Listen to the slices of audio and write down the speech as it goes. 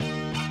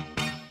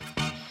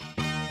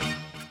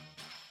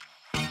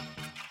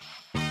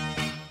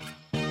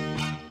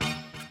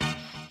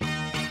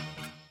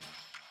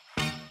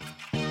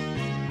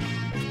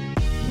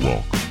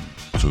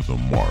to the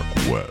Mark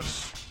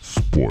West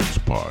Sports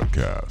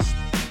Podcast.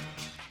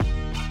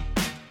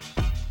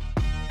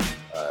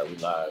 All right, we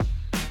live.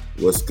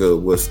 What's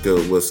good? What's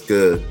good? What's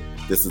good?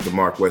 This is the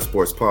Mark West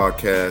Sports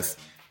Podcast.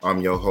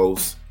 I'm your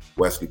host,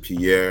 Wesley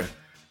Pierre,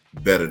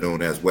 better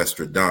known as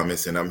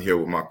Westradamus, and I'm here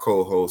with my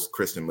co-host,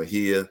 Christian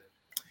Mejia.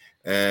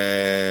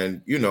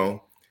 And,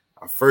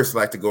 I first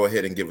like to go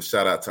ahead and give a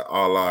shout out to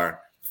all our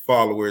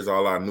followers,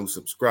 all our new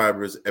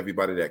subscribers,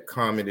 everybody that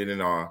commented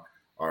in our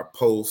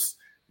posts.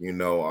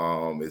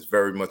 It's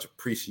very much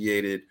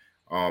appreciated.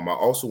 I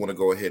also want to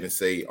go ahead and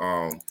say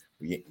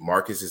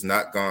Marcus is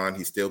not gone.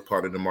 He's still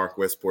part of the Mark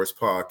West Sports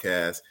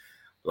Podcast.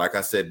 Like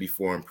I said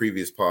before in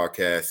previous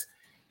podcasts,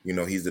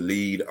 he's the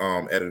lead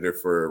editor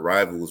for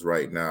Rivals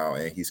right now,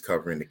 and he's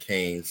covering the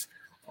Canes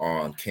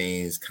on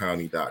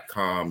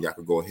canescounty.com. Y'all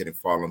can go ahead and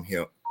follow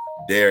him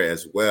there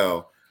as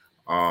well.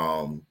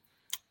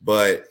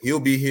 But he'll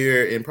be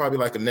here in probably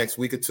like the next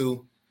week or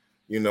two,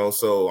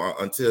 so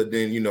until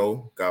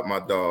then, got my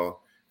dog,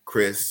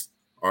 Chris,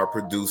 our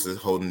producer,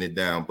 holding it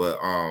down. But,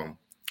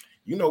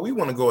 we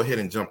want to go ahead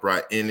and jump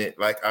right in it.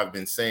 Like I've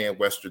been saying,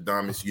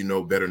 Westradamus,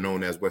 better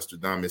known as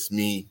Westradamus,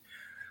 me,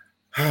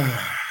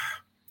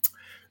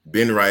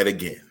 been right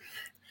again.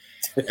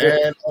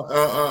 And,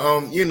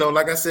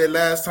 like I said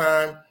last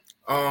time,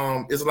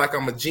 it's like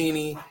I'm a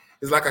genie.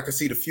 It's like I can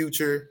see the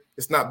future.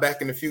 It's not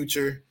back in the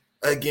future.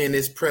 Again,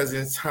 it's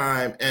present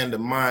time, and the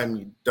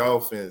Miami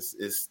Dolphins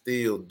is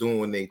still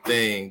doing their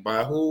thing.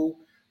 By who?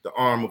 The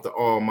arm of the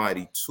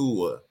almighty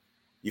Tua.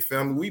 You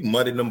feel me? We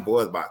mudded them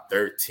boys by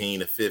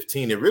 13 to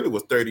 15. It really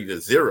was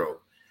 30-0.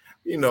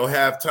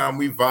 Halftime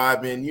we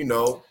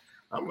vibing,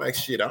 I'm like,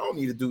 shit, I don't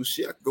need to do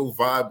shit. I can go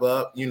vibe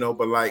up,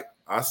 but like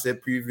I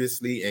said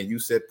previously, and you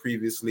said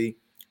previously,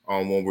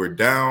 when we're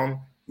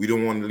down, we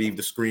don't want to leave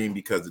the screen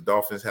because the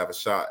Dolphins have a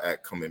shot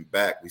at coming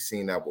back. We've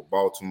seen that with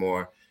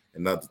Baltimore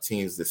and other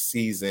teams this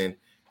season.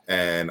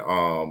 And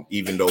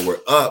even though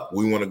we're up,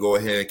 we want to go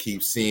ahead and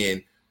keep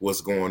seeing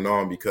what's going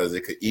on because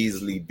it could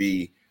easily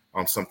be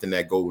something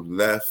that goes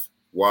left.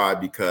 Why?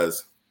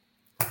 Because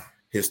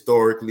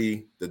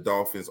historically, the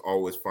Dolphins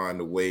always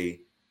find a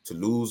way to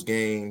lose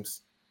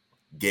games,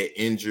 get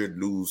injured,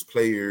 lose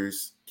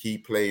players, key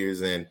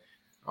players. And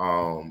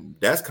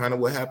that's kind of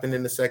what happened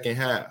in the second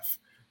half,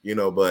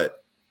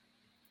 but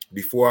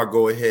before I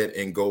go ahead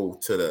and go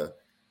to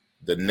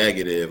the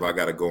negative, I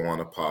got to go on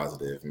a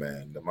positive,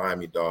 man. The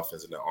Miami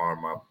Dolphins and the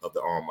arm of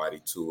the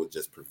almighty Tua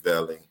just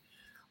prevailing.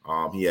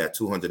 He had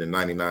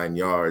 299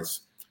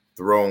 yards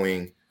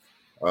throwing.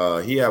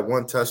 He had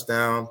one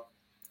touchdown.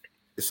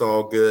 It's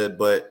all good.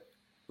 But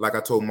like I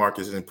told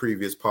Marcus in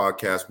previous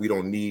podcasts, we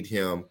don't need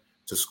him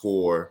to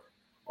score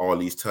all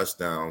these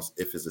touchdowns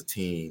if it's a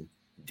team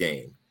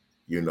game.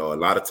 A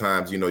lot of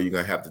times, you're going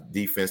to have the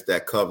defense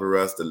that cover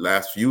us. The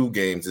last few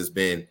games has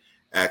been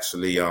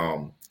actually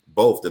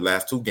both the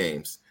last two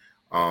games.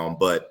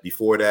 But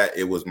before that,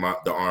 it was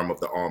the arm of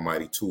the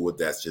almighty Tua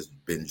that's just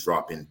been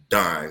dropping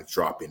dimes,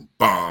 dropping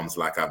bombs,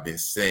 like I've been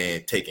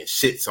saying, taking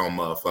shits on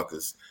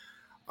motherfuckers.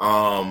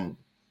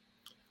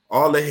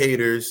 All the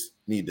haters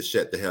need to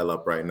shut the hell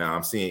up right now.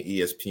 I'm seeing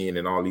ESPN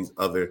and all these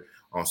other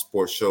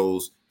sports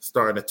shows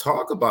starting to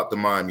talk about the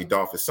Miami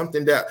Dolphins,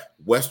 something that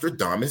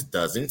Westradamus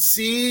doesn't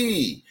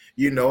see.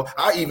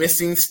 I even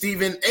seen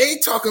Stephen A.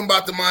 talking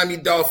about the Miami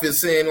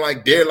Dolphins, saying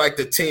like they're like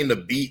the team to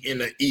beat in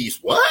the East.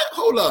 What?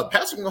 Hold up.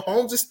 Patrick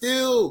Mahomes is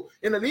still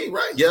in the league,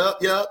 right?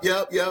 Yep.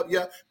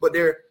 But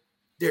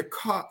they're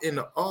caught in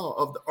the awe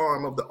of the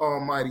arm of the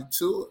almighty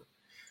Tua.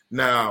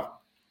 Now,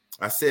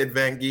 I said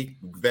Van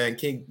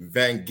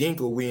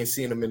Ginkel, we ain't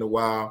seen him in a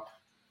while.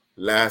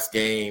 Last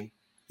game,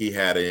 he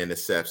had an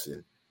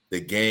interception. The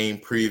game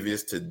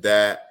previous to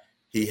that,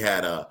 he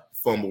had a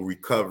fumble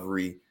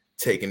recovery,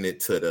 taking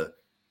it to the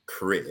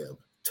crib,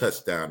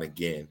 touchdown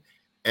again.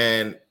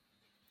 And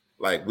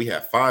like we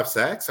had 5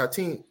 sacks. Our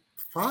team,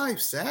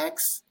 5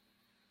 sacks.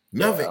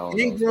 Melvin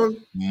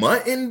Ingram,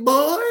 Mutton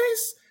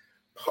boys.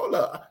 Hold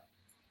up.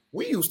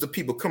 We used to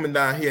people coming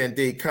down here in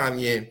Dade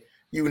County and,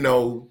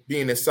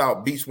 being in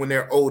South Beach when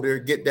they're older,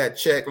 get that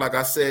check. Like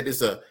I said,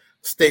 it's a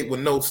state with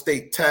no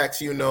state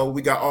tax.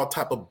 We got all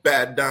type of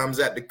bad dimes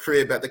at the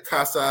crib, at the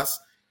casas.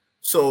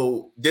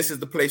 So this is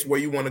the place where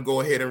you want to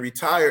go ahead and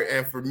retire.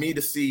 And for me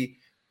to see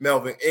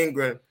Melvin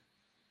Ingram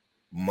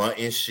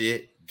mutton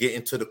shit,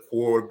 getting to the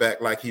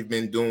quarterback like he's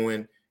been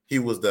doing. He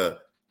was the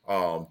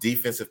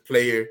defensive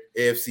player,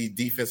 AFC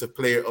defensive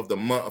player of the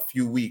month a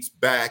few weeks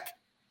back.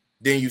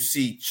 Then you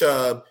see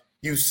Chubb.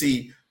 You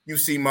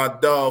see my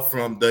dog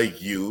from the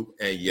U.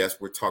 And yes,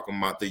 we're talking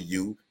about the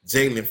U.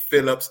 Jalen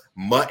Phillips,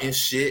 mutton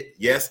shit.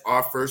 Yes,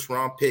 our first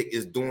round pick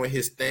is doing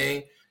his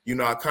thing.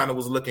 I kind of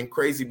was looking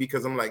crazy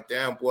because I'm like,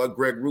 damn, boy,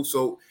 Greg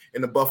Rousseau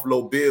in the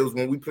Buffalo Bills,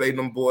 when we played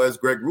them boys,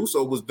 Greg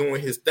Rousseau was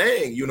doing his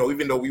thing.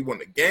 Even though we won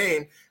the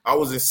game, I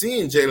wasn't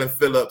seeing Jalen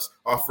Phillips,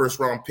 our first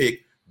round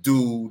pick,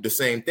 do the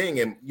same thing.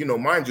 And,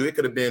 mind you, it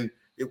could have been,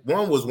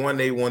 one was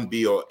 1A,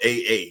 1B, or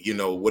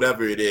AA,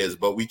 whatever it is.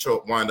 But we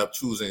wind up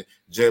choosing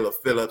Jalen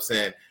Phillips.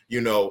 And,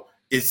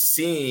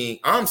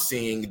 I'm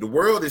seeing, the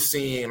world is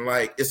seeing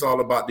like it's all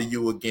about the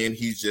U again.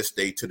 He's just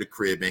stayed to the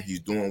crib and he's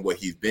doing what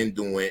he's been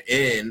doing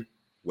in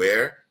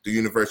where? The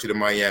University of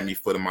Miami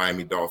for the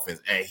Miami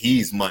Dolphins, and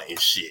he's mutting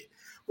shit.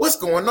 What's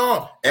going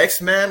on?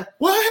 X-Man,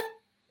 what?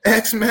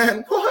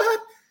 X-Man,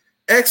 what?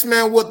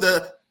 X-Man with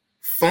the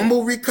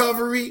fumble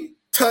recovery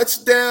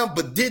touchdown,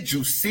 but did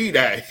you see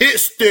that hit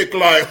stick?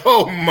 Like,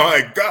 oh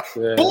my God.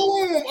 Yeah.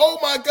 Boom. Oh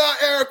my God,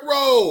 Eric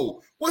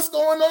Rowe. What's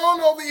going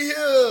on over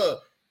here?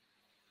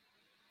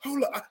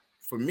 Hold on.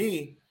 For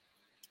me,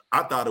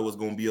 I thought it was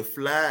going to be a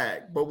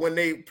flag, but when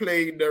they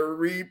played the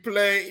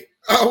replay,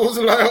 I was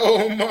like,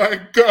 oh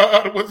my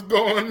God, what's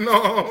going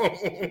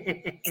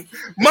on?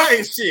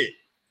 My shit.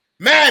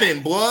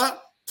 Madden, boy.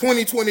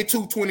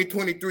 2022,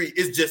 2023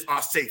 is just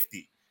our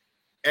safety.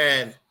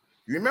 And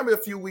you remember a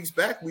few weeks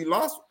back, we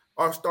lost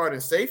our starting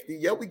safety.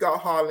 Yeah, we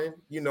got Holland.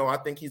 You know, I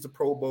think he's a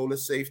Pro Bowler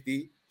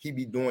safety. He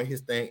be doing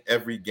his thing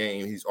every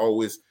game. He's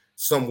always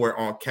somewhere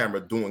on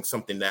camera doing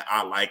something that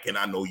I like and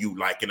I know you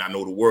like and I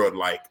know the world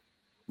like.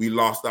 We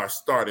lost our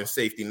starting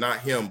safety, not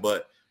him,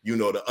 but, you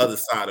know, the other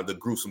side of the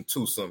gruesome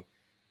twosome.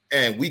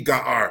 And we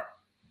got our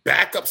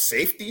backup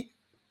safety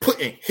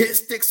putting hit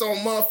sticks on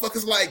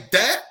motherfuckers like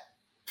that.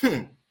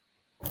 I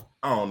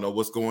don't know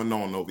what's going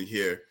on over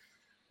here.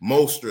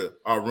 Mostra,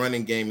 our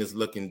running game is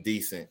looking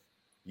decent.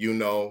 You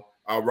know,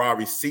 our raw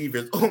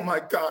receivers. Oh, my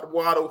God,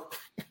 Waddle.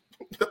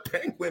 The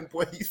Penguin,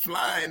 boy, he's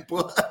flying,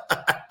 boy.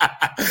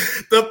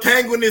 The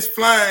Penguin is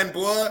flying,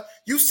 boy.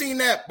 You seen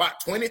that about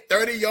 20,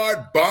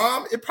 30-yard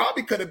bomb? It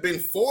probably could have been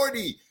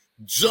 40.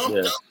 Jumped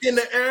up in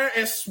the air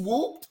and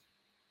swooped.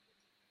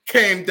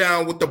 Came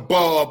down with the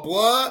ball,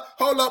 boy.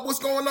 Hold up, what's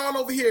going on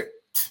over here?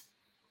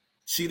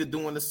 Cheetah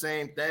doing the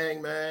same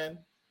thing, man.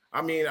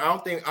 I mean, I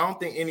don't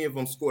think any of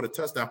them scored a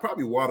touchdown.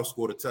 Probably Waddle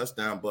scored a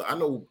touchdown, but I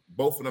know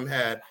both of them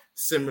had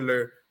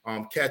similar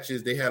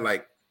catches. They had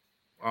like,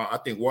 I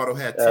think Waddle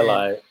had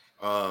 10.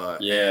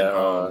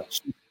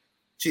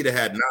 Cheetah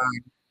had 9.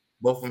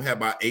 Both of them had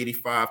about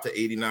 85 to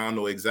 89. I don't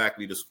know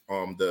exactly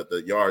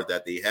the yards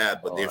that they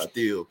had, but they're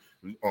still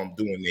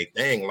doing their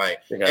thing. Like,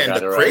 and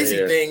the crazy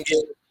thing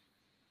is,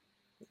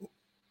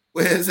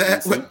 where's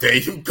that? What there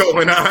you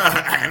going on?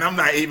 And I'm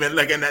not even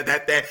looking at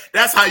that thing.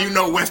 That's how you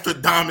know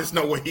Westradamus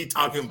know what he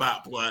talking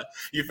about, boy.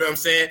 You feel what I'm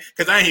saying?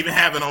 Because I ain't even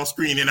have it on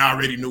screen and I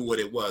already knew what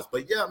it was.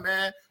 But yeah,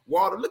 man,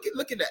 Walter, look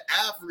at the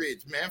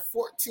average, man.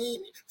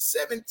 14,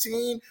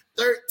 17,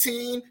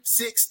 13,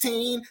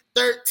 16,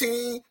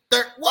 13,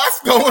 13.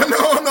 What's going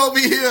on over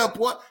here,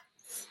 boy?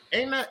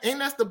 Ain't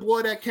that the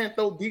boy that can't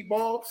throw deep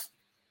balls?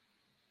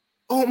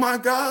 Oh my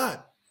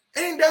God.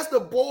 Ain't that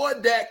the boy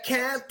that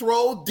can't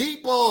throw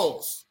deep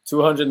balls?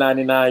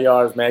 299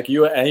 yards, man.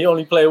 And he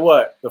only played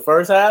what? The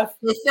first half?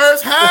 The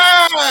first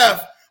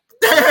half.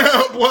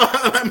 Damn, boy.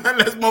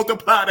 Let's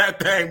multiply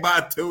that thing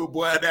by 2,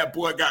 boy. That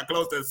boy got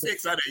close to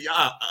 600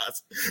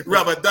 yards.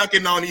 Rubber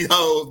ducking on these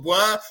hoes,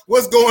 boy.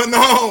 What's going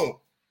on?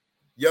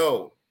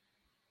 Yo.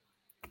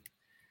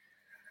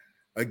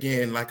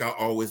 Again, like I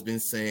always been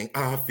saying,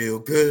 I feel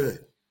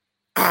good.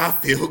 I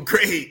feel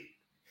great.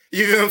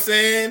 You know what I'm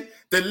saying?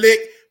 The lick.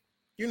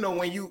 You know,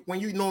 when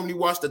you normally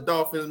watch the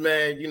Dolphins,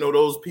 man, you know,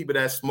 those people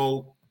that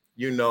smoke,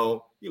 you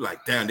know, you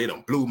like, damn, they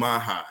done blew my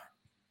high.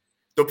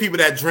 The people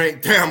that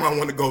drink, damn, I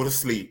want to go to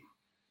sleep.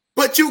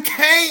 But you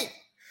can't.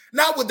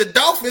 Not with the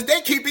Dolphins.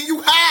 They keeping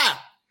you high.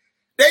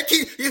 They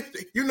keep,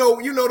 you know,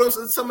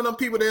 those, some of them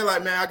people, they're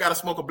like, man, I got to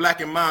smoke a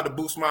Black and Mild to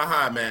boost my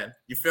high, man.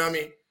 You feel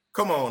me?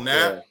 Come on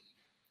now. Yeah.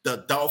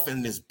 The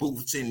Dolphin is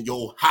boosting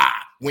your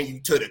high when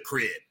you to the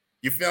crib.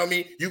 You feel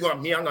me? I'm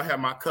gonna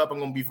have my cup. I'm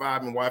gonna be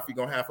vibing. Wifey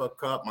gonna have her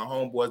cup. My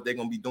homeboys, they're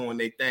gonna be doing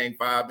their thing,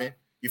 vibing.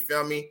 You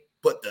feel me?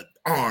 But the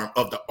arm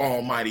of the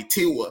almighty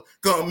Tua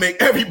gonna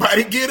make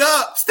everybody get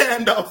up,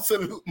 stand up,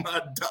 salute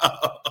my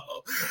dog.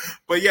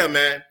 But yeah,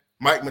 man,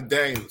 Mike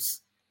McDaniels,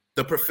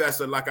 the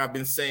professor, like I've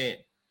been saying,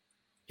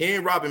 he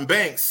ain't robbing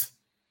banks.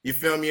 You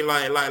feel me?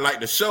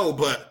 Like the show,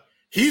 but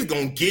he's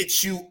gonna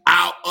get you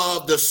out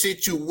of the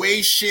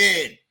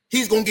situation.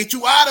 He's gonna get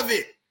you out of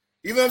it.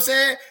 You know what I'm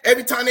saying?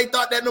 Every time they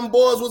thought that them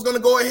boys was going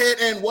to go ahead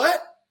and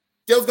what?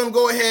 They was going to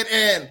go ahead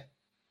and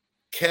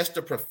catch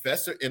the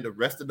professor and the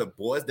rest of the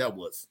boys that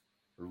was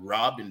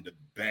robbing the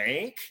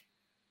bank.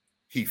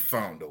 He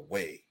found a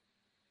way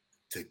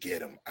to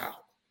get him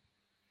out.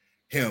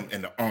 Him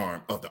and the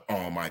arm of the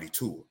almighty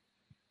Tua.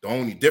 The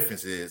only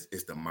difference is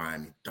the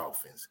Miami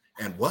Dolphins.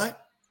 And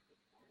what?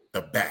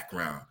 The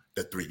background,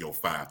 the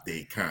 305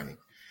 Dade County.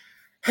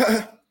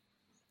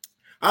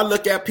 I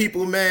look at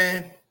people,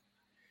 man.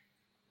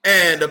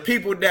 And the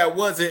people that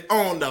wasn't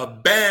on the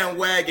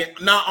bandwagon,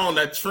 not on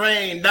the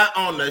train, not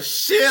on the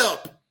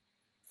ship,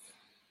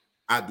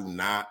 I do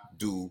not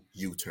do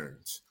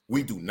U-turns.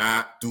 We do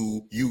not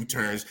do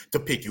U-turns to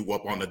pick you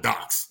up on the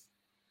docks.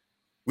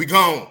 We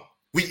gone.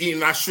 We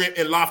eating our shrimp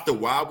and lobster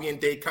while we in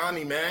Dade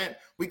County, man.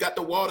 We got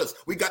the waters.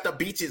 We got the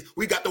beaches.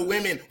 We got the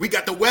women. We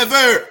got the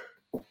weather.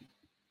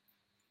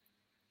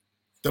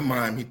 The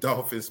Miami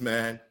Dolphins,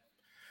 man.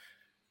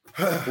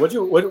 What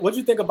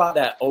you think about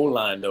that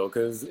O-line though?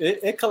 Because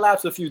it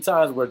collapsed a few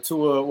times where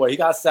Tua, he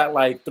got sacked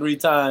like 3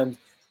 times,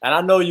 and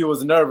I know you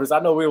was nervous. I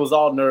know we was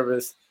all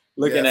nervous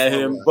looking at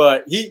him,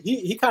 but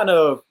he kind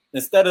of,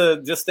 instead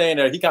of just staying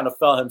there, he kind of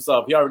felt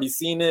himself. He already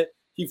seen it.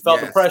 He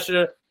felt the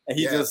pressure, and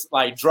he just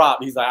like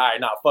dropped. He's like, all right,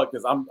 nah, fuck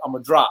this. I'm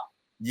gonna drop.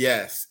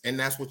 Yes, and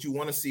that's what you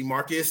want to see,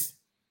 Marcus.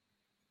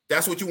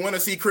 That's what you want to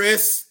see,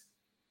 Chris.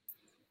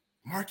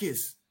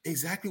 Marcus,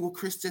 exactly what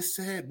Chris just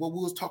said, what we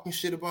was talking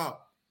shit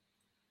about.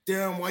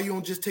 Damn, why you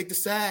don't just take the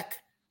sack?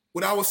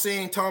 What I was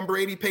saying, Tom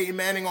Brady, Peyton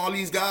Manning, all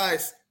these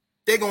guys,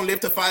 they're going to live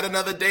to fight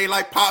another day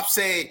like Pop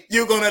said.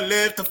 You're going to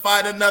live to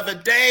fight another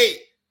day.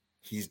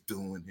 He's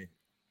doing it.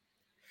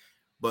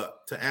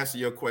 But to answer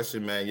your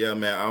question, man, yeah,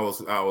 man, I was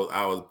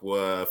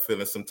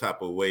feeling some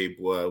type of way,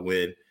 boy,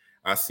 when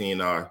I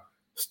seen our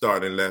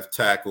starting left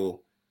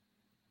tackle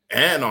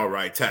and our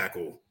right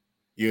tackle,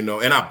 and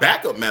our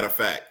backup, matter of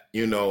fact,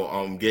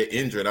 get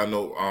injured. I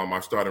know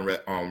our starting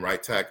left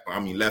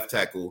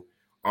tackle,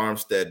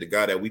 Armstead, the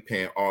guy that we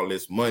paying all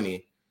this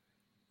money,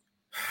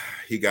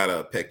 he got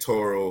a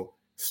pectoral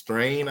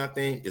strain, I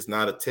think. It's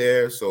not a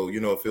tear. So,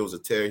 if it was a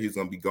tear, he's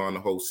going to be gone the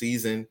whole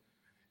season.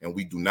 And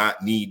we do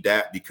not need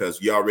that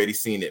because you already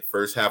seen it.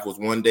 First half was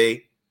one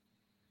day,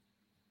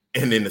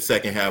 and then the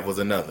second half was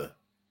another.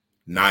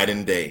 Night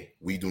and day.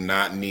 We do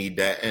not need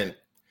that. And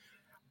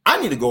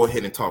I need to go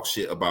ahead and talk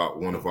shit about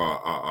one of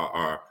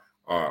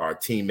our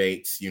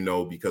teammates,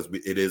 because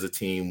it is a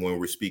team when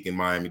we're speaking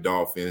Miami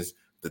Dolphins,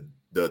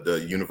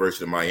 the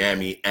University of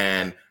Miami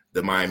and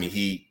the Miami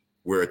Heat.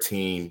 We're a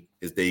team.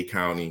 It's Dade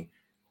County.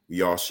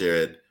 We all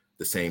shared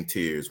the same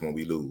tears when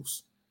we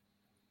lose.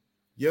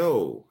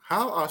 Yo,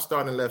 how our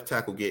starting left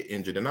tackle get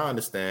injured, and I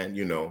understand,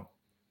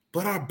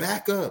 but our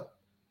backup,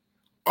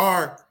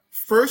 our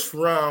first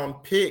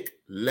round pick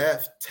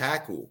left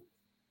tackle,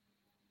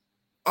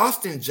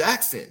 Austin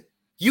Jackson,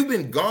 you've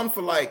been gone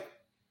for like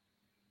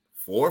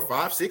 4,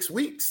 5, 6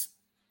 weeks,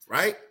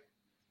 right?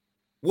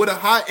 With a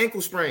high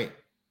ankle sprain.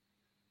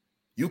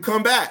 You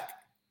come back.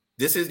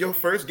 This is your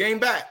first game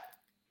back.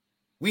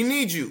 We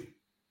need you.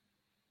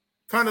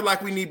 Kind of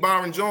like we need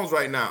Byron Jones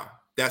right now.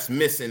 That's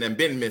missing and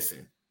been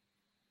missing.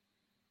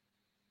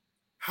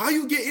 How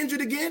you get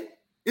injured again?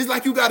 It's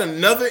like you got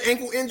another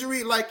ankle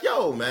injury. Like,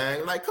 yo,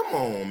 man, like, come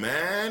on,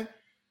 man.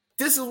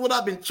 This is what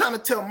I've been trying to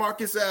tell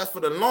Marcus ass for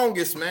the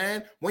longest,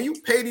 man. When you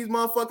pay these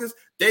motherfuckers,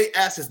 they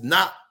ass is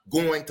not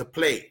going to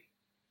play.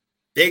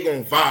 They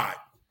gonna vibe.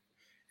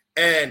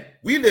 And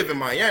we live in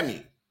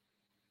Miami.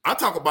 I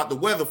talk about the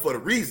weather for the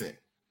reason.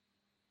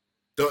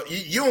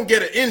 You don't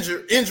get an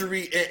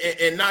injury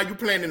and now you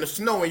playing in the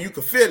snow and you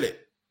can feel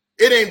it.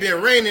 It ain't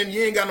been raining.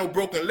 You ain't got no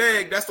broken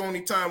leg. That's the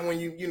only time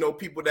when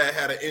people that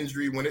had an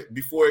injury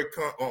before it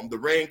come the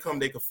rain come,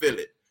 they can feel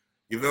it.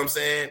 You know what I'm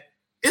saying?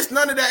 It's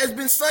none of that. It's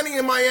been sunny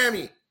in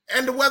Miami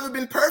and the weather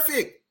been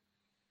perfect.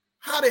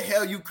 How the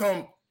hell you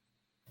come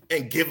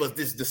and give us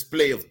this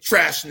display of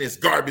trashness,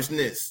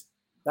 garbageness?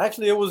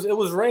 Actually, it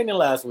was raining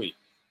last week.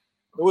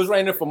 It was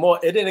raining for more.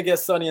 It didn't get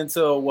sunny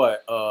until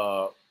what?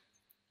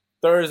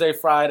 Thursday,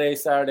 Friday,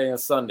 Saturday, and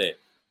Sunday.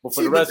 But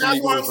for the rest of the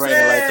week, it was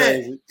raining like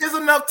crazy. There's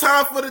enough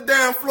time for the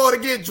damn floor to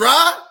get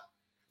dry.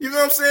 You know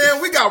what I'm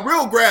saying? We got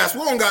real grass.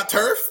 We don't got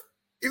turf.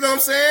 You know what I'm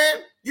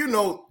saying?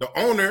 The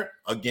owner,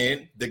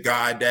 again, the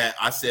guy that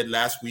I said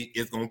last week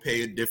is going to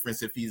pay a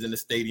difference if he's in the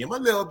stadium a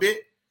little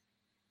bit.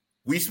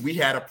 We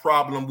had a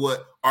problem with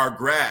our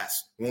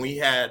grass when we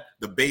had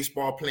the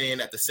baseball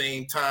playing at the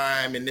same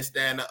time and this,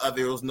 that, and the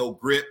other. There was no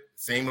grip.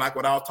 Same like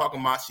what I was talking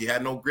about. She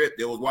had no grip.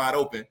 It was wide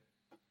open.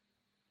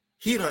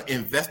 He done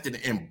invested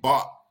and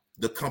bought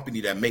the company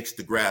that makes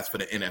the grass for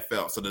the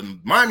NFL. So the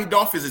Miami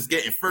Dolphins is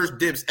getting first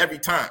dibs every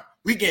time.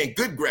 We getting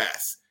good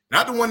grass.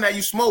 Not the one that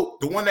you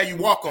smoke, the one that you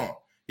walk on.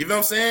 You know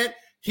what I'm saying?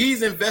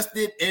 He's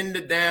invested in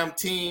the damn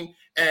team.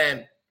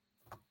 And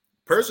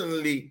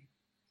personally,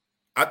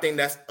 I think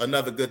that's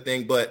another good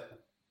thing. But,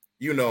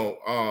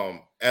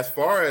 as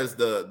far as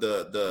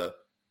the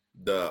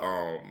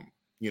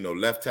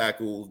left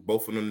tackles,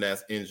 both of them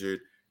that's injured,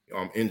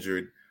 I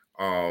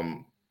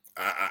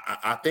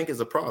think is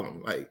a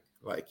problem.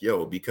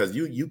 Because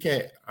you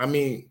can't,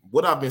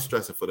 what I've been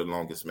stressing for the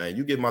longest, man,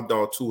 you give my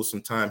dog Tua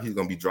some time, he's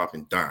going to be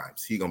dropping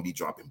dimes. He's going to be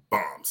dropping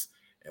bombs.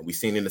 And we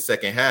seen in the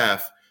second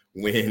half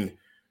when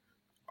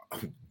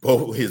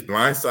both his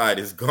blind side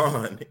is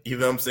gone, you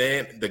know what I'm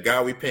saying? The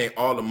guy we paying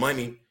all the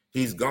money,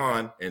 he's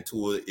gone, and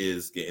Tua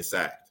is getting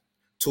sacked.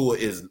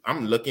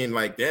 I'm looking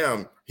like,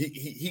 damn,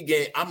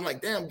 I'm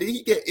like, damn, did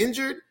he get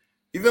injured?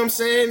 You know what I'm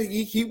saying?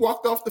 He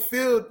walked off the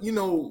field,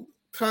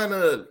 kind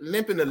of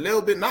limping a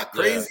little bit, not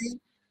crazy. Yeah.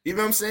 You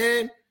know what I'm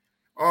saying?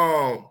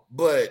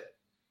 But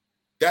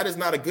that is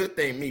not a good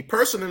thing. Me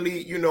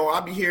personally, I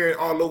be hearing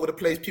all over the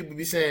place, people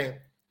be saying,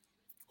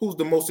 who's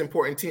the most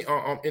important team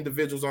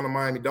individuals on the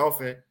Miami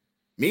Dolphin?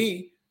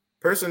 Me,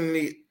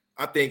 personally,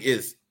 I think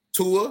is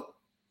Tua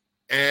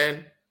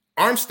and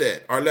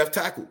Armstead, our left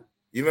tackle.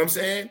 You know what I'm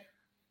saying?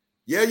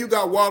 Yeah, you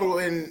got Waddle,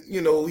 and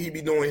he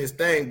be doing his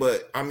thing,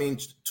 but I mean,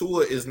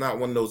 Tua is not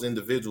one of those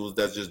individuals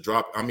that just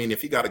drop. I mean,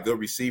 if he got a good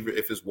receiver,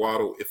 if it's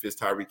Waddle, if it's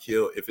Tyreek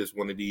Hill, if it's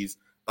one of these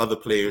other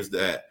players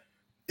that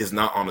is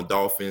not on the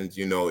Dolphins,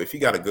 if he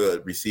got a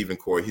good receiving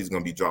core, he's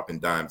gonna be dropping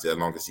dimes as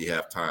long as he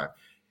have time.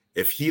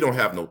 If he don't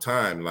have no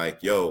time,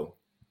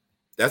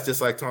 that's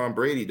just like Tom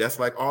Brady. That's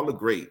like all the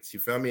greats. You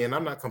feel me? And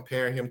I'm not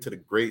comparing him to the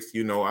greats.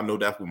 I know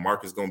that's what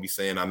Mark is going to be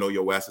saying. I know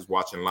your ass is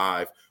watching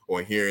live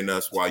or hearing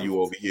us while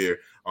you over here.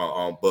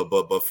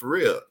 But for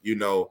real, you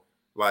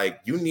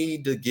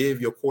need to give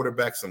your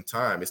quarterback some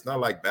time. It's not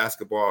like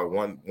basketball.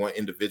 One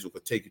individual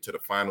could take you to the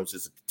finals.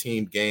 It's a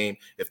team game.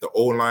 If the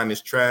O-line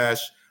is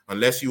trash,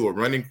 unless you a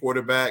running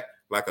quarterback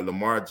like a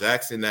Lamar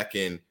Jackson that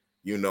can,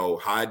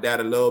 hide that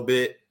a little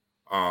bit,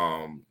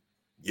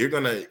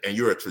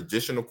 you're a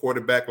traditional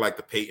quarterback like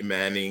the Peyton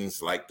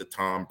Mannings, like the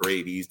Tom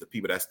Brady's, the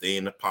people that stay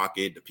in the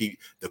pocket,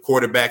 the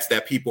quarterbacks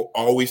that people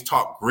always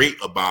talk great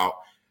about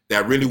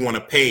that really want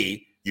to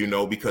pay,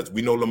 because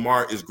we know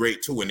Lamar is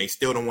great too, and they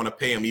still don't want to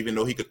pay him even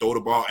though he could throw the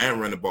ball and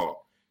run the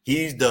ball.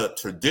 He's the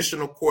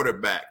traditional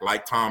quarterback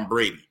like Tom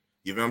Brady.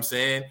 You know what I'm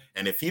saying?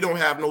 And if he don't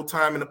have no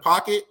time in the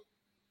pocket,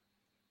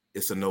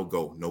 it's a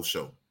no-go, no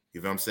show.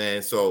 You know what I'm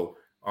saying? So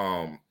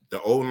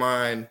the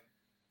O-line,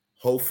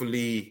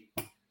 hopefully –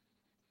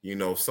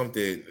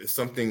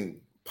 something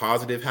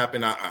positive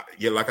happened.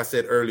 Like I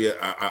said earlier,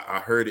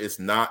 I heard it's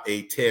not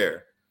a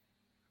tear,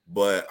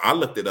 but I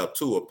looked it up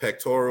too, a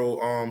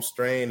pectoral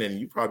strain, and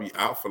you probably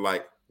out for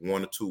like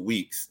 1 or 2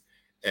 weeks.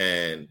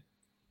 And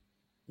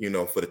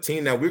for the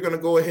team that we're gonna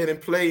go ahead and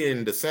play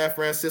in, the San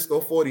Francisco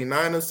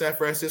 49ers, San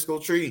Francisco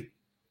Tree,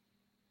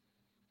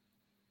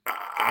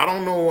 I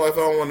don't know if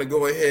I want to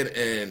go ahead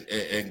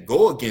and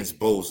go against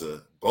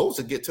Bosa.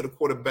 Bosa get to the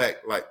quarterback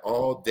like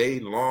all day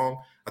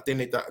long. I think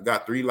they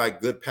got 3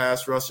 like good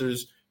pass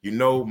rushers.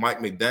 Mike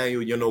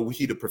McDaniel,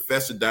 he the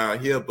professor down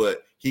here,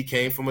 but he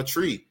came from a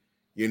tree,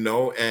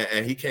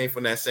 and he came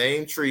from that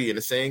same tree and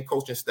the same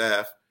coaching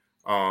staff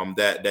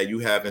that you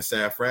have in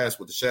San Fran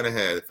with the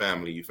Shanahan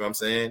family. You feel what I'm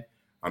saying?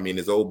 I mean,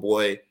 his old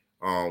boy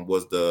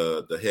was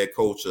the head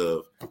coach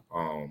of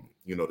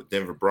the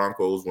Denver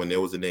Broncos when they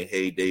was in their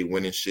heyday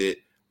winning shit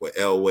with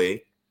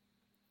Elway.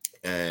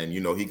 And,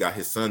 he got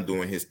his son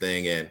doing his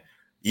thing. And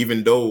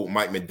even though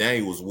Mike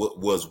McDaniel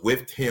was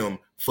with him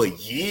for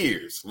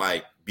years,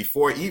 like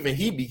before even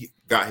he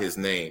got his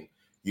name,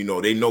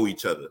 they know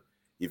each other.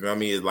 You feel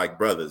me? It's like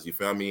brothers. You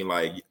feel me?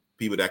 Like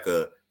people that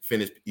could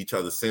finish each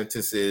other's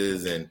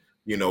sentences. And,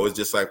 it's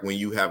just like when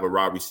you have a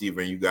wide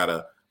receiver and you got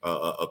a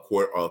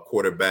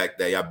quarterback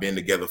that y'all been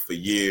together for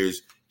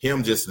years,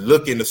 him just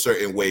looking a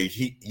certain way,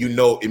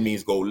 it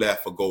means go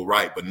left or go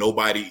right, but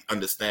nobody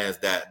understands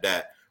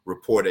that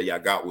rapport that y'all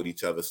got with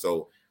each other.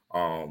 So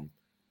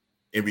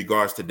in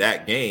regards to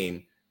that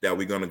game that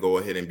we're going to go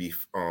ahead and be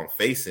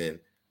facing,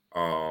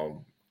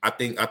 I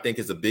think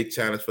it's a big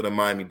challenge for the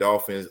Miami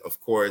Dolphins.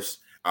 Of course,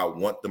 I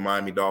want the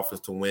Miami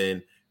Dolphins to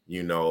win.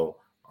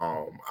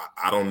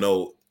 I don't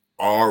know,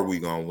 are we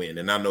going to win?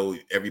 And I know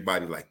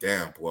everybody like,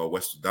 damn, boy,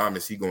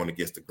 Westradamus, he going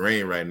against the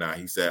grain right now.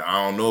 He said,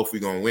 I don't know if we're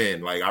going to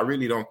win. Like, I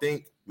really don't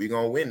think we're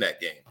going to win that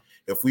game.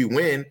 If we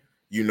win,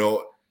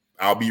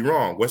 I'll be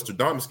wrong.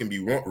 Westradamus can be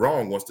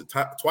wrong once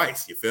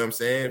twice. You feel what I'm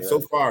saying? Yeah.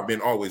 So far, I've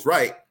been always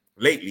right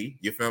lately.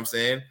 You feel what I'm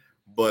saying?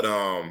 But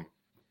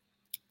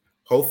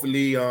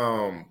hopefully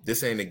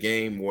this ain't a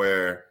game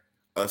where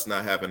us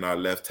not having our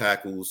left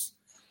tackles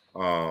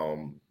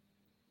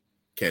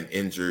can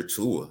injure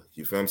Tua.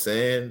 You feel what I'm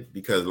saying?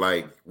 Because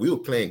like we were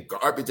playing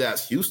garbage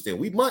ass Houston.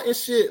 We mutting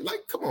shit.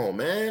 Like, come on,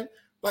 man.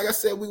 Like I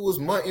said, we was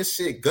mutting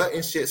shit,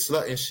 gutting shit,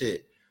 slutting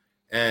shit.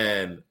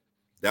 And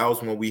that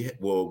was when we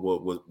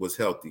was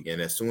healthy.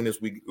 And as soon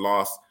as we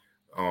lost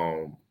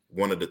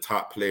one of the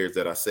top players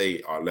that I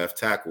say, our left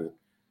tackle,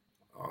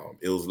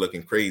 it was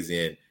looking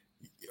crazy. And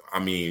I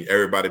mean,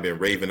 everybody been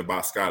raving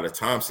about Skylar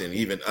Thompson,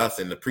 even us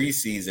in the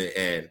preseason.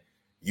 And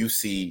you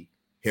see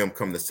him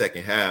come the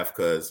second half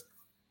because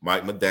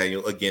Mike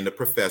McDaniel, again, the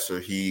professor,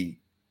 he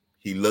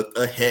looked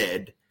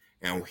ahead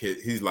and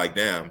he's like,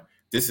 damn,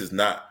 this is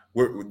not,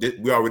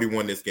 we already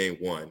won this game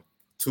 1.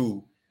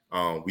 2,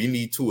 we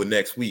need Tua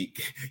next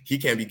week. He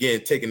can't be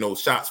taking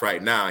those shots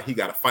right now. He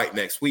got to fight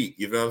next week.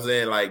 You know what I'm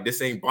saying? Like,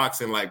 this ain't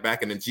boxing like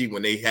back in the G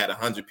when they had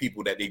 100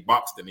 people that they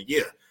boxed in a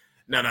year.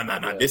 No.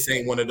 Yeah. This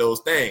ain't one of those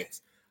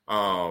things.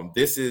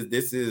 This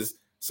is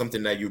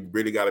something that you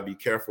really got to be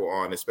careful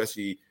on,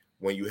 especially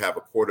when you have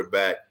a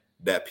quarterback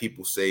that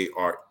people say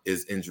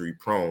is injury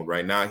prone.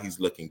 Right now, he's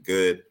looking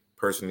good.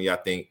 Personally,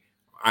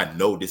 I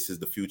know this is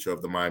the future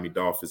of the Miami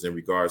Dolphins in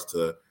regards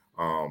to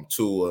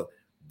Tua,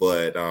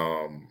 but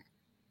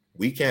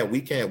we can't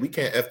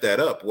F that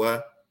up, boy.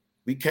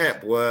 We can't,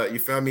 boy. You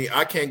feel me?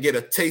 I can't get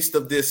a taste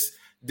of this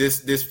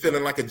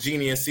feeling like a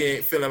genie and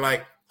feeling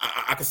like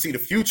I can see the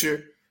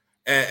future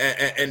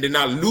and then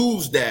I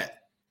lose that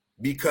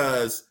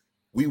because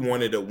we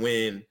wanted to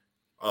win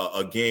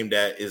a game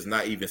that is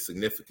not even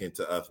significant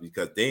to us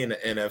because they in the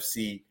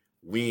NFC,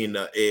 we in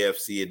the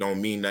AFC. It don't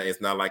mean that.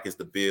 It's not like it's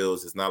the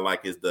Bills. It's not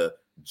like it's the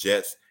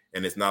Jets.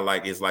 and it's not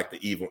like it's like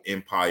the evil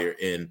empire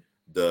in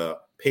the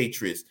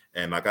Patriots.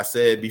 And like I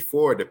said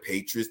before, the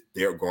Patriots,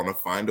 they're gonna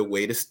find a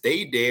way to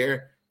stay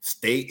there,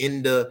 stay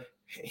in the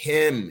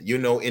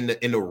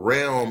in the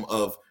realm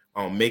of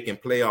making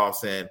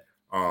playoffs. And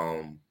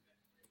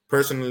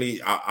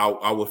personally,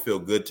 I would feel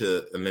good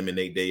to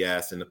eliminate their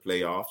ass in the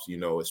playoffs,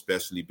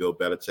 especially Bill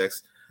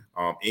Belichick's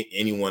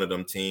any one of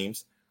them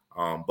teams.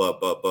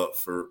 But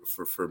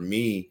for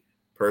me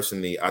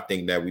personally, I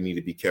think that we need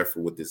to be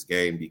careful with this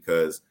game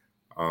because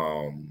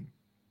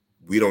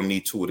we don't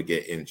need Tua to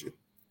get injured.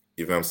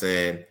 You know what I'm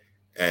saying?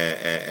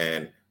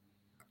 And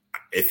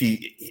if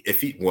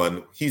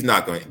he's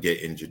not going to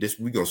get injured.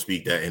 We're going to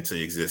speak that into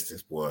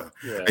existence, boy.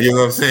 Yeah. You know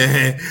what I'm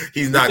saying?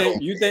 He's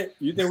not. You think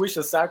we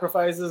should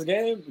sacrifice this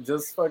game?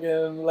 Just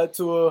fucking let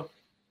Tua,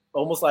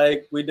 almost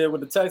like we did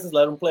with the Texans,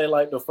 let them play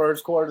like the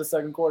first quarter, the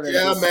second quarter.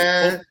 Yeah,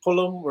 man. Pull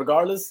them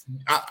regardless.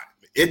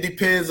 It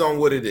depends on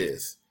what it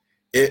is.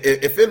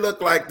 If it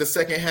looked like the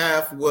second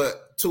half,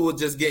 what Tua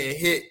just getting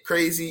hit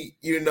crazy,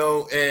 and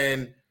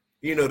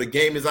the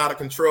game is out of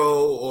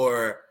control,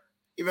 or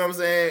you know what I'm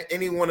saying,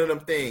 any one of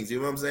them things, you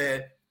know what I'm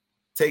saying,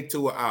 take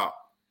Tua out,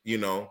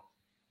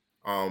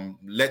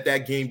 let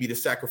that game be the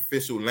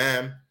sacrificial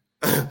lamb,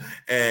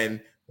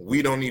 and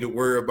we don't need to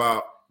worry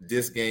about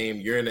this game.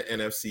 You're in the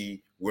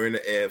NFC, we're in the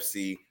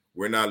AFC,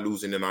 we're not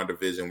losing in our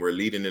division, we're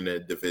leading in the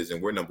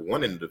division, we're number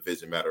one in the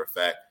division. Matter of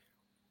fact,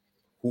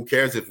 who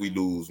cares if we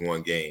lose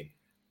one game?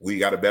 We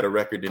got a better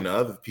record than the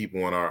other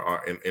people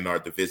in our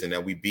division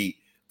that we beat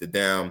the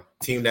damn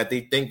team that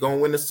they think gonna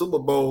win the Super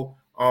Bowl.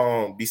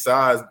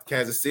 Besides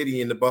Kansas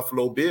City and the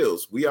Buffalo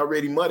Bills, we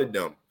already mudded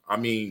them. I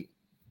mean,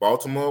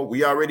 Baltimore,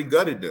 we already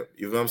gutted them.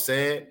 You know what I'm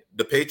saying?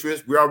 The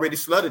Patriots, we already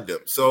slutted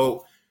them.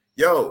 So,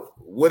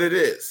 what it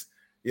is,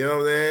 you know what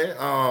I'm saying?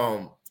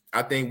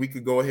 I think we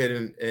could go ahead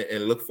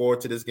and look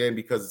forward to this game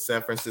because the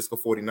San Francisco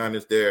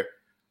 49ers, they're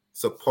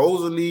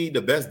supposedly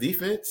the best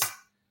defense.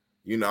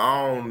 I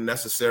don't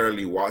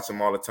necessarily watch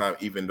them all the time,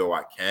 even though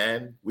I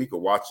can. We could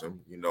watch them,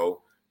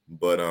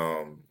 but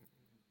I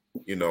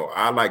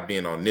like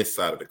being on this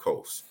side of the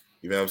coast.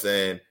 You know what I'm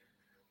saying?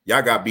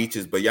 Y'all got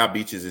beaches, but y'all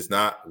beaches is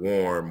not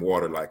warm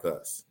water like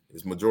us.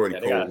 It's majority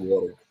cold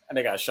water. And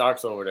they got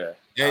sharks over there.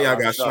 Yeah, y'all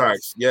got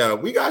sharks. Yeah,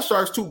 we got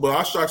sharks too, but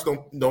our sharks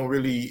don't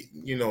really,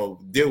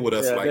 deal with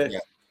us like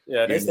that.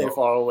 Yeah, they stay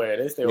far away.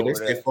 They stay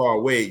far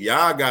away.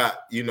 Y'all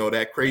got,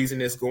 that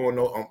craziness going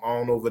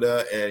on over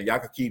there, and y'all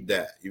can keep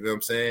that. You know what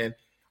I'm saying?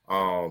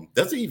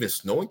 Does it even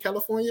snow in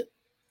California?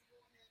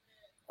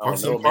 I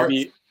don't know.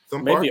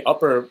 Maybe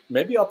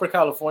upper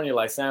California,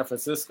 like San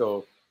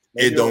Francisco.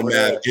 It don't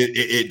matter.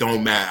 It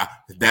don't matter.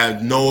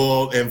 That's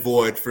null and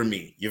void for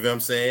me. You know what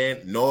I'm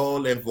saying?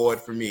 Null and void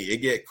for me. It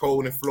get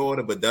cold in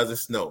Florida, but doesn't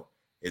snow.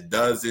 It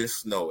doesn't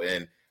snow,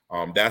 and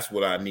that's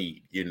what I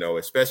need.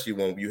 Especially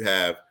when you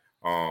have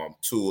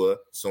Tua,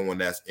 someone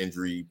that's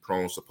injury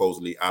prone.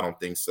 Supposedly, I don't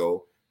think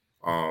so.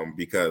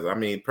 Because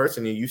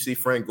personally, you see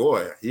Frank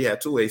Gore. He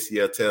had 2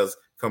 ACL tears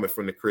coming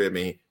from the crib,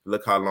 and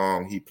look how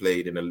long he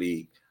played in the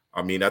league.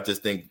 I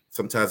just think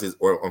sometimes it's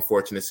an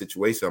unfortunate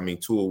situation.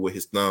 Tua with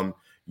his thumb,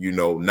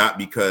 not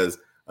because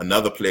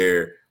another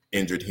player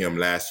injured him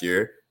last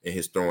year in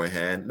his throwing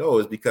hand. No,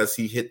 it's because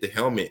he hit the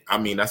helmet.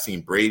 I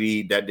seen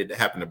Brady. That did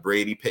happen to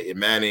Brady. Peyton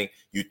Manning,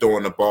 you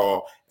throwing the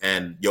ball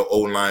and your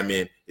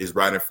O-lineman is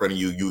right in front of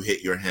you. You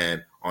hit your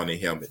hand on the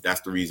helmet.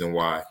 That's the reason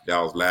why. That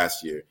was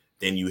last year.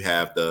 Then you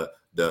have the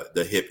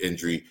hip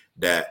injury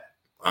that,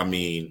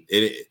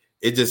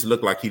 it just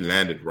looked like he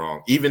landed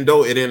wrong. Even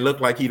though it didn't look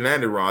like he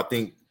landed wrong, I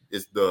think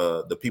it's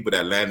the people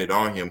that landed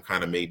on him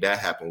kind of made that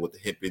happen with the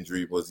hip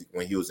injury was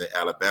when he was in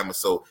Alabama.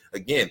 So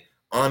again,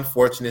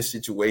 unfortunate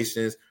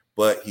situations,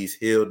 but he's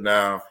healed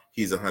now.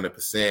 He's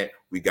 100%.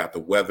 We got the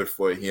weather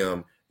for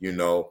him. We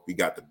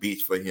got the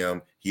beach for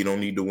him. He don't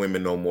need the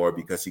women no more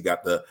because he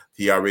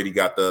already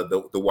got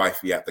the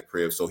wifey at the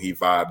crib. So he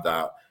vibed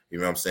out. You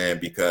know what I'm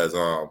saying? Because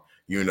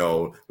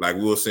like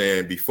we were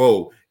saying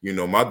before,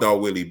 my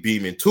dog Willie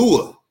Beeman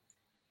Tua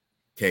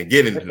can't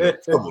get into no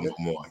trouble no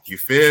more. You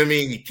feel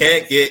me? You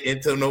can't get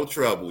into no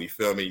trouble. You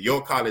feel me?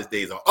 Your college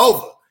days are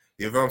over.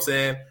 You know what I'm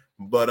saying?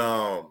 But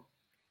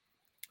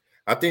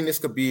I think this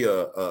could be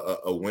a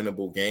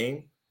winnable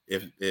game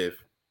if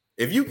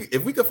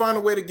we could find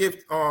a way to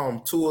give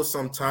Tua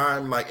some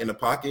time, like in the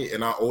pocket,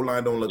 and our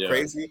O-line don't look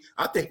crazy.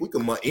 I think we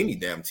could mutt any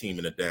damn team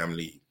in the damn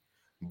league.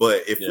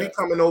 But if we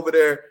coming over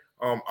there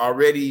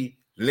already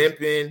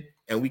limping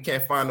and we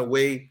can't find a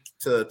way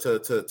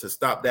to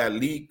stop that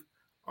leak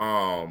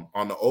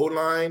on the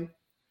O-line,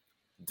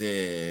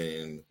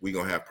 then we're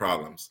gonna have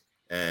problems,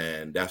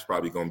 and that's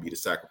probably gonna be the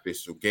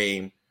sacrificial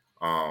game.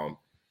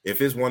 If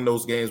it's one of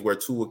those games where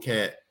Tua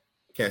can't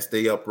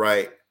stay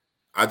upright,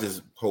 I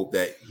just hope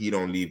that he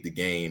don't leave the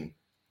game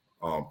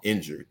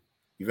injured.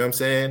 You know what I'm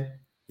saying?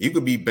 You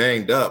could be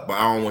banged up, but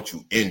I don't want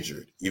you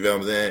injured. You know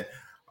what I'm saying?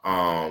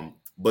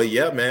 But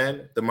yeah,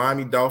 man, the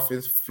Miami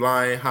Dolphins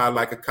flying high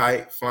like a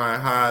kite, flying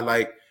high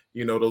like,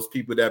 those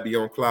people that be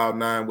on cloud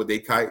nine with their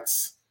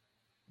kites.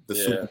 The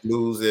Super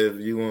Blues, if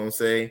you want to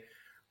say.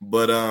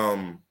 But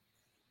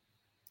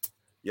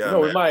Yeah, you know,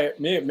 man. we might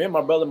me and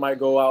my brother might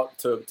go out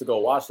to go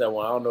watch that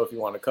one. I don't know if you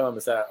want to come.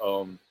 It's at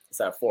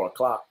 4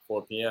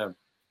 p.m.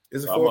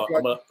 Is it So 4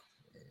 o'clock?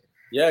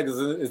 Yeah, because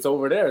it's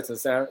over there. It's in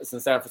San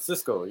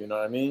Francisco. You know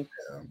what I mean?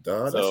 Yeah, I'm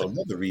done. So, that's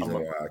another reason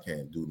why I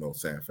can't do no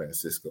San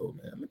Francisco,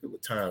 man. Look at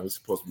what time it's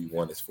supposed to be.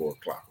 It's 4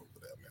 o'clock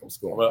over there, man. What's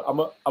going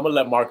on? I'm gonna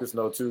let Marcus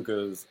know too,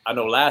 because I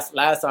know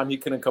last time he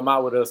couldn't come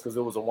out with us because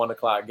it was a 1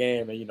 o'clock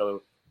game, and you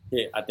know,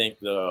 I think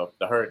the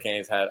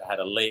Hurricanes had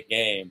a late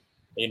game.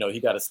 You know, he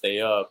got to stay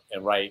up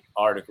and write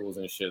articles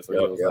and shit. So he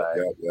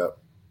was yep.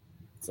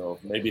 So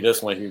maybe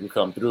this one he could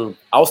come through.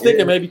 I was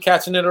thinking maybe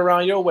catching it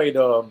around your way.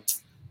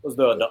 Was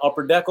the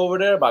upper deck over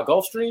there by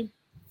Gulfstream?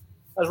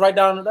 That's right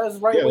down. That's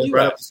right where you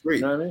right at. up the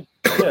street. You know what I mean?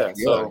 Yeah.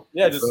 So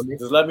yeah,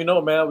 just let me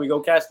know, man. We go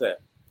catch that.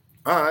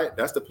 All right,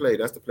 that's the play.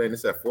 That's the play, and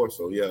it's at 4.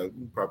 So yeah,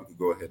 we probably could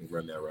go ahead and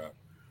run that route.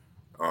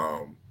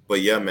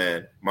 But yeah,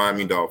 man,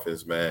 Miami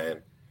Dolphins,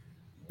 man,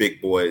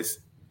 big boys,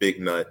 big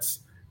nuts.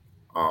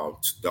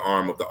 The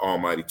arm of the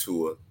almighty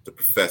Tua, the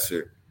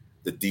professor,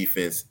 the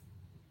defense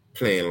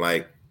playing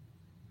like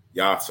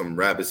y'all some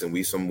rabbits and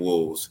we some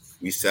wolves.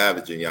 We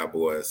savaging y'all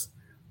boys.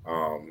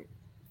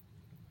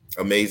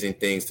 Amazing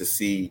things to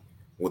see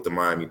with the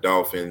Miami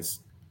Dolphins.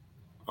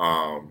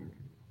 I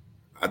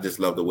just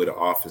love the way the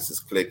offense is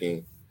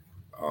clicking.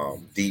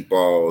 Deep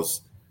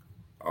balls,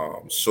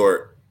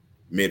 short,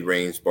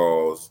 mid-range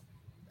balls.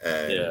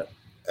 And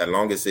as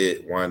long as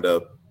it wind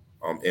up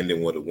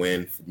ending with a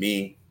win for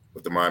me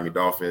with the Miami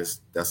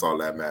Dolphins, that's all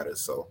that matters.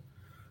 So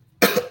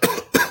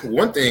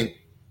one thing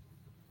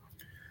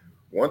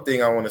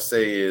I want to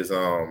say is,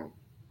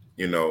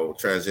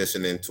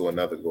 transitioning to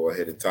another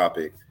go-ahead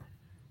topic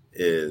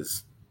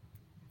is,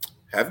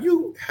 have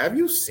you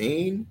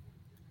seen,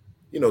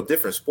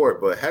 different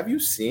sport, but have you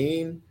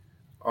seen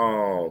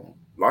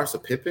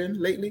Larsa Pippen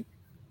lately?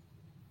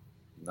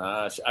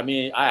 Nah, I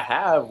mean, I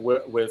have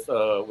with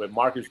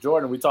Marcus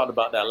Jordan. We talked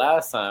about that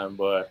last time,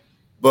 but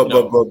they're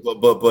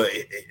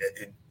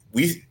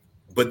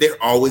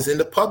always in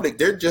the public.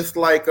 They're just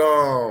like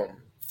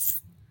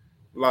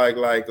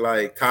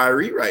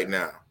Kyrie right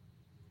now.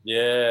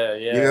 Yeah.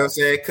 You know what I'm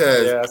saying?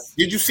 Because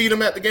did you see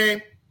them at the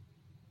game?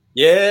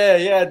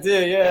 Yeah, I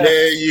did. Yeah.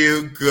 There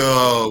you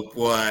go,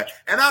 boy.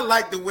 And I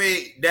like the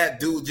way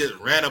that dude just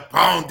ran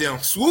upon them,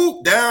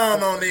 swooped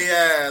down on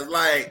their ass,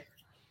 like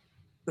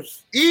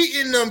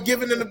eating them,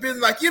 giving them the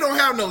business. Like, you don't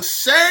have no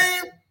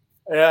shame.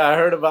 Yeah, I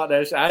heard about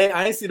that shit.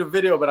 I ain't see the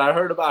video, but I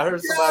heard somebody.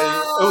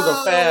 It was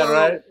a fan,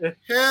 right?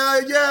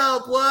 Hell yeah,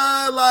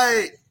 boy!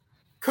 Like,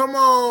 come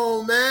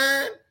on,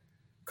 man.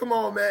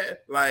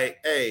 Like,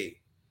 hey,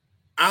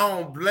 I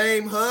don't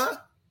blame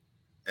her,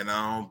 and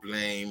I don't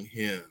blame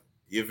him.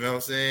 You feel what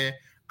I'm saying?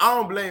 I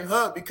don't blame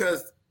her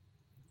because,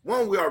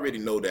 one, we already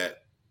know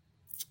that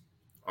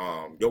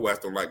your ass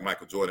don't like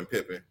Michael Jordan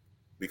Pippen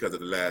because of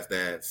The Last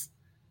Dance.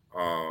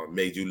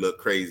 Made you look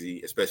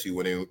crazy, especially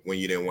when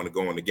you didn't want to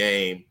go in the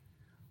game.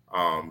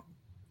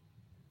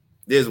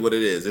 This is what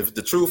it is. If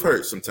the truth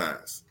hurts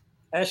sometimes.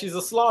 And she's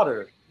a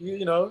slaughter,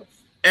 you know.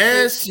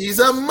 And she's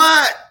a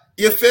mutt.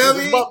 You feel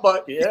me?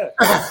 Butt, yeah.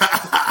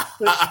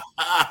 She's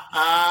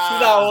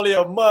not only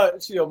a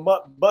mutt, she a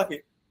mutt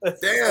bucket.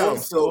 Damn.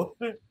 So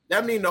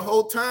that mean the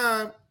whole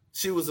time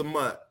she was a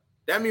mutt.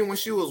 That mean when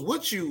she was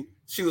with you,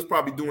 she was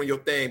probably doing your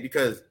thing,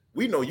 because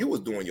we know you was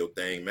doing your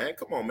thing, man.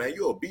 Come on, man.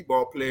 You're a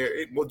b-ball player.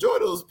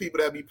 Majority of those people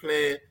that be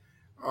playing,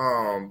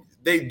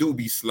 they do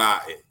be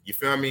sliding. You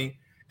feel me?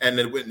 And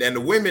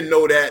the women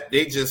know that.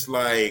 They just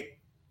like,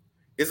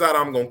 it's out,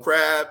 I'm going to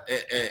crab,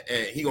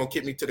 and he going to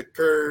kick me to the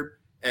curb,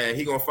 and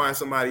he going to find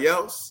somebody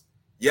else.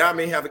 Yeah, I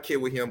may have a kid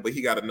with him, but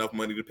he got enough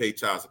money to pay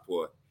child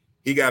support.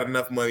 He got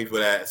enough money for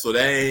that. So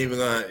that ain't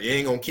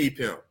going to keep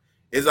him.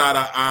 It's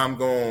out, I'm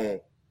going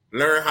to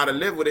learn how to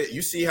live with it.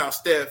 You see how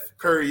Steph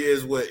Curry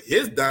is with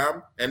his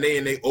dime, and they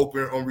in a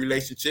open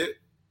relationship.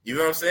 You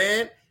know what I'm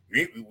saying?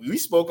 We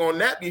spoke on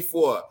that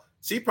before.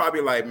 She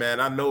probably like, man,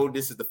 I know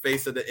this is the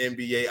face of the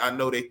NBA. I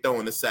know they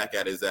throwing the sack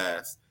at his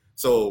ass.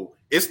 So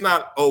it's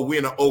not, we're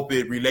in an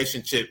open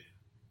relationship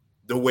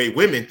the way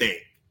women think.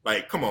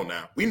 Like, come on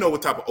now. We know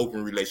what type of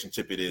open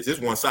relationship it is.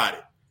 It's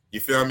one-sided. You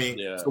feel me?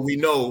 Yeah. So we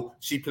know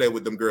she played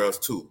with them girls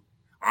too.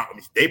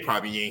 They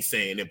probably ain't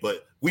saying it,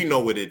 but we know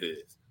what it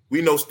is.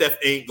 We know Steph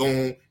ain't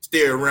going to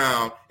stay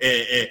around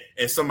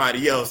and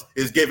somebody else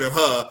is giving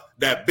her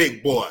that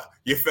big boy.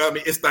 You feel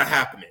me? It's not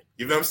happening.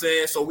 You know what I'm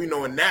saying? So we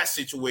know in that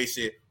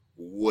situation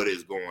what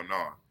is going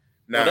on.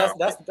 Now,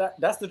 well,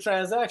 that's the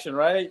transaction,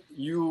 right?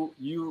 You're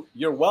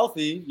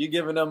wealthy. You're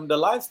giving them the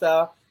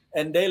lifestyle,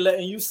 and they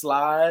letting you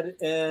slide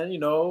and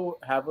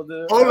have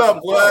the. Hold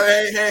up, boy.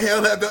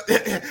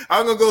 Hey,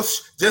 I'm gonna go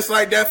just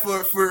like that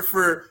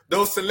for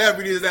those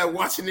celebrities that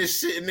watching this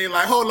shit, and they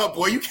like, hold up,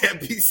 boy. You can't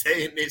be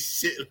saying this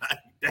shit like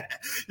that.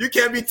 You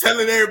can't be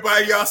telling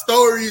everybody y'all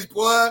stories,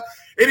 boy.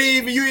 You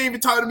ain't even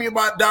talking to me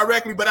about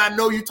directly, but I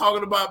know you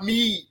talking about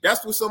me.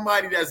 That's what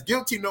somebody that's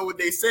guilty know what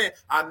they saying.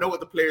 I know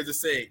what the players are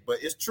saying, but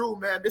it's true,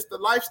 man. This the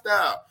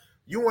lifestyle.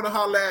 You want to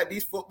holler at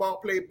these football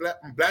players,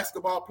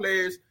 basketball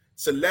players,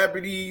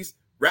 celebrities,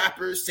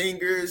 rappers,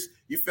 singers,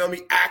 you feel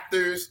me,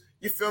 actors,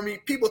 You feel me?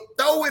 People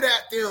throw it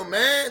at them,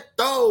 man.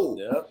 Throw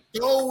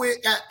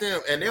it at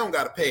them, and they don't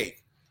gotta pay.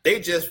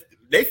 They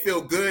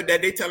feel good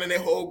that they telling their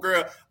whole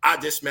girl, I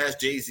just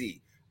smashed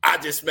Jay-Z. I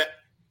just smashed.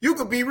 You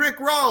could be Rick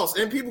Ross,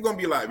 and people gonna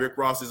be like, Rick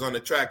Ross is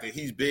unattractive.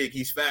 He's big,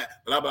 he's fat,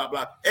 blah, blah,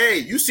 blah. Hey,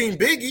 you seen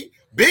Biggie.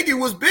 Biggie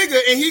was bigger,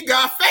 and he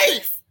got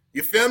Faith.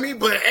 You feel me?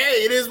 But,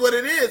 hey, it is what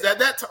it is at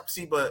that time.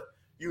 See, but,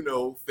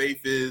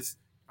 Faith is,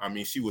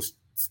 she was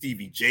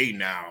Stevie J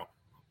now.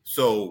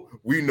 So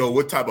we know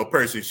what type of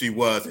person she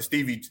was. And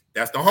Stevie,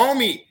 that's the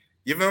homie.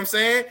 You know what I'm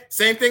saying?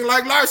 Same thing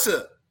like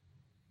Larsa.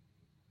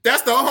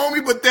 That's the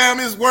homie, but damn,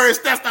 it's worse.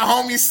 That's the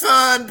homie's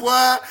son,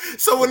 boy.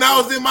 So when I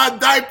was in my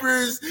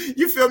diapers,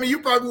 you feel me? You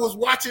probably was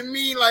watching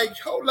me like,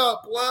 hold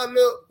up, boy.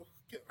 Look,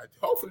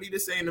 hopefully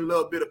this ain't a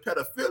little bit of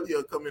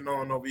pedophilia coming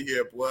on over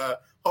here, boy.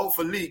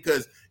 Hopefully,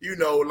 because,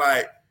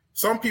 like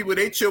some people,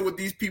 they chill with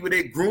these people.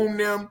 They groom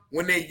them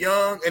when they're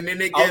young, and then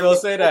they get. I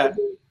was gonna say that.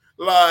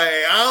 Like,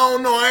 I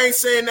don't know. I ain't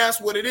saying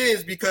that's what it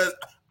is, because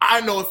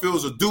I know if it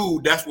was a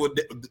dude, that's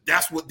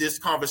what this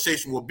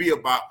conversation will be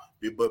about.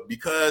 But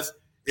because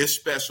it's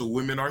special,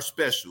 women are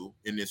special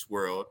in this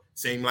world.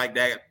 Same like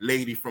that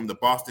lady from the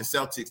Boston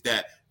Celtics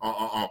that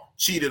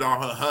cheated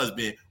on her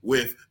husband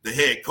with the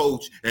head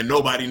coach, and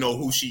nobody know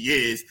who she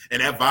is,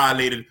 and that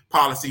violated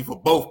policy for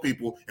both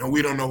people, and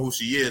we don't know who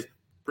she is.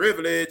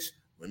 Privilege,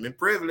 women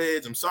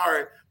privilege. I'm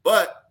sorry,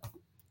 but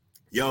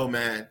yo,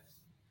 man.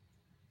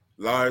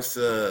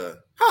 Larsa,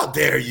 how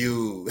dare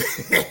you?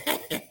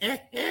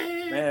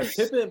 Man,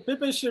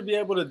 Pippen should be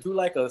able to do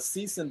like a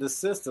cease and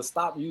desist to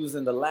stop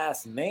using the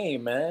last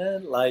name,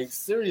 man. Like,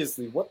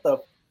 seriously, what the?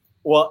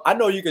 Well, I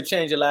know you could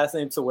change your last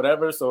name to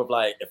whatever. So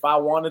if I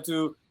wanted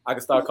to, I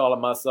could start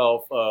calling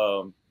myself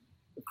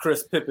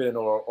Chris Pippen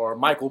or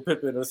Michael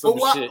Pippen or some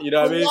shit. You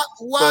know what I mean?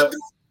 Why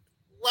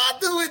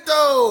do it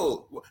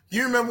though?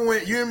 You remember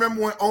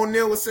when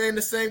O'Neal was saying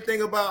the same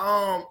thing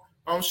about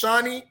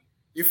Shawnee?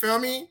 You feel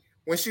me?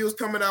 When she was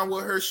coming out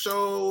with her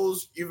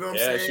shows, you know what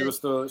I'm saying? She was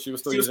still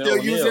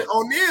using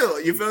O'Neal.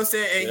 You feel what I'm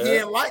saying? And he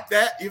didn't like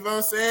that, you know what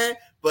I'm saying?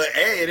 But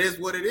hey, it is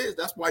what it is.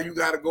 That's why you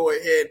got to go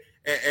ahead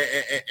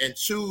and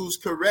choose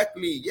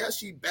correctly. Yeah,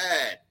 she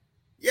bad.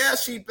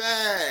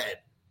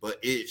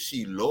 But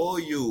she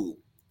loyal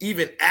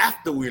even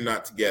after we're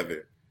not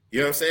together. You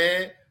know what I'm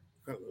saying?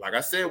 Like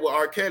I said with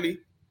R. Kelly,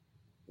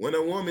 when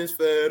a woman's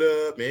fed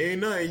up,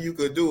 ain't nothing you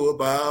could do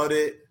about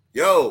it.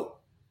 Yo,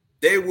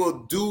 they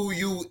will do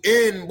you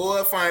in,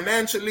 boy,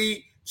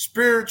 financially,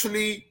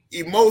 spiritually,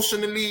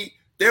 emotionally.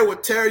 They will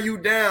tear you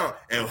down.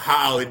 And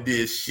how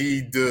did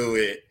she do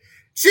it?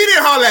 She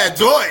didn't holler at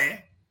Jordan.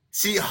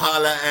 She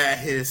holler at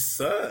his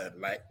son.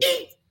 Like,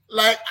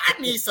 I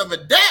need some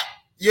of that.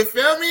 You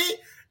feel me?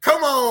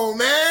 Come on,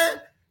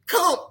 man.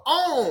 Come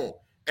on.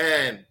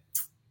 And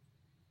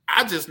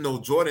I just know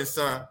Jordan's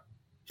son.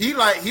 He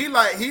like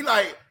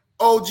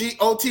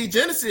OT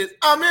Genesis.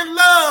 I'm in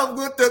love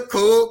with the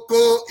cool.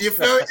 You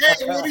feel me?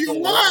 Hey, what do you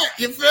want?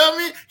 You feel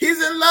me?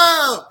 He's in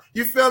love.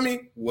 You feel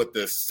me? With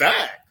the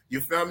sack.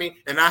 You feel me?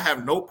 And I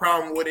have no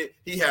problem with it.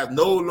 He has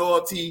no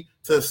loyalty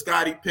to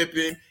Scottie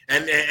Pippen.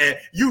 And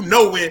you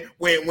know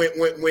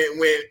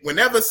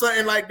whenever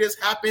something like this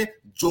happens,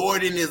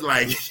 Jordan is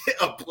like,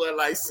 boy,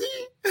 like,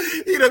 see,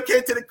 he done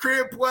came to the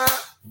crib, boy,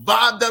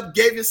 vibed up,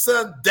 gave his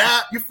son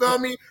dap. You feel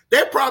me?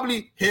 They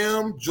probably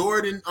him,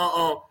 Jordan,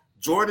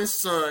 Jordan's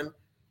son,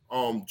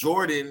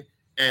 Jordan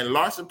and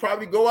Larsa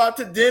probably go out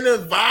to dinner,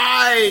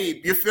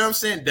 vibe. You feel what I'm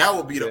saying? That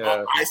would be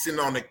the icing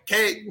on the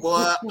cake,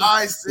 boy.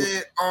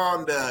 Icing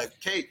on the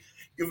cake.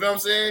 You feel what I'm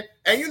saying?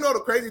 And you know the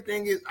crazy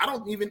thing is, I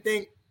don't even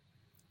think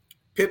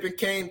Pippen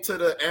came to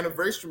the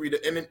anniversary, the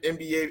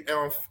NBA,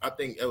 I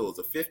think it was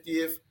the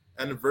 50th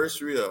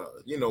anniversary,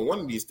 one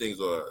of these things,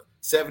 or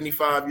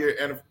 75-year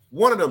anniversary,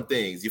 one of them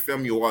things. You feel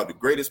me? Or the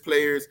greatest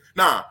players.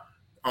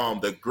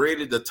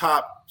 The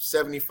top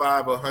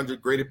 75 or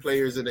 100 greatest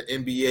players in the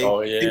NBA.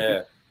 Oh,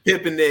 yeah.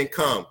 Pippen didn't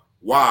come.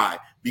 Why?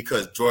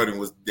 Because Jordan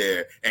was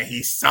there and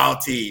he's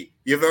salty.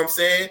 You know what I'm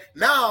saying?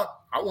 Now,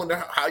 I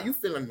wonder how you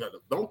feeling.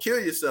 Don't kill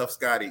yourself,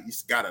 Scotty. You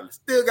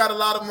still got a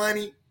lot of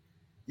money.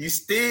 You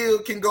still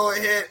can go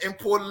ahead and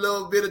pour a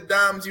little bit of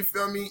dimes, you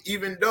feel me?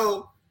 Even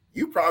though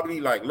you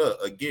probably like,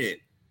 look, again,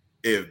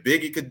 if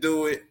Biggie could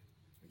do it,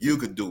 you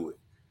could do it.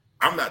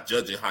 I'm not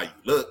judging how you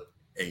look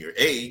and your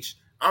age.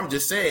 I'm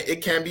just saying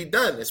it can be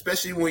done,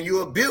 especially when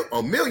you're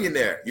a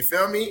millionaire. You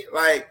feel me?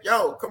 Like,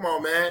 yo, come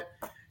on, man.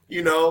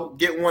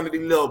 Get one of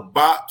these little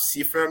bops,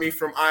 you feel me,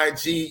 from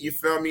IG, you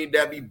feel me,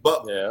 that be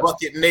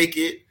bucket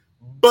naked,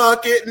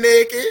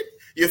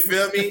 you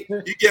feel me?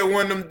 You get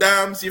one of them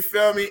dimes, you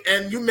feel me,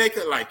 and you make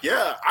it like,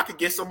 yeah, I could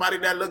get somebody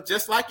that look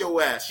just like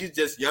your ass. She's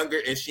just younger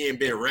and she ain't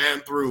been ran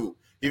through.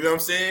 You know what I'm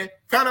saying?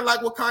 Kind of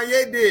like what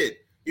Kanye did.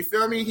 You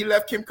feel me? He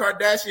left Kim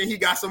Kardashian, he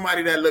got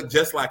somebody that looked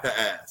just like her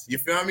ass. You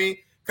feel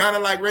me? Kind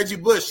of like Reggie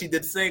Bush, he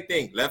did the same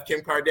thing. Left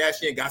Kim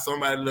Kardashian, got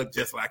somebody that looked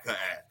just like her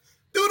ass.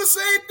 Do the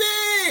same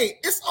thing.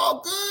 It's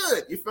all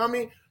good. You feel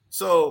me?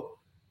 So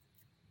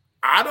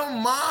I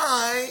don't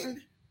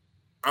mind.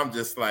 I'm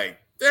just like,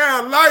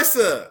 damn,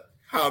 Larsa,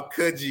 How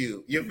could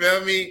you? You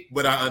feel me?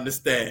 But I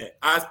understand.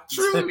 I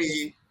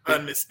truly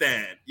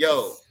understand.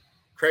 Yo,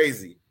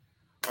 crazy.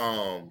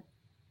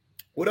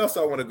 What else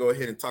I want to go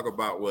ahead and talk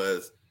about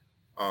was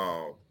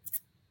I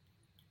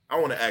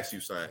want to ask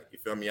you something. You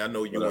feel me? I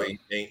know you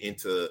ain't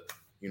into,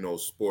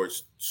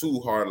 sports too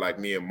hard like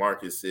me and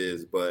Marcus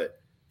is, but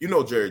you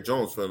know Jerry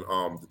Jones from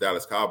the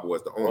Dallas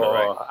Cowboys, the owner,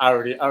 right? I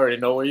already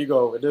know where you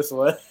go with this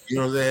one. You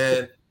know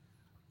what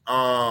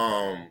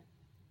I'm saying?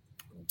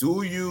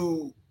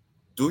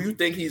 Do you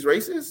think he's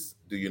racist?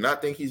 Do you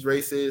not think he's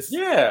racist?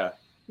 Yeah.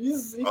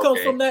 He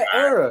comes from that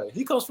era.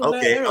 He comes from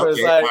that era.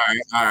 It's like,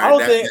 all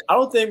right. I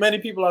don't think many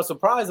people are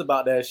surprised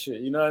about that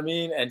shit. You know what I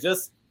mean? And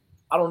just,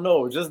 I don't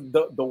know, just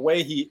the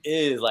way he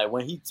is, like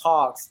when he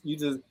talks, he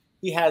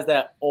has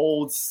that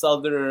old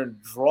Southern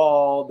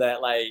drawl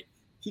that like,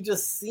 he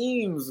just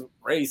seems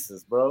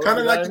racist, bro. Kind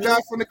of like the guy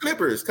from the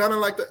Clippers, kind of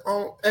like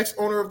the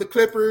ex-owner of the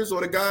Clippers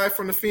or the guy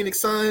from the Phoenix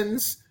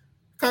Suns,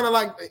 kind of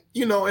like,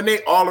 and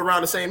they all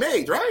around the same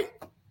age, right?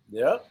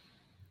 Yep.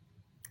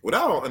 What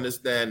I don't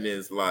understand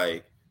is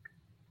like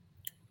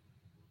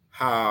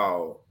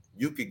how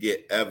you could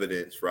get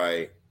evidence,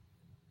 right,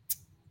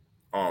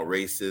 on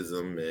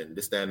racism and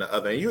this, that, and the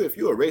other. And if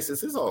you're a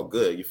racist, it's all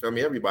good. You feel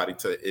me? Everybody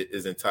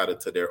is entitled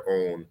to their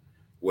own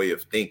way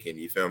of thinking.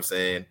 You feel what I'm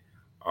saying?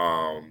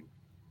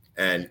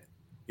 And,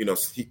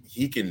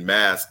 he can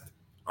mask,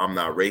 I'm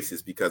not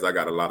racist because I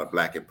got a lot of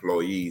black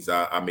employees.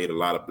 I made a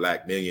lot of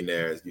black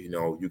millionaires.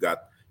 You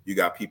got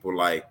people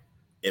like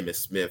Emmitt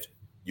Smith.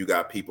 You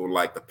got people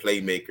like the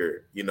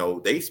Playmaker.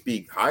 They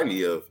speak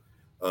highly of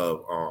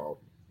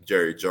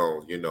Jerry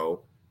Jones,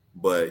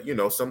 but,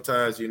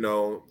 sometimes,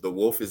 the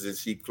wolf is in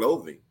sheep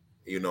clothing,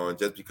 and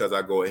just because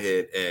I go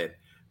ahead and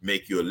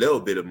make you a little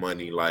bit of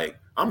money, like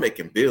I'm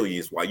making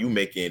billions while you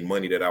making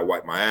money that I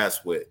wipe my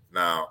ass with.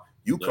 Now,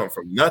 you come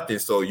from nothing,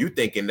 so you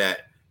thinking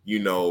that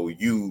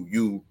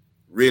you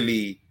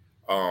really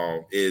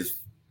is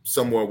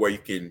somewhere where you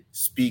can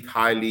speak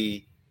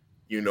highly,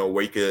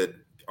 where you could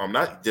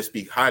not just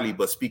speak highly,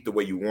 but speak the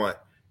way you want.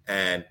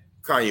 And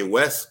Kanye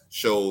West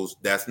shows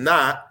that's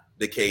not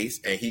the case,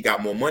 and he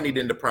got more money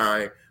than the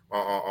Prime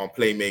on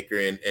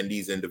Playmaker and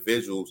these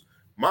individuals.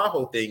 My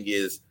whole thing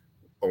is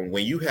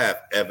when you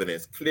have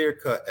evidence,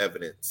 clear-cut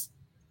evidence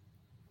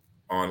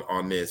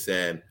on this,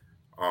 and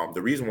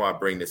the reason why I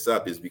bring this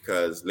up is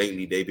because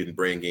lately they've been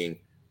bringing,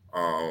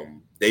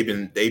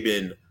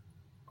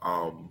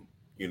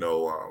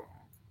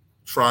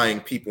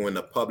 trying people in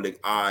the public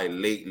eye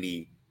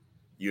lately,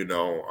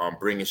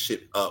 bringing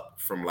shit up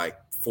from like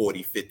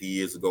 40, 50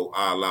 years ago,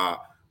 a la,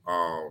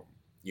 R.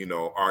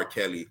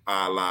 Kelly,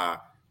 a la,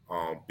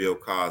 Bill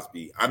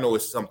Cosby. I know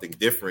it's something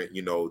different.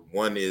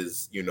 One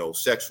is,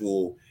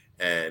 sexual,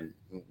 and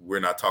we're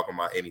not talking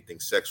about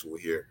anything sexual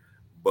here,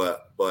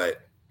 but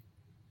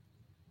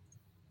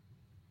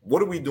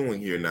what are we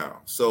doing here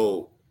now?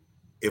 So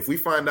if we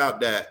find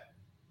out that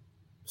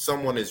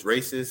someone is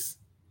racist,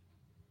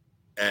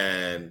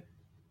 and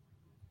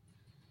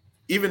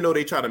even though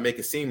they try to make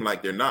it seem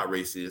like they're not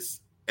racist,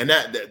 and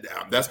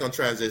that's going to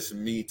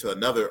transition me to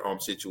another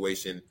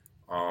situation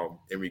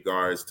in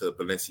regards to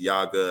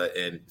Balenciaga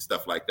and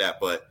stuff like that.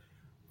 But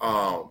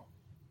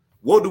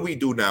what do we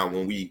do now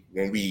when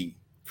we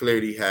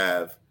clearly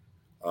have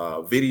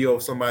video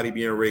of somebody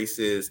being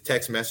racist,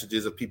 text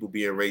messages of people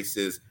being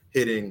racist,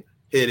 hidden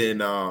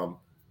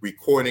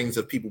recordings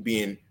of people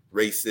being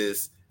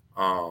racist,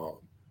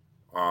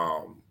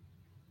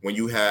 when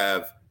you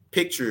have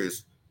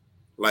pictures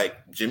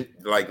like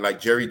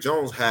Jerry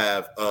Jones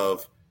have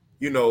of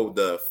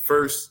the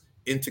first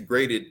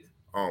integrated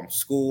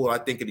school, I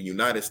think, in the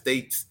United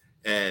States,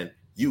 and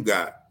you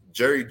got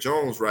Jerry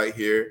Jones right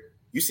here.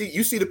 You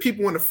see the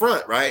people in the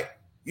front, right?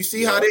 You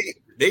see how they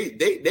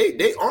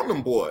on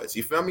them boys.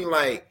 You feel me?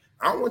 Like,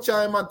 I don't want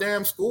y'all in my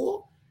damn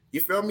school.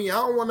 You feel me? I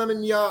don't want none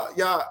of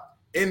y'all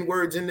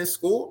N-words in this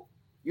school.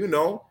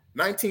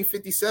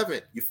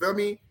 1957. You feel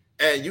me?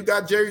 And you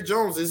got Jerry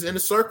Jones is in the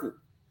circle.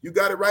 You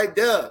got it right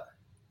there.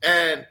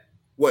 And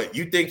what,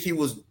 you think he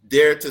was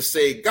there to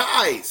say,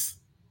 guys,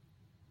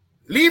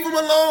 leave him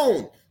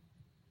alone.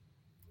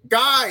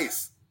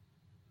 Guys,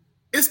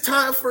 it's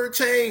time for a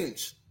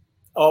change.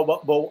 Oh,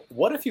 but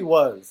what if he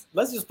was?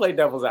 Let's just play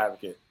devil's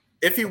advocate.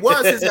 If he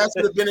was, his ass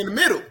would have been in the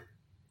middle.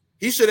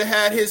 He should have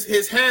had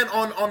his hand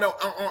on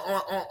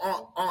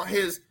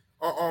his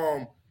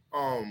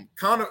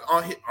counter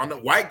on the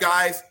white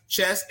guy's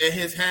chest and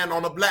his hand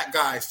on the black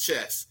guy's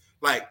chest.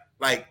 Like,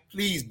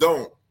 please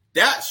don't.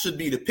 That should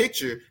be the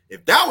picture.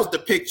 If that was the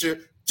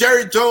picture,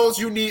 Jerry Jones,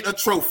 you need a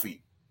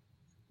trophy.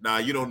 Nah,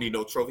 you don't need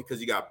no trophy because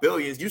you got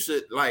billions. You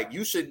should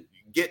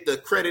get the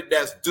credit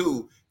that's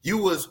due. You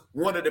was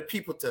one of the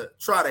people to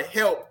try to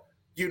help,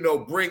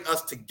 bring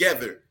us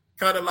together.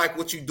 Kind of like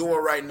what you're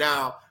doing right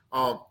now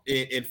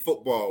in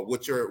football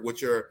with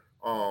your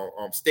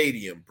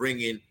stadium,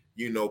 bringing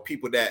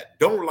people that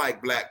don't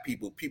like black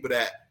people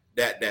that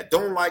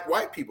don't like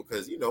white people,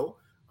 because it's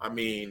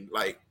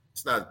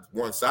not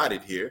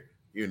one-sided here.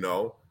 You're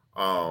not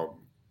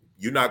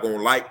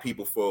gonna like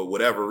people for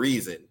whatever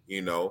reason.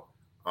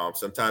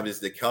 Sometimes it's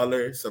the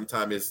color,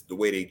 sometimes it's the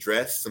way they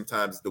dress,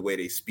 sometimes it's the way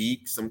they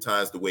speak,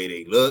 sometimes the way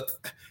they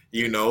look.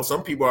 You know,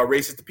 some people are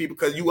racist to people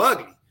because you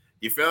ugly.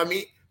 You feel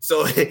me?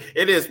 So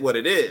it is what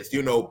it is,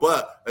 you know.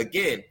 But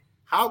again,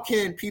 how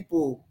can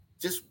people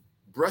just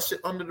brush it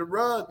under the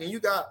rug? And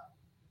you got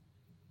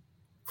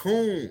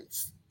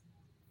coons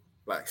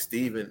like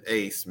Stephen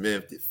A.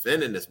 Smith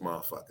defending this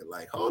motherfucker.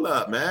 Like, hold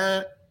up,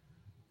 man.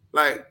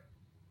 Like,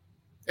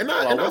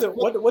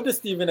 what did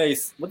Stephen A.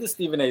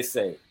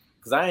 say?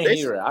 Because I ain't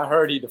hear it. I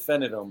heard he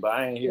defended him, but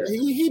I ain't hear it.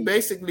 He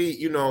basically,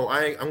 you know,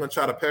 I'm gonna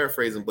try to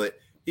paraphrase him, but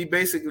he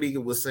basically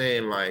was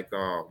saying like,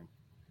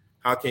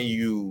 how can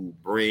you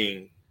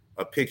bring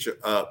a picture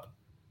up,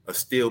 a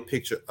still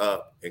picture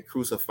up, and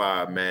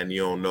crucify a man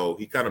you don't know?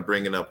 He kind of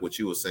bringing up what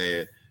you were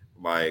saying,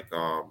 like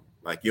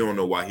you don't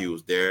know why he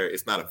was there.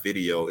 It's not a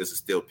video; it's a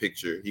still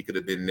picture. He could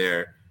have been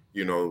there,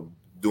 you know,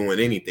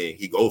 doing anything.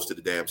 He goes to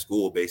the damn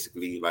school,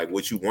 basically. Like,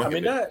 what you want? I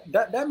mean,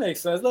 that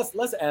makes sense.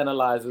 Let's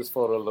analyze this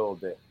photo a little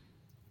bit.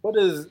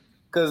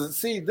 Because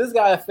see, this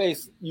guy's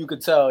face, you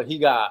could tell he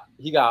got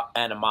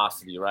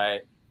animosity,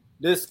 right?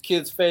 This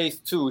kid's face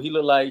too. He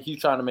looked like he's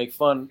trying to make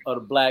fun of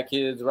the black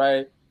kids,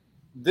 right?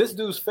 This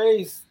dude's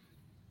face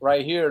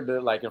right here,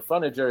 like in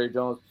front of Jerry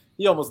Jones,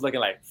 he almost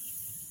looking like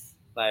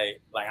I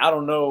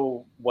don't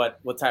know what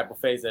type of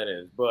face that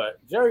is, but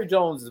Jerry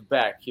Jones is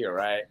back here,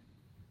 right?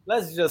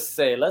 Let's just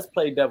say, let's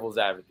play devil's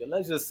advocate.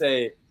 Let's just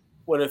say,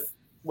 what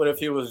if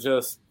he was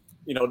just,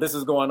 you know, this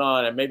is going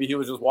on, and maybe he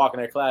was just walking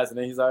at class, and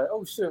then he's like,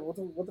 "Oh shit, what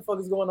the fuck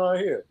is going on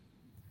here?"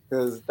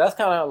 Because that's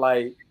kind of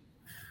like,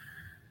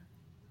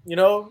 you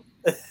know,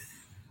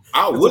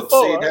 I would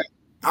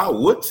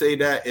say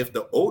that if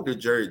the older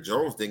Jerry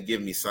Jones didn't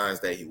give me signs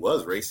that he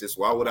was racist,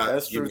 why would I?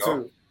 That's true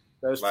too.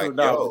 That's true.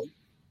 No,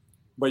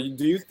 but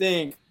do you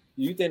think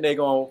they're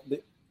going?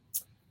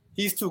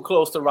 He's too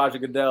close to Roger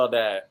Goodell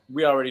that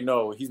we already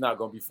know he's not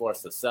going to be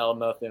forced to sell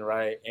nothing,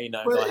 right? Ain't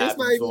nothing going to happen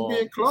to him. It's not even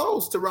being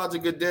close to Roger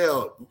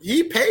Goodell.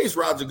 He pays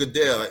Roger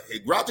Goodell.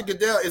 Roger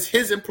Goodell is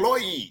his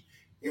employee.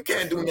 You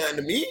can't do nothing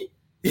to me.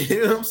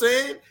 You know what I'm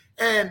saying?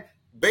 And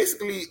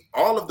basically,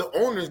 all of the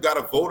owners got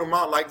to vote him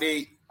out like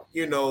they,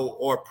 you know,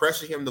 or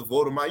pressure him to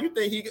vote him out. You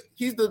think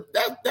he's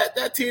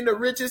that team, the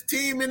richest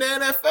team in the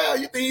NFL?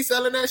 You think he's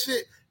selling that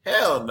shit?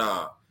 Hell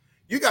nah.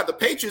 You got the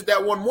Patriots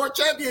that won more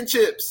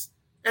championships.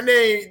 And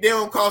they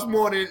don't cost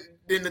more than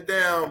the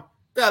damn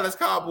Dallas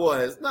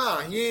Cowboys.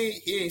 Nah,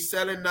 he ain't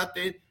selling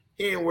nothing.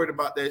 He ain't worried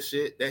about that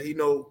shit. That he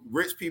know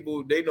rich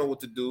people, they know what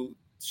to do.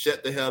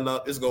 Shut the hell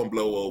up. It's gonna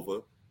blow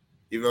over.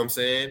 You know what I'm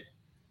saying?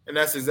 And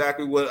that's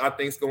exactly what I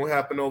think is gonna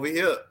happen over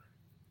here.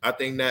 I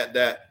think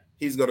that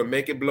he's gonna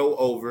make it blow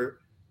over,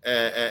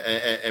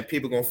 and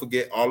people gonna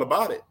forget all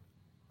about it.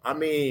 I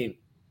mean,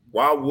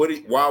 why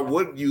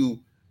would you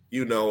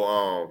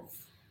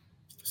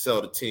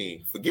sell the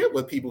team? Forget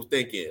what people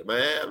thinking,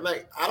 man.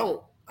 Like, I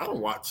don't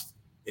watch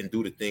and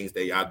do the things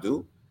that y'all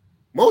do.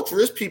 Most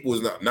rich people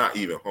is not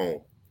even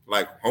home,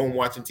 like home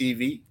watching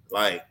TV.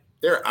 Like,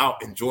 they're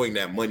out enjoying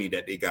that money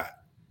that they got.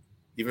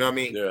 You know what I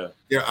mean? Yeah.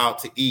 They're out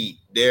to eat.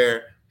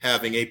 They're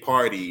having a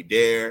party.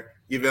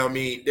 You know what I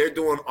mean? They're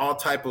doing all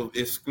type of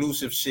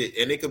exclusive shit,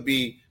 and it could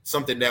be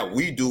something that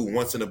we do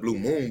once in a blue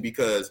moon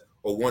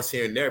or once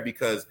here and there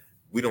because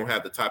we don't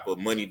have the type of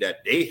money that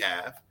they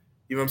have.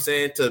 You know what I'm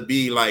saying? To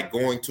be like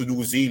going to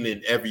New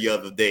Zealand every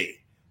other day.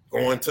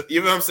 Going to, you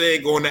know what I'm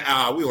saying? Going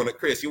to, we want to,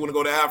 Chris, you want to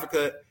go to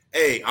Africa?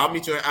 Hey, I'll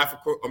meet you in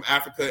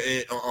Africa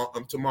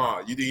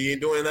tomorrow. You ain't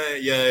doing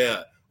that?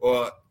 Yeah.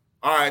 Or,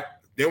 all right,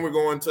 then we're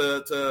going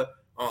to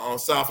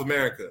South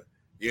America,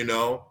 you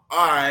know?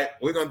 All right,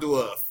 we're going to do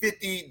a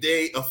 50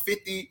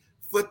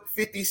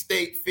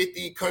 state,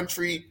 50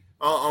 country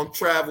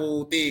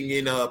travel thing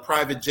in a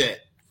private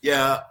jet.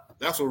 Yeah,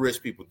 that's what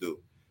rich people do.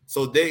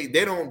 So they're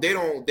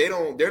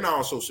not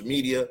on social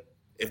media.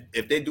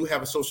 If they do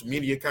have a social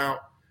media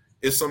account,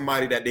 it's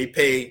somebody that they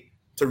pay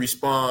to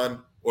respond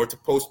or to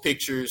post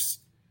pictures.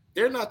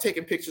 They're not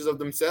taking pictures of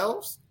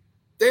themselves.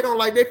 They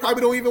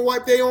probably don't even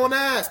wipe their own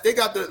ass. They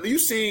got you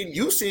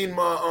seen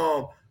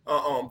my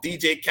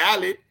DJ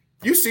Khaled.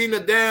 You seen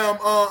the damn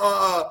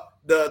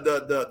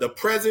the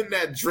present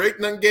that Drake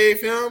done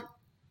gave him.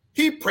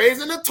 He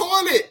praising the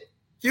toilet.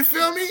 You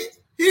feel me?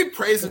 He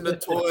praising the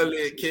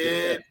toilet,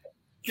 kid.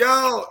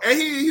 Yo, and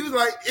he was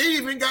like, he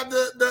even got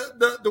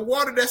the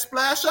water that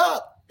splash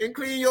up and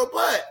clean your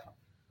butt.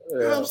 Yeah.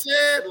 You know what I'm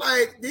saying?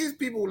 Like, these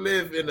people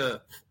live in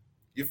a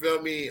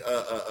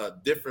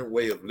different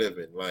way of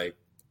living. Like,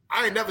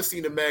 I ain't never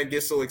seen a man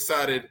get so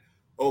excited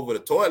over the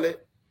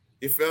toilet.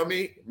 You feel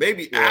me?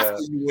 Maybe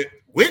after you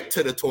went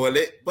to the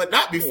toilet, but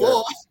not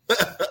before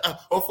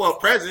or for a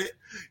present.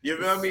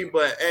 You feel me?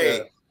 But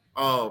hey,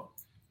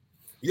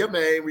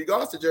 man,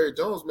 regards to Jerry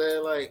Jones,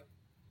 man, like,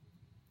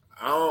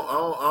 I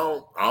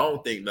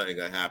don't think nothing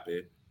gonna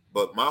happen.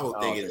 But my whole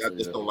thing is I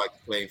just don't like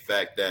the plain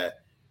fact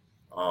that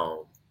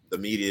the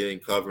media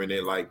ain't covering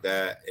it like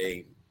that,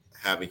 ain't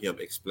having him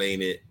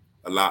explain it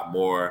a lot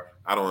more.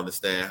 I don't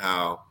understand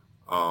how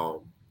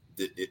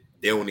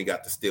they only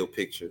got the still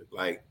picture.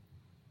 Like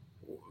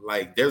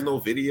there's no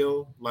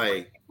video.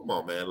 Like, Come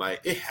on, man.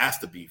 Like, it has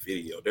to be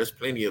video. There's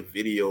plenty of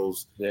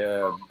videos.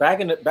 Yeah, back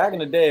in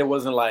the day, it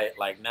wasn't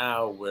like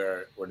now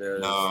where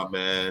there's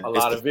man, a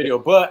lot of video.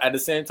 But at the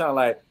same time,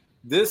 like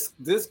this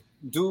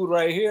dude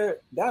right here,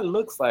 that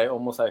looks like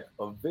almost like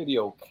a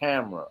video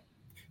camera.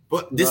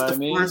 But this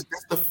the first.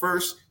 That's the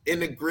first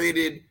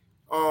integrated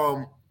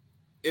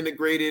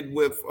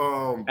with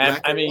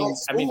I mean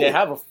they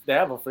have a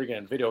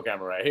freaking video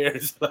camera right here.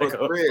 It's like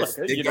Chris,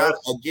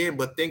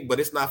 but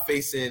it's not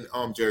facing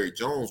Jerry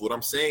Jones. What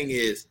I'm saying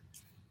is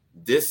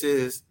this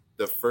is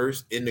the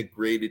first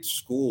integrated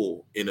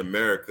school in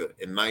America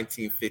in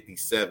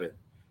 1957.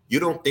 You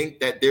don't think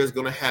that there's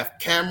gonna have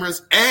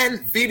cameras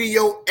and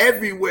video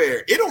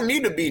everywhere? It don't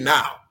need to be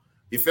now.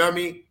 You feel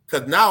me?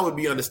 Because now it would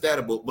be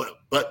understandable.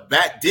 But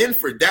back then,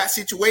 for that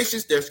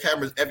situations, there's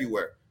cameras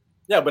everywhere.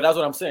 Yeah, but that's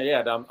what I'm saying.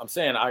 Yeah, I'm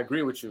saying I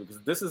agree with you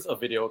because this is a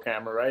video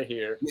camera right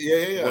here.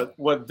 Yeah.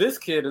 What this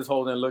kid is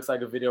holding looks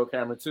like a video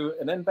camera too.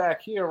 And then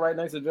back here, right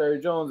next to Jerry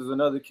Jones, is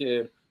another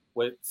kid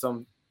with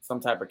some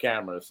type of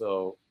camera.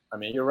 So I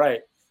mean, you're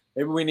right.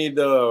 Maybe we need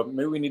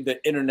the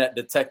internet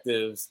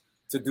detectives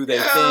to do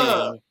their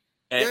thing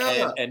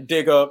and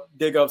dig up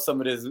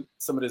some of this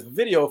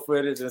video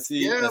footage and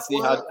see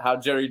how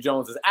Jerry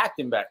Jones is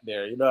acting back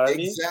there. You know what I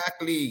mean?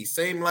 Exactly.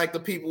 Same like the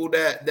people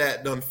that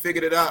done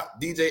figured it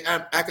out. DJ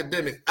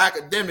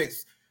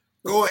Academics,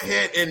 go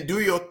ahead and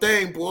do your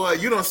thing, boy.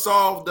 You done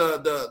solved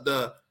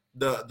the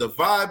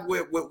vibe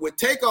with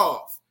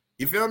Takeoff.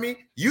 You feel me?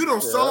 You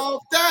done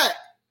solved that.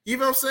 You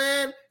know what I'm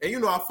saying? And you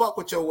know I fuck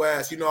with your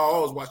ass. You know I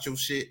always watch your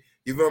shit.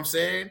 You know what I'm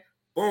saying?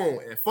 Boom.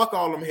 And fuck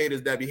all them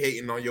haters that be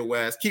hating on your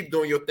ass. Keep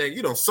doing your thing.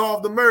 You don't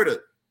solve the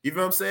murder. You know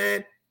what I'm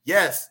saying?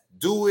 Yes,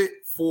 do it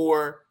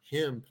for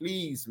him.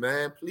 Please,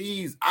 man.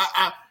 Please.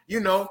 I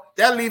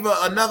that leave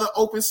another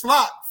open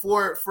slot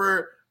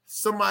for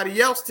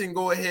somebody else to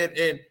go ahead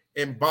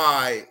and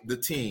buy the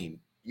team,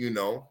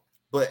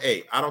 But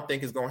hey, I don't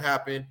think it's gonna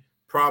happen.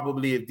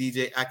 Probably if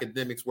DJ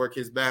Academics work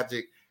his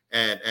magic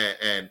and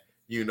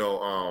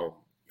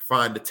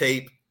find the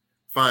tape,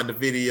 find the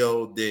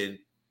video, then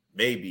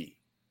maybe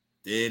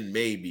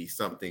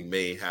something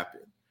may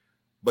happen.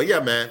 But yeah,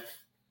 man,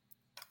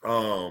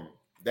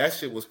 that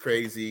shit was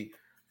crazy.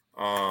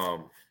 I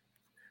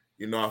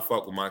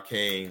fuck with my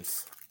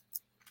Canes.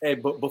 Hey,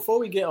 but before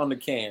we get on the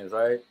Canes,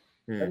 right?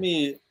 Let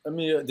me.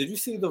 Did you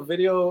see the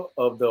video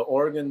of the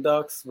Oregon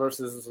Ducks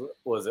versus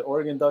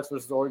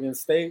Oregon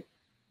State?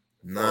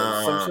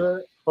 Nah.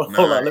 Hold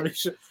on, let me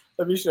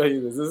show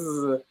you this. This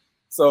is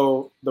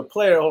so the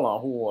player. Hold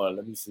on, who won?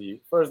 Let me see.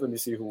 First, let me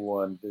see who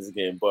won this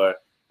game.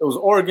 But it was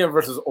Oregon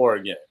versus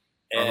Oregon,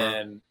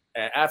 and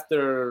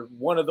after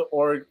one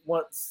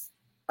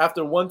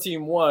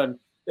team won,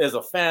 there's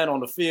a fan on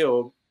the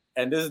field,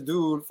 and this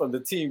dude from the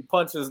team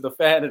punches the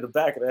fan in the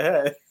back of the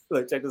head.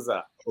 Like, check this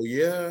out. Oh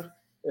yeah,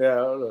 yeah.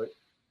 Hold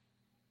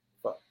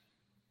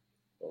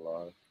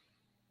on.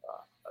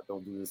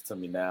 Don't do this to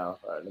me now.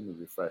 All right, let me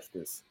refresh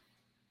this.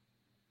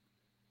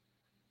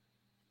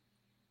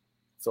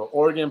 So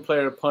Oregon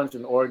player punched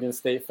an Oregon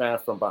State fan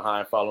from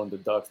behind following the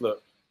Ducks.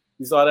 Look,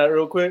 you saw that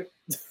real quick?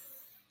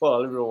 Hold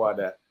on, let me rewind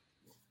that.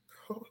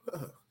 Hold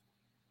up.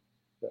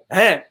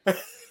 Hand.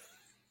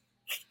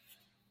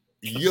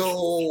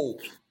 Yo.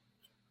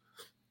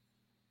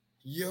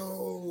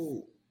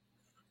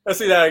 Let's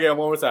see that again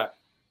one more time.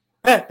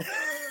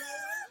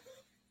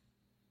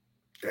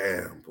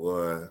 Damn,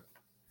 boy.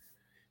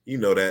 You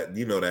know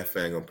that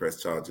fan gonna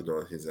press charges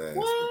on his ass.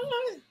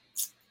 What?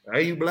 Are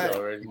you black?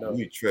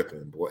 You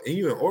tripping, boy. And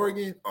you in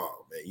Oregon?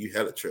 Oh man, you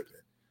hella tripping.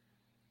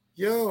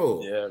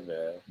 Yo. Yeah,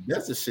 man.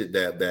 That's the shit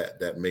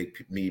that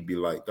make me be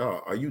like,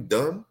 dog, are you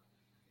dumb?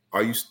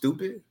 Are you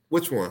stupid?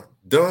 Which one?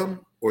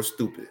 Dumb or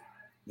stupid?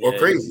 Or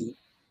crazy?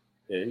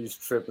 He's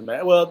tripping,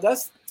 man. Well,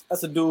 that's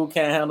a dude who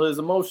can't handle his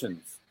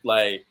emotions.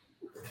 Like,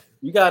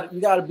 you got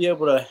to be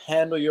able to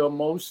handle your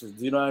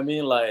emotions. You know what I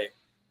mean? Like,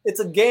 it's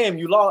a game.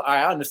 You lost.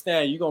 I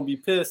understand you're gonna be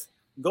pissed.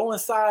 Go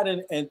inside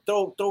and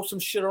throw some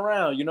shit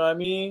around. You know what I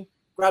mean?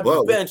 Grab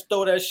the bench,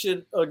 throw that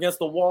shit against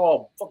the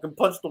wall, fucking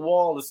punch the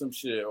wall or some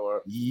shit.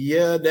 Or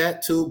yeah,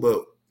 that too.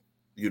 But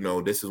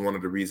this is one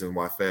of the reasons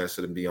why fans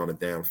shouldn't be on the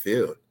damn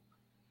field.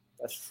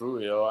 That's true,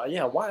 yo.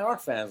 Yeah, why are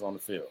fans on the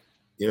field?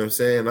 You know what I'm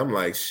saying? I'm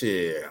like,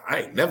 shit. I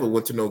ain't never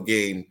went to no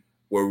game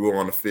where we were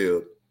on the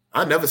field.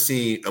 I never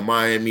seen a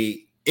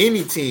Miami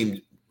any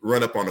team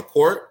run up on the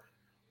court,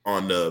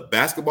 on the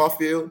basketball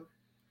field,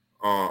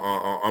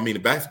 the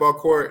basketball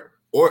court,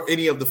 or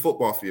any of the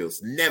football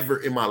fields. Never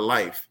in my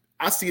life.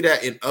 I see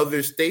that in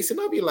other states,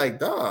 and I'll be like,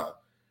 dog,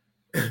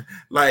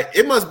 like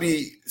it must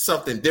be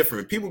something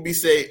different. People be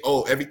saying,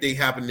 oh, everything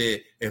happening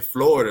in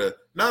Florida.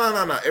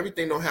 No.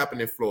 Everything don't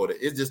happen in Florida.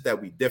 It's just that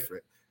we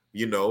different,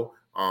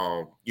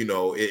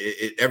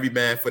 every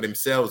man for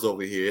themselves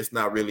over here. It's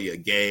not really a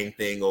gang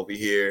thing over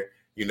here.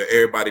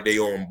 Everybody they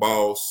own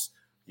boss.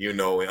 In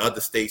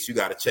other states, you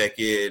got to check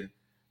in.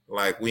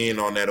 Like, we ain't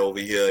on that over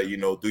here.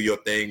 Do your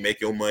thing,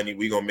 make your money.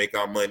 We gonna make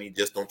our money.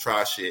 Just don't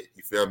try shit.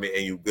 You feel me?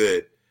 And you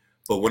good.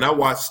 But when I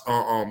watch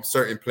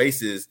certain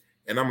places,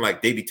 and I'm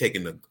like, they be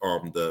taking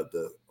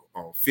the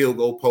field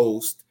goal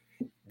post.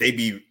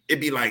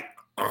 it'd be like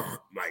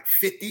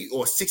 50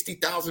 or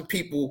 60,000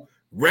 people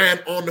ran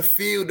on the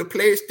field. The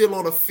players still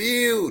on the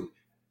field.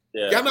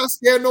 Yeah. Y'all not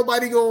scared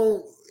nobody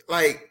going,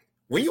 like,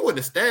 when you in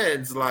the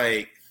stands,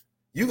 like,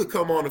 you could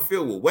come on the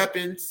field with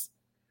weapons.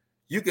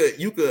 You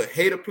could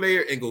hate a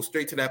player and go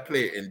straight to that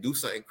player and do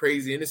something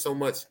crazy. And there's so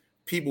much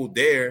people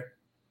there,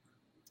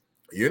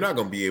 you're not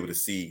gonna be able to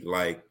see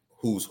like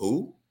who's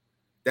who.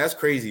 That's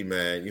crazy,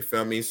 man. You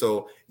feel me?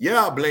 So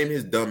yeah, I blame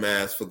his dumb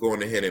ass for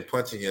going ahead and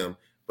punching him,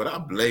 but I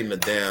blame the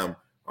damn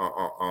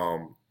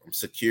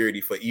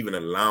security for even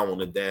allowing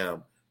the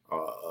damn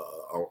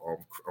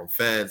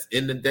fans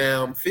in the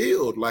damn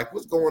field. Like,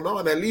 what's going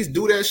on? At least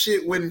do that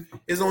shit when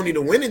it's only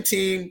the winning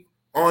team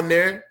on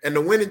there, and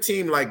the winning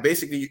team, like,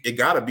 basically it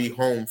gotta be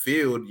home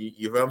field.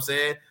 You know what I'm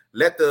saying?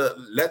 Let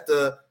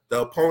the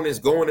opponents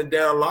go in the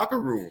down locker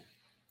room.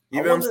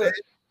 You know what I'm saying?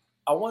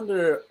 I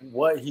wonder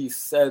what he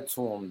said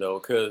to him though,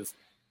 because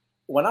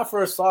when I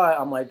first saw it,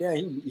 I'm like, damn,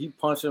 he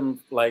punched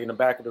him like in the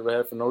back of the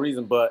head for no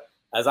reason. But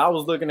as I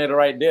was looking at it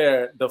right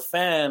there, the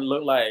fan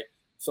looked like,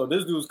 so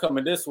this dude's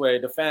coming this way.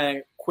 The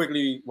fan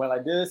quickly went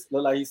like this,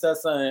 looked like he said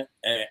something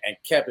and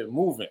kept it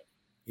moving.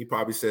 He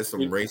probably said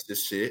some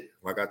racist shit.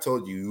 Like I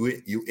told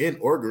you, you in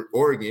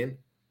Oregon.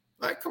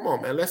 Like, come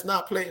on, man. Let's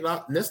not play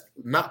like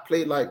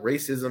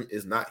racism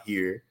is not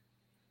here.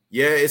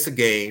 Yeah, it's a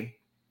game,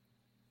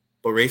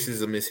 but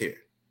racism is here.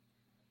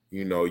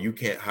 You know, you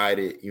can't hide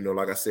it. You know,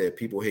 like I said,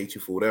 people hate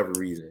you for whatever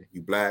reason.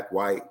 You black,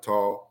 white,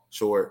 tall,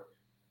 short.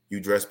 You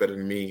dress better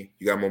than me.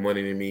 You got more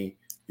money than me.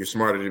 You're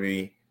smarter than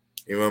me.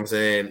 You know what I'm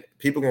saying?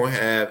 People gonna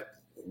have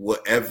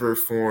whatever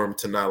form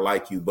to not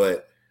like you,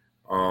 but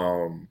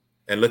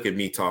and look at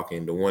me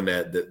talking, the one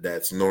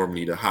that's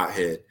normally the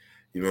hothead.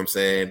 You know what I'm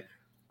saying?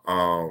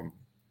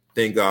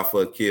 Thank God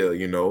for a kill.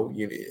 You know,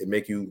 it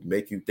make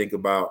you think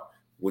about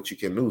what you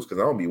can lose,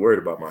 because I don't be worried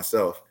about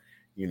myself.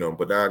 You know,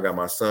 but now I got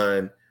my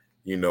son.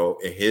 You know,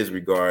 in his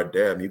regard,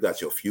 damn, you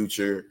got your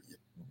future.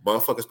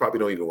 Motherfuckers probably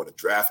don't even want to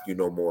draft you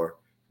no more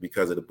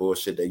because of the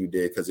bullshit that you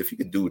did. Because if you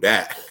could do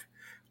that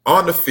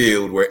on the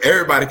field where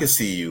everybody can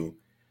see you,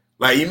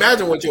 like,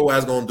 imagine what your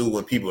ass gonna do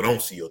when people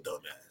don't see your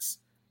dumb ass.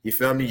 You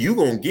feel me? You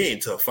gonna get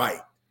into a fight.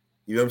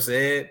 You know what I'm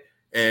saying?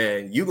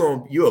 And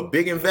you're a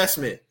big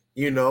investment,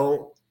 you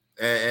know,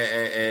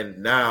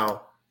 and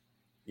now,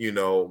 you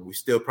know, we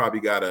still probably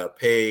gotta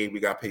pay. We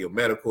gotta pay your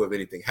medical if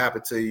anything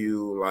happened to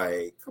you.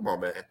 Like, come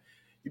on, man.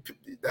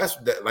 That's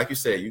like you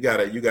said, you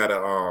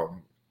gotta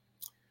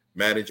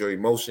manage your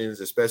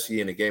emotions, especially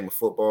in a game of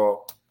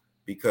football,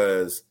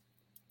 because,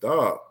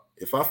 dog,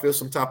 if I feel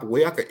some type of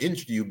way, I could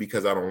injure you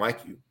because I don't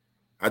like you.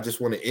 I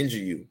just want to injure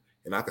you,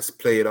 and I could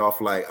play it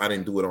off like I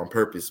didn't do it on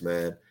purpose,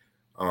 man.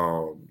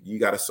 You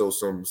got to show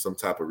some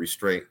type of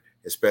restraint,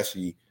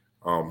 especially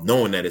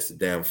knowing that it's a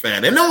damn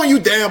fan and knowing you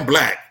damn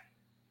black.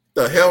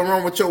 The hell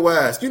wrong with your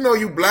ass? You know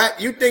you black.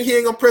 You think he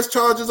ain't gonna press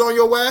charges on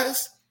your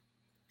ass?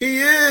 He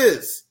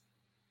is.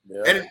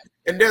 Yeah.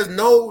 And there's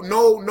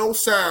no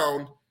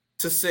sound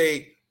to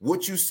say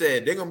what you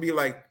said. They're gonna be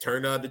like,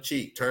 turn the other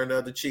cheek, turn the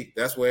other cheek.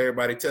 That's what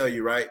everybody tell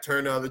you, right?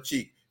 Turn the other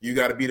cheek. You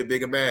got to be the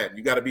bigger man.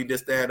 You got to be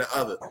this, that, and the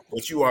other.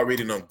 But you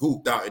already done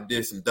gooped out and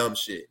did some dumb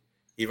shit.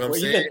 You know what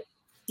I'm saying?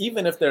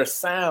 Even if there's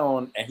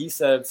sound and he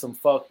said some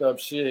fucked up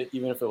shit,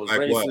 even if it was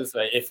like racist,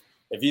 like if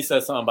he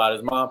said something about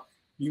his mom,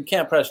 you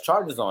can't press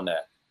charges on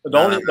that. But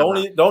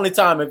the only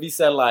time if he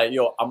said like,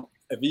 yo,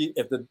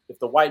 if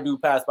the white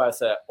dude passed by and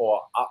said,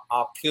 or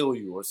I'll kill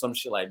you or some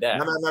shit like that.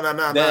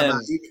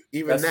 No.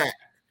 Even that.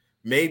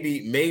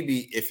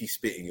 Maybe if he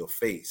spit in your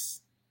face.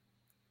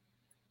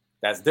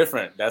 That's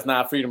different. That's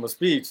not freedom of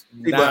speech.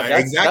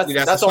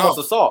 That's almost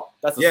assault.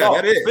 That's assault.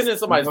 That is. Spitting in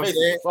somebody's face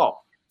is assault.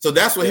 So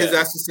that's what his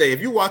ass to say.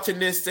 If you watching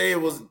this, say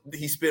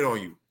he spit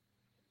on you.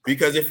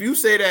 Because if you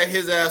say that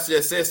his ass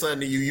just said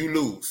something to you, you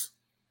lose.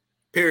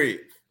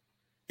 Period.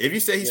 If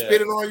you say he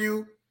spitted on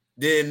you,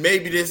 then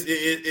maybe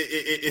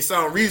it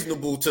sounds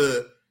reasonable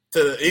to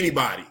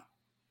anybody.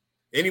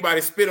 Anybody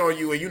spit on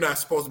you and you're not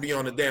supposed to be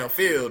on the damn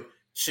field.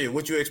 Shit,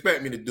 what you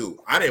expect me to do?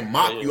 I didn't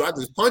mock you. I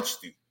just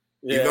punched you.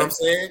 You know what I'm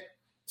saying?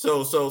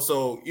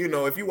 So, you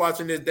know, if you're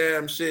watching this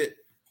damn shit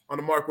on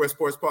the Mark West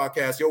Sports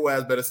Podcast, your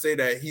ass better say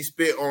that he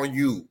spit on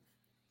you.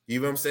 You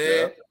know what I'm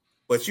saying? Yeah.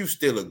 But you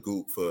still a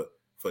goop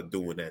for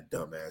doing that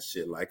dumbass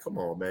shit. Like, come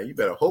on, man. You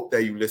better hope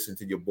that you listen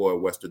to your boy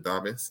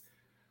Westradamus.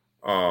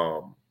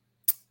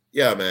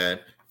 Yeah, man.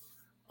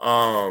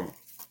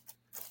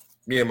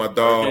 Me and my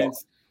dog.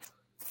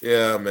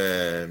 Yeah,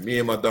 man. Me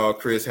and my dog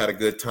Chris had a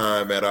good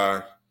time at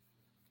our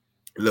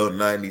little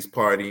 90s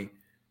party.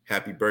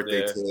 Happy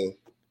birthday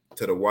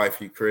to the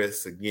wifey,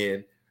 Chris,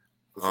 again.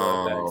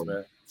 Thanks,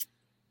 man.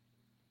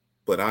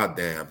 But our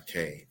damn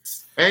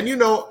Canes. And, you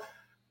know,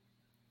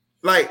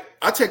 like,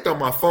 I checked on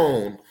my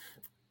phone,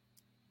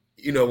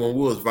 you know, when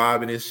we was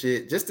vibing and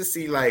shit, just to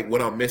see, like,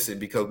 what I'm missing,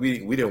 because we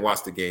didn't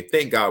watch the game.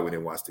 Thank God we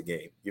didn't watch the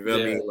game. You know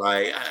what I mean?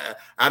 Like,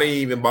 I didn't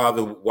even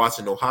bother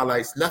watching no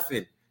highlights,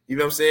 nothing. You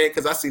know what I'm saying?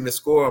 Because I seen the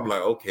score. I'm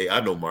like, okay,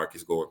 I know Mark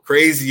is going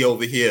crazy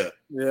over here.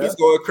 Yeah. He's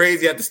going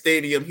crazy at the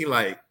stadium. He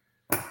like,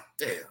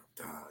 damn,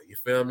 dog, you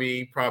feel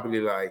me?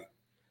 Probably like,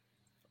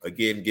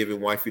 again,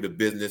 giving wifey the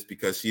business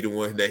because she the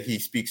one that he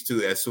speaks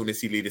to as soon as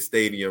he leave the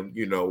stadium.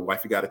 You know,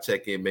 wifey got to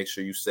check in, make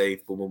sure you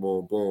safe, boom, boom,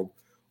 boom, boom.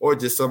 Or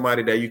just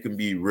somebody that you can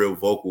be real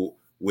vocal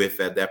with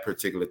at that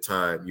particular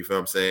time. You feel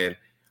what I'm saying?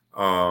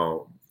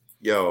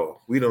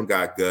 Yo, we done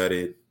got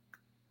gutted,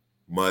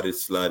 mudded,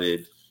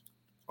 slutted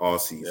all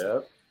season.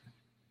 Yep.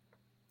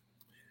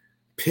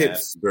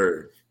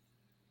 Pittsburgh,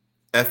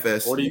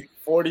 FSU.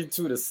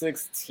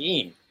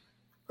 42-16.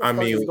 I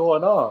mean, what's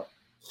going on?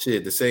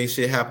 Shit, the same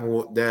shit happened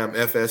with damn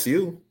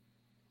FSU.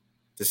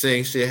 The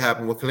same shit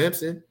happened with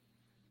Clemson.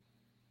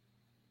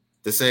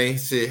 The same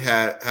shit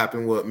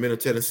happened with Middle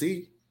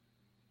Tennessee.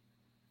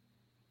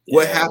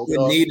 What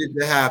happened needed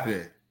to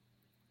happen.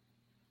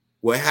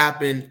 What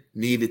happened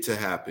needed to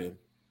happen.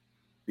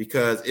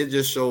 Because it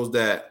just shows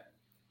that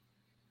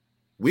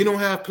we don't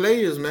have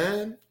players,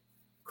 man.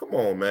 Come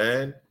on,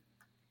 man.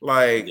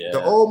 Like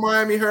the old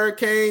Miami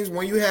Hurricanes,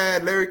 when you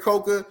had Larry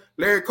Coker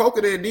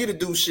didn't need to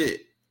do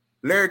shit.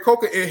 Larry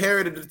Coker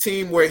inherited the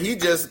team where he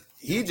just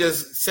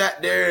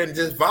sat there and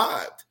just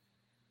vibed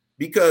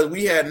because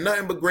we had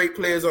nothing but great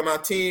players on our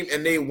team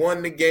and they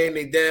won the game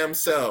they damn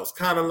selves.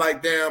 Kind of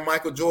like damn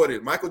Michael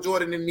Jordan. Michael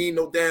Jordan didn't need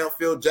no damn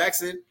Phil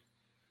Jackson.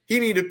 He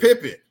needed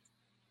Pippen.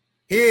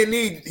 He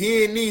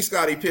didn't need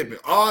Scottie Pippen.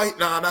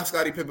 Not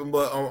Scottie Pippen,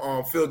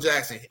 but Phil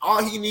Jackson.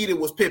 All he needed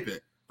was Pippen,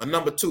 a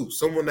number 2,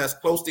 someone that's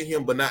close to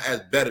him but not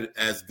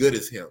as good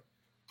as him.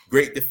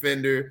 Great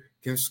defender,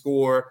 can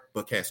score,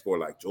 but can't score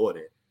like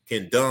Jordan.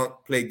 Can dunk,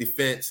 play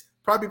defense,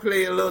 probably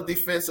play a little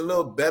defense a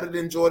little better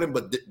than Jordan,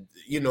 but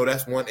you know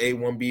that's 1A,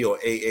 1B, or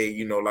AA.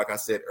 You know, like I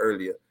said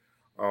earlier.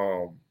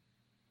 I'm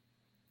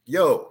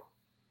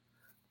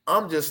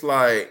just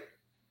like,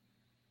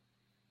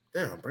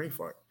 damn, brain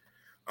fart.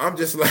 I'm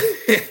just like,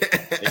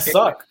 they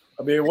suck.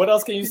 I mean, what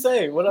else can you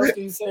say? What else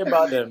can you say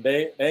about them?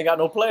 They ain't got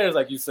no players,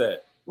 like you said.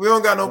 We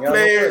don't got no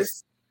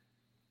players.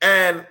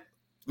 And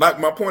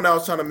like my point I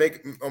was trying to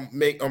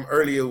make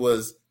earlier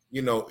was,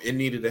 you know, it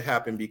needed to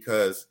happen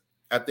because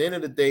at the end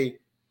of the day,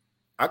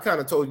 I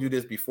kind of told you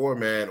this before,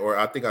 man, or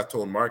I think I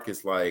told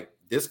Marcus, like,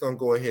 this going to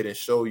go ahead and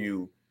show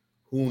you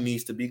who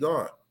needs to be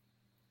gone.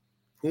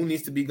 Who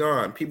needs to be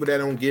gone? People that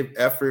don't give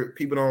effort,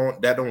 people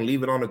that don't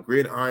leave it on the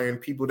gridiron,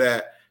 people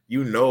that,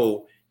 you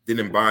know,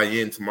 didn't buy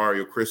into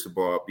Mario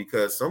Cristobal,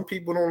 because some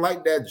people don't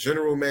like that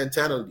general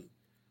mentality.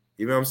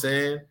 You know what I'm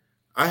saying?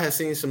 I had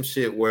seen some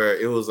shit where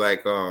it was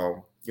like,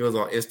 it was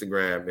on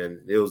Instagram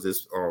and it was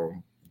this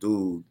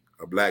dude,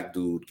 a black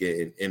dude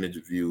getting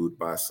interviewed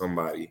by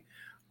somebody.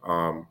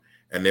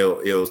 And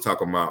it was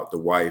talking about the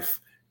wife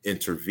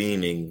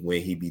intervening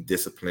when he be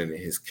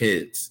disciplining his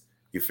kids.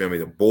 You feel me?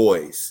 The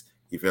boys.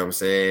 You feel what I'm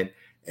saying?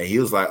 And he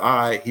was like, all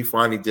right. He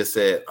finally just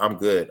said, I'm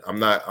good. I'm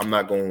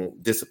not going to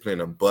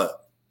discipline him,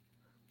 but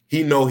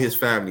he know his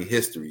family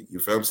history. You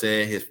feel what I'm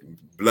saying? His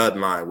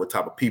bloodline, what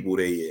type of people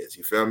they is.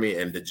 You feel me?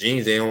 And the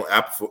genes, they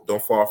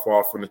don't fall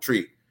far from the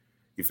tree.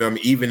 You feel me?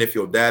 Even if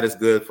your dad is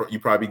good, you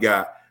probably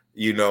got,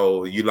 you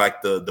know, you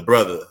like the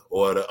brother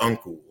or the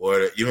uncle or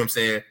you know what I'm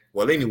saying?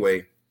 Well,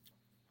 anyway,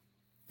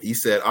 he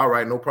said, all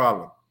right, no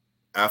problem.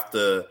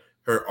 After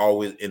her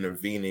always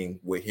intervening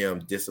with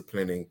him,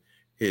 disciplining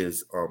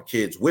his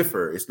kids with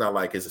her. It's not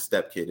like it's a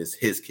step kid. It's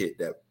his kid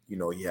that, you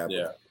know, he had.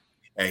 Yeah.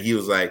 And he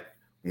was like,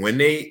 when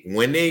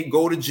they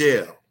go to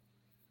jail,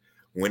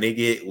 when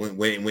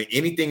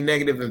anything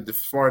negative as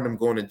far as them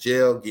going to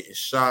jail, getting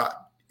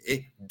shot,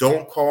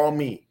 don't call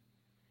me.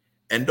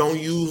 And don't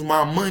use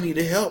my money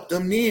to help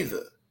them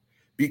neither.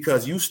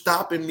 Because you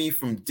stopping me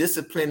from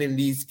disciplining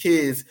these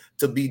kids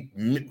to be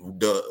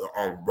the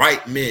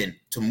right men,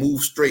 to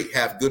move straight,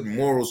 have good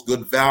morals,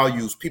 good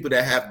values. People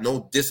that have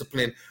no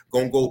discipline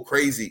gonna go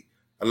crazy.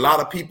 A lot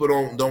of people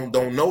don't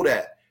know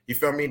that. You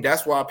feel me?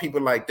 That's why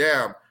people like,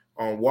 damn,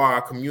 why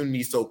our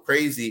community is so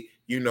crazy.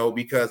 You know,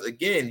 because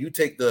again, you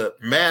take the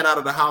man out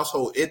of the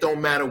household. It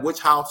don't matter which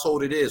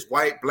household it is,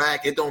 white,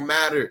 black. It don't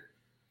matter.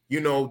 You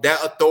know,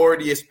 that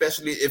authority,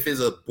 especially if it's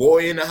a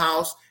boy in the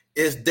house,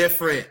 is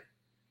different.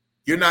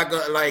 You're not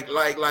going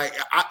to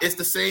it's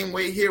the same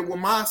way here with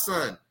my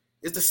son.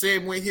 It's the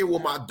same way here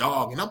with my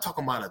dog. And I'm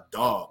talking about a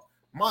dog.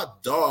 My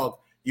dog,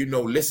 you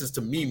know, listens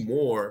to me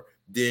more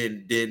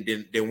than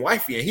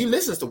wifey. And he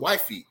listens to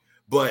wifey.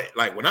 But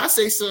like when I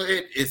say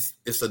something,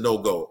 it's a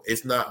no-go.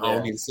 It's not, I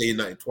don't need to say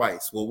nothing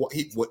twice. Well,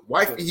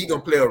 wifey, he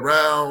going to play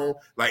around.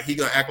 Like he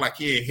going to act like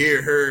he ain't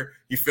hear her.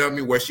 You feel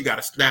me? Where she got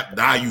to snap,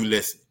 now you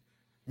listen.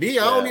 Me,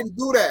 I don't need to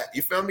do that.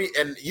 You feel me?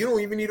 And you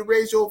don't even need to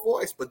raise your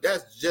voice, but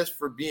that's just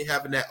for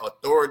having that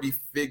authority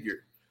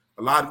figure.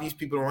 A lot of these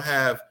people don't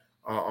have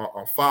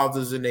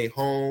fathers in their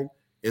home.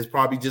 It's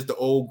probably just the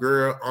old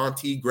girl,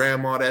 auntie,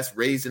 grandma that's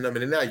raising them,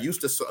 and they're not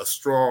used to a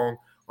strong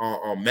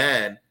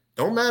man.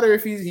 Don't matter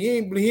if he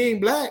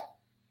ain't black,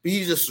 but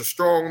he's just a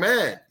strong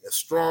man, a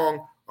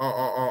strong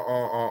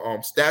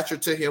stature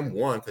to him.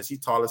 One, because he's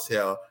tall as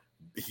hell,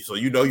 so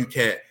you know you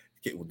can't.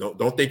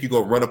 Don't think you're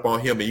going to run up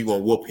on him and you're going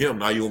to whoop him.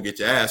 Now you're going to get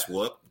your ass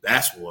whooped.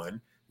 That's one.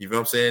 You know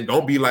what I'm saying?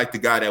 Don't be like the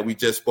guy that we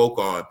just spoke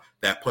on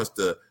that punched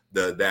the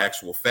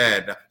actual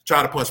fad. Now,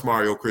 try to punch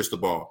Mario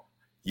Cristobal.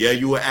 Yeah,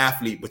 you an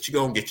athlete, but you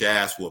gonna get your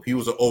ass whooped. He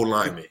was an old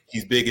lineman.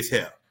 He's big as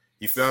hell.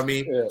 You feel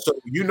me? Yeah. So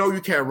you know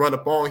you can't run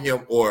up on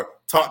him or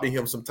talk to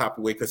him some type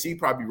of way because he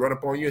probably run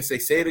up on you and say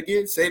it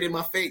again, say it in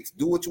my face,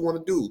 do what you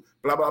want to do,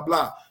 blah, blah,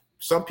 blah.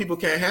 Some people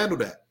can't handle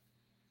that.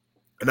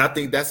 And I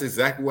think that's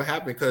exactly what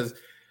happened because,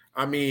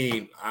 I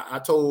mean, I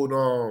told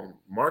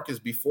Marcus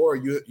before,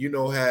 had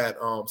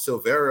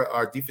Silvera,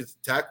 our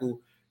defensive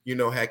tackle,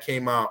 had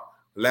came out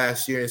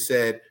last year and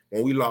said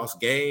when we lost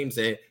games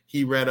and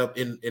he ran up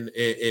in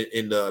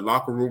the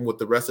locker room with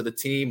the rest of the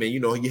team and,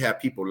 he had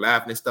people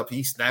laughing and stuff.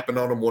 He's snapping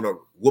on them, want to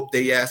whoop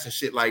their ass and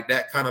shit like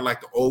that, kind of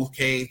like the old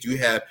Canes. You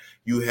had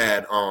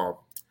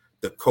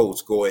the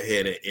coach go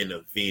ahead and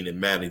intervene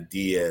and Manny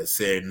Diaz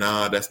saying,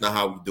 nah, that's not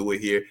how we do it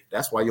here.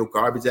 That's why your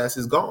garbage ass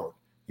is gone.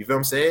 You feel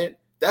what I'm saying?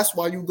 That's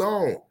why you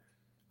gone.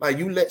 Like,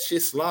 you let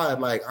shit slide.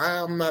 Like,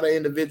 I'm not an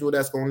individual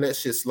that's going to let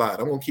shit slide.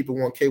 I'm going to keep it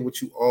 1K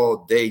with you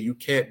all day. You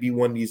can't be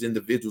one of these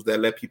individuals that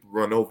let people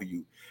run over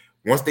you.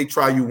 Once they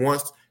try you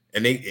once,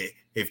 and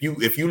if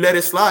you let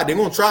it slide, they're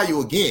going to try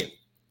you again.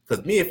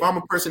 Because me, if I'm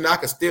a person that I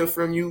can steal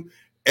from you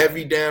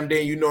every damn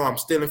day, I'm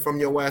stealing from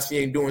your ass,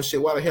 you ain't doing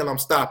shit, why the hell I'm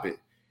stopping?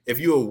 If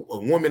you're a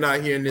woman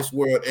out here in this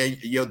world and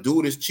your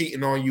dude is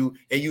cheating on you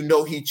and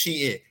he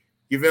cheating,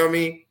 you feel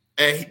me?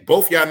 And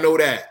both y'all know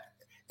that.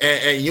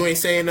 And you ain't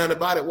saying nothing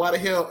about it. Why the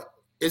hell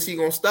is he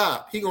gonna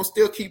stop? He gonna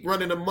still keep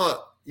running them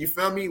up. You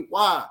feel me?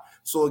 Why?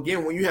 So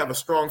again, when you have a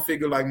strong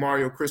figure like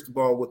Mario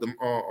Cristobal with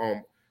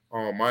the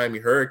Miami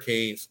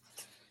Hurricanes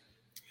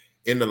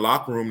in the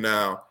locker room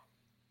now,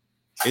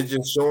 it's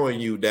just showing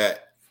you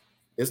that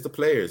it's the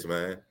players,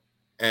 man.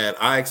 And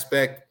I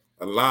expect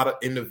a lot of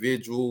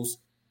individuals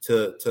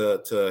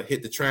to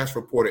hit the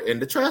transfer portal.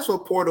 And the transfer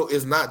portal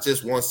is not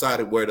just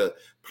one-sided where the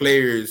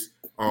players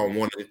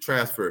wanted to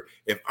transfer.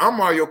 If I'm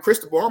Mario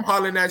Cristobal, I'm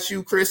hollering at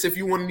you, Chris. If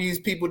you're one of these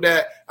people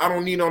that I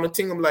don't need on the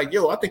team, I'm like,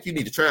 yo, I think you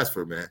need to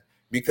transfer, man,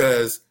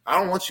 because I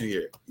don't want you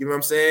here. You know what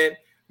I'm saying?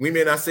 We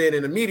may not say it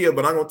in the media,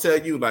 but I'm going to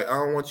tell you, like, I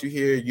don't want you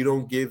here. You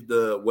don't give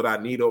what I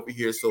need over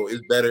here, so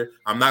it's better.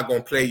 I'm not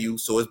going to play you,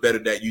 so it's better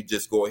that you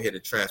just go ahead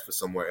and transfer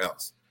somewhere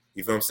else.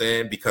 You feel what I'm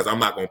saying? Because I'm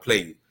not going to play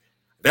you.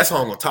 That's how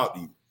I'm going to talk to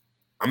you.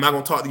 I'm not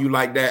going to talk to you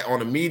like that on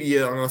the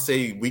media. I'm going to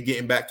say we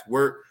getting back to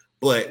work.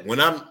 But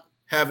when I'm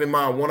having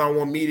my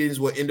one-on-one meetings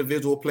with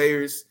individual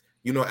players,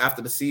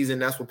 after the season,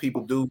 that's what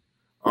people do.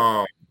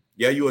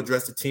 You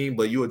address the team,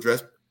 but you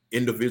address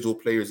individual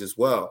players as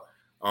well.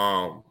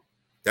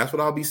 That's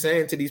what I'll be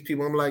saying to these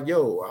people. I'm like,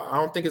 yo, I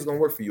don't think it's going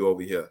to work for you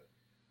over here.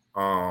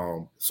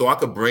 So I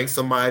could bring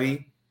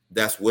somebody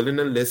that's willing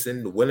to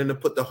listen, willing to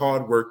put the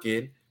hard work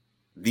in,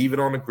 leave it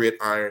on the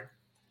gridiron.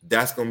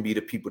 That's going to be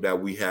the people that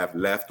we have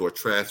left or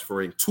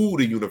transferring to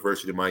the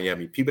University of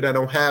Miami. People that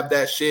don't have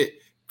that shit,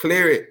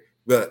 clear it.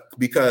 But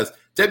because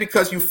just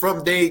because you're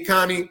from Dade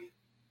County,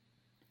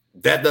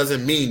 that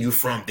doesn't mean you're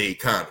from Dade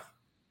County.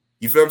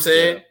 You feel what I'm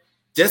saying? Yeah.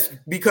 Just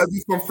because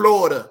you're from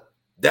Florida,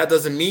 that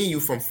doesn't mean you're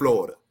from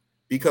Florida.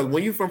 Because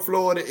when you're from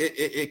Florida,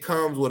 it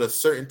comes with a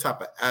certain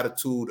type of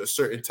attitude, a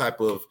certain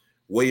type of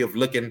way of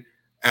looking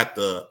at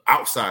the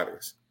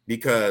outsiders.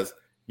 Because,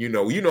 you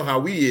know how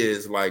we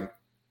is, like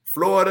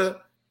Florida.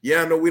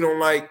 Yeah, I know we don't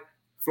like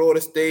Florida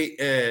State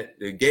and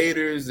the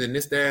Gators and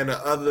this, that, and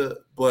the other.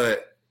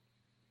 But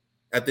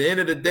at the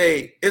end of the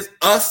day, it's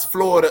us,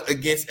 Florida,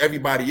 against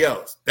everybody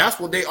else. That's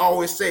what they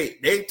always say.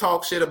 They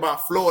talk shit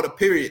about Florida,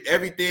 period.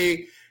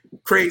 Everything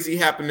crazy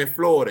happened in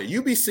Florida.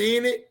 You be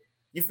seeing it.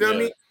 You feel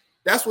me?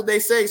 That's what they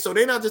say. So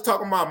they're not just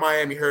talking about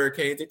Miami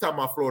Hurricanes. They talking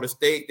about Florida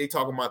State. They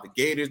talking about the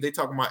Gators. They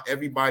talking about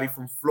everybody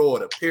from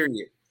Florida,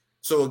 period.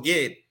 So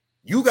again,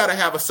 you got to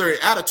have a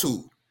certain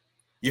attitude.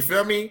 You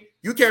feel me?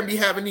 You can't be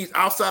having these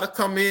outsiders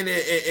come in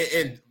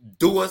and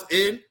do us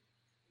in.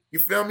 You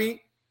feel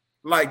me?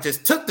 Like,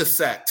 just took the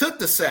sack, took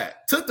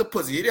the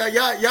pussy.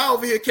 Y'all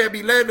over here can't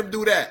be letting them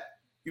do that.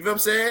 You feel what I'm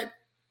saying?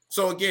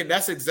 So again,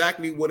 that's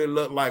exactly what it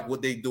looked like,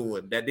 what they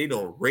doing, that they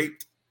done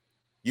raped,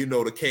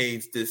 the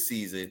Canes this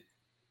season.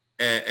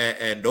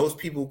 And those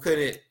people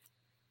couldn't,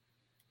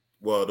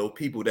 well, those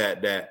people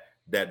that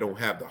don't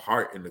have the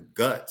heart and the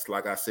guts,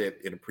 like I said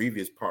in the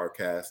previous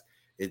podcast,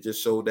 it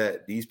just showed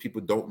that these people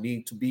don't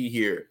need to be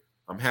here.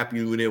 I'm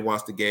happy we didn't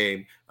watch the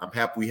game. I'm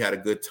happy we had a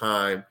good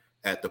time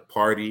at the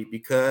party,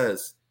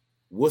 because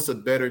what's a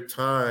better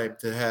time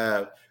to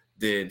have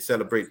than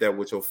celebrate that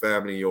with your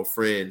family and your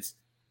friends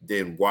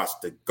than watch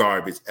the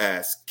garbage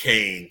ass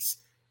Canes,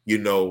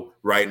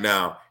 right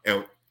now.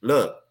 And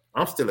look,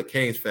 I'm still a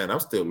Canes fan.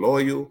 I'm still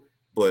loyal.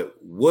 But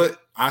what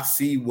I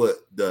see,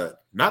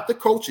 not the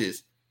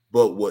coaches,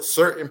 but what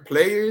certain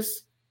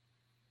players,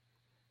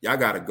 y'all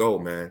got to go,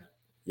 man.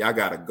 Y'all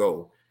got to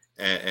go.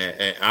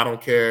 And I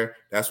don't care.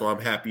 That's why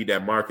I'm happy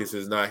that Marcus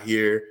is not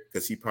here,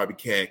 because he probably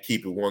can't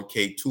keep it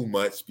 1K too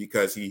much,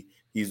 because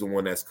he's the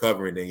one that's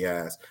covering the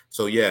ass.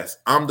 So, yes,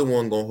 I'm the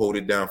one going to hold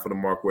it down for the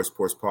Mark West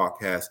Sports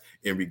Podcast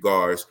in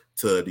regards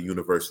to the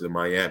University of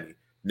Miami.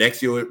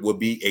 Next year will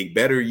be a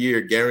better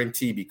year,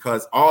 guaranteed,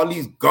 because all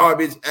these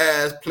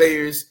garbage-ass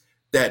players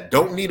that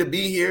don't need to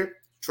be here,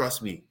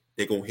 trust me,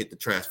 they're going to hit the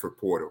transfer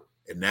portal.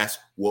 And that's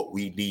what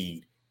we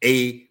need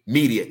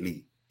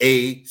immediately.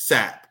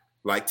 ASAP,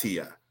 like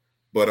T.I.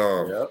 But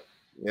Yep.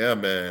 yeah,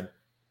 man,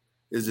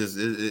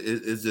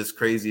 it's just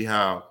crazy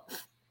how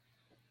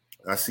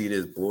I see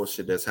this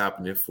bullshit that's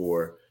happening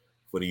for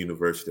the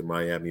University of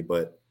Miami.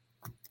 But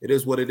it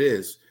is what it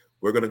is.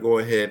 We're gonna go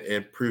ahead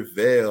and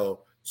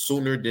prevail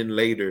sooner than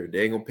later.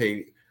 They ain't gonna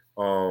pay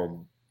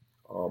all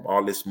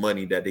this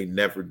money that they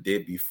never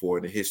did before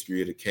in the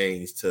history of the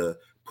Canes to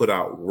put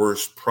out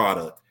worse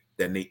product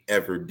than they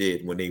ever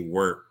did when they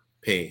weren't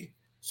paying.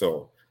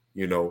 So,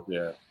 you know,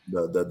 yeah,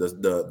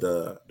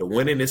 the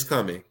winning is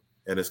coming,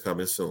 and it's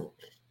coming soon.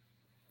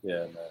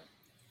 Yeah,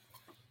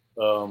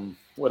 man.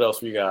 What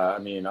else we got?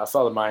 I mean, I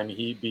saw the Miami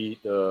Heat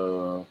beat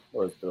the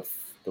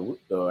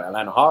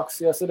Atlanta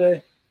Hawks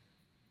yesterday.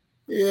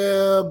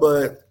 Yeah,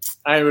 but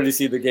I didn't really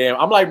see the game.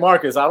 I'm like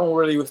Marcus. I don't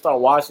really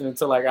start watching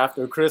until like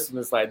after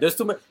Christmas. Like, there's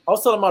too many. I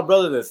was telling my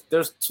brother this.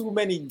 There's too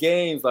many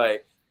games.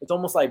 Like, it's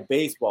almost like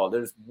baseball.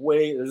 There's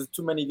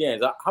too many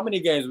games. How many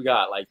games we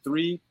got? Like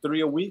three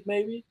a week,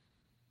 maybe.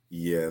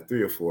 Yeah,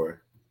 3 or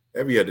 4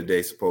 every other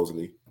day,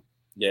 supposedly.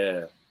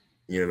 Yeah,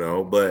 you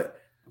know,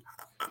 but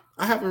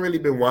I haven't really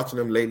been watching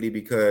them lately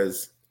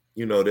because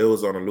they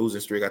was on a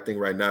losing streak. I think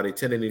right now they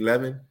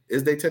 10-11.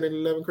 Is they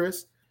 10-11,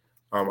 Chris?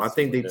 I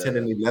think they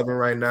 10-11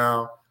 right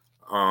now.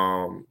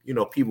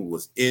 People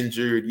was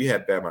injured. You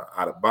had Bam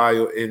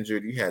Adebayo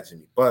injured. You had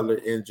Jimmy Butler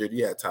injured.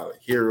 You had Tyler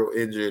Hero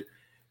injured.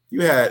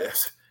 You had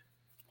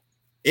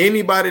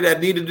anybody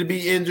that needed to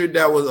be injured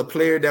that was a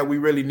player that we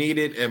really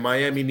needed, and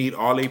Miami need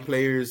all their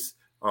players.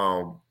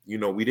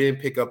 We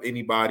didn't pick up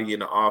anybody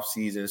in the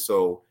offseason,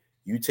 so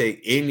you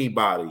take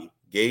anybody,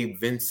 Gabe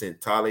Vincent,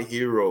 Tyler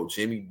Hero,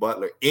 Jimmy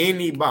Butler,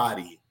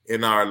 anybody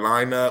in our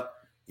lineup,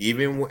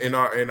 even in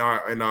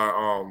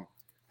our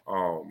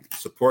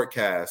support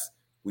cast,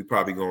 we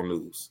probably gonna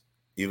lose.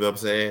 You know what I'm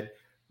saying?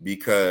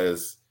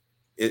 Because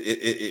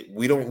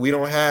we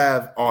don't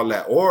have all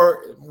that,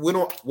 or we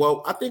don't.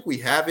 Well, I think we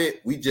have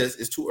it.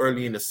 It's too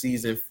early in the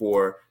season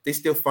for they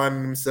still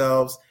finding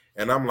themselves.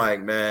 And I'm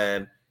like,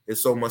 man,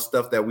 there's so much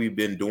stuff that we've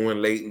been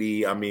doing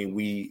lately. I mean,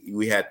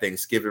 we had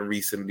Thanksgiving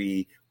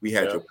recently. We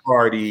had your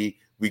party.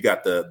 We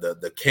got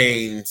the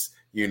Canes.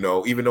 Even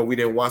though we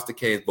didn't watch the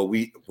Canes, but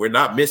we're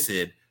not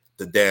missing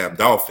the damn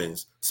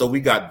Dolphins. So we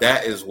got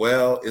that as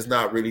well. It's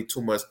not really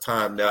too much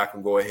time that I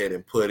can go ahead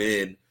and put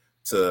in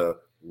to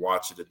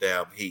watch the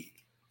damn Heat.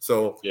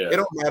 So it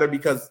don't matter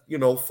because,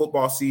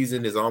 football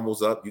season is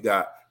almost up. You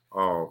got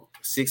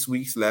 6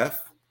 weeks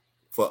left.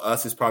 For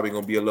us, it's probably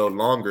going to be a little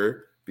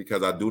longer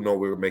because I do know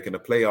we're making the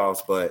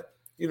playoffs. But,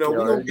 we're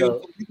going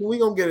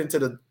to get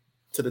into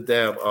the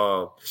damn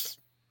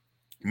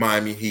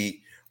Miami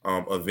Heat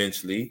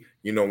eventually.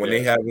 When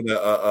they having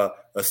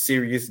a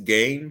serious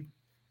game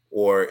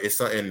or it's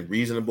something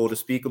reasonable to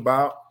speak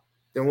about,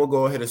 then we'll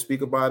go ahead and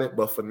speak about it.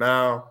 But for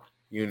now,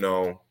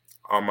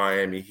 our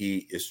Miami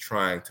Heat is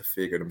trying to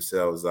figure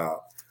themselves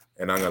out.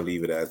 And I'm going to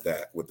leave it at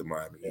that with the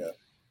Miami Heat.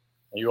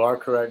 And you are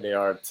correct. They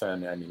are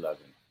 10-11.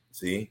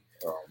 See?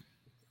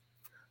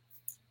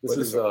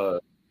 This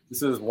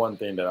is one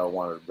thing that I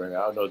wanted to bring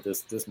out. I know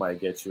this might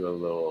get you a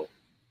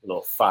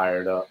little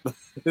fired up.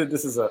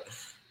 This is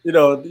you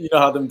know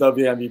how them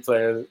WNBA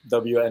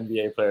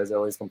players are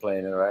always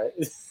complaining, right?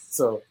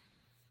 So,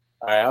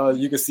 all right,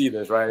 you can see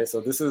this, right?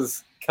 So this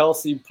is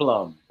Kelsey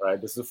Plum,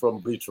 right? This is from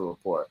Bleacher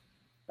Report.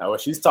 Now,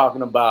 what she's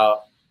talking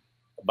about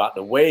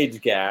the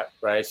wage gap,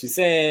 right? She's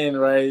saying,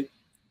 right,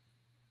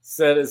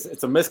 said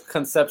it's a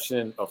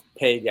misconception of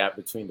pay gap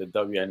between the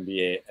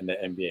WNBA and the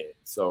NBA.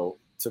 So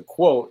to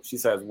quote, she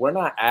says, "We're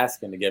not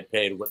asking to get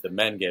paid what the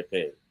men get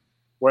paid.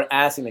 We're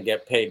asking to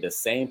get paid the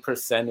same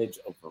percentage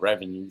of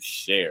revenue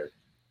shared."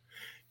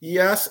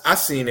 Yes, I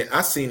seen it.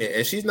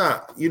 And she's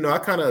not, I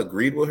kind of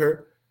agreed with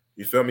her.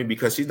 You feel me?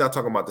 Because she's not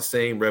talking about the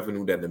same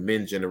revenue that the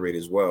men generate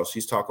as well.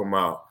 She's talking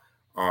about,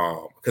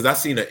 because I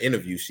seen an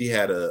interview. She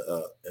had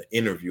an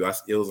interview.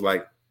 It was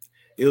on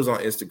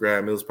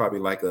Instagram. It was probably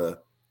like a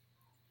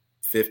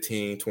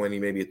 15, 20,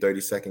 maybe a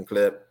 30-second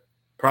clip.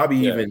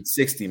 Probably even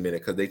 60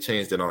 minutes because they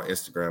changed it on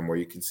Instagram where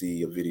you can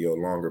see a video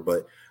longer.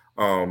 But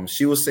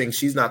she was saying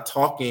she's not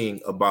talking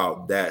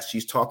about that.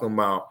 She's talking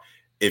about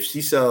if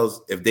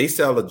they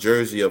sell a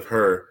jersey of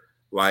her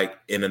like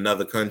in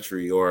another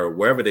country or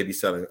wherever they be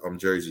selling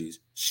jerseys,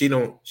 she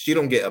don't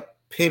get a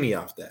penny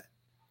off that.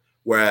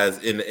 Whereas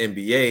in the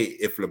NBA,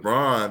 if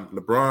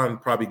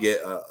LeBron probably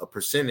get a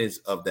percentage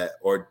of that,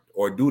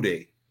 or do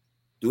they?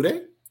 Do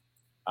they?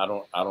 I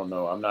don't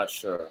know. I'm not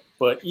sure.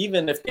 But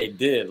even if they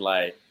did,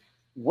 like,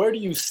 where do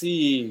you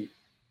see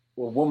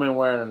a woman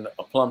wearing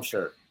a plum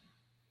shirt,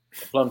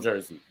 a plum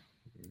jersey?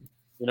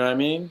 You know what I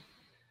mean?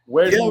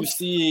 Where do you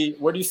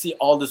see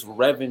all this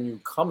revenue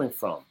coming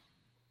from?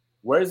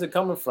 Where is it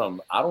coming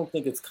from? I don't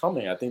think it's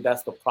coming. I think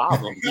that's the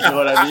problem. You know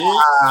what I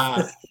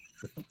mean?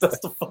 That's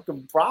the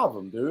fucking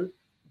problem, dude.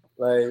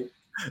 Like,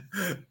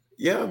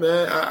 yeah,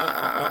 man.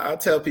 I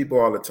tell people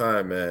all the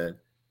time, man.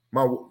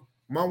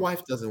 My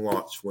wife doesn't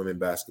watch women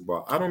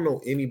basketball. I don't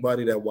know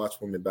anybody that watch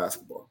women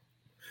basketball.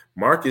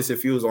 Marcus,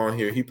 if he was on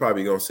here, he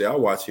probably gonna say, "I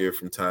watch here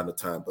from time to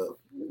time," but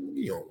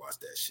you don't watch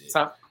that shit.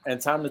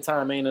 Time to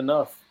time ain't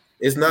enough.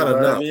 It's not You know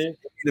enough. what I mean? You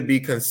need to be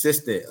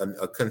consistent,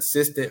 a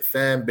consistent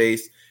fan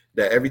base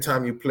that every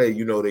time you play,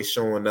 they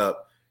showing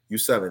up. You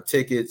selling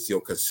tickets,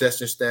 your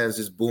concession stands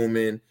is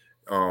booming.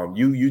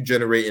 You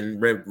generating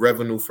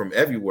revenue from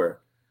everywhere.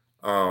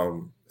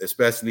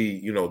 Especially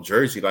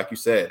Jersey, like you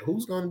said.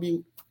 Who's going to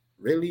be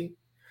really?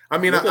 I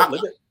mean, look at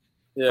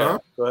yeah. Huh?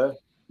 Go ahead.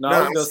 No,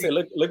 I was gonna say,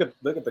 look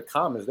at the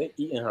comments. They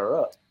eating her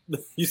up.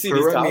 You see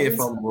these comments? Correct me if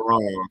I'm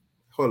wrong.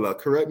 Hold up.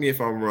 Correct me if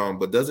I'm wrong.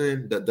 But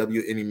doesn't the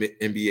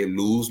WNBA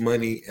lose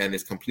money and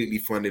is completely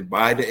funded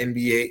by the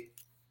NBA?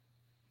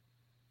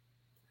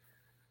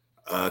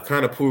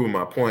 Kind of proving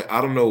my point. I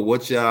don't know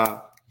what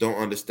y'all don't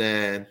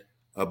understand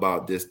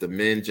about this. The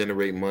men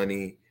generate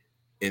money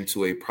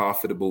into a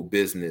profitable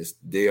business.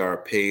 They are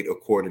paid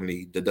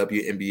accordingly. The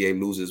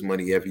WNBA loses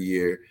money every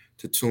year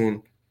to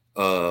tune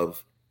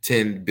of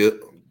 10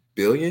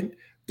 billion.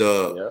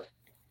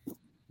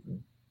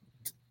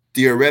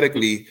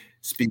 Theoretically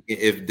speaking,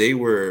 if they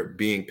were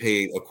being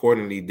paid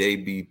accordingly,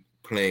 they'd be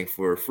playing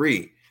for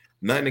free.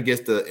 Nothing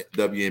against the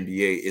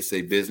WNBA. It's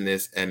a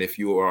business, and if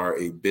you are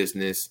a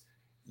business,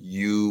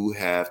 you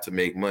have to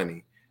make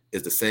money.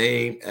 It's the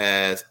same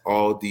as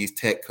all these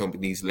tech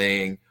companies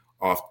laying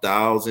off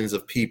thousands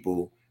of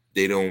people.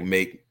 They don't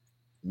make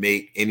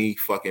any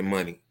fucking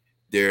money.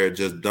 They're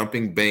just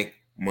dumping bank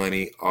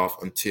money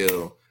off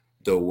until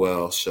the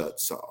well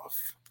shuts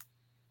off.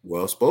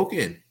 Well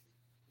spoken.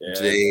 Yeah.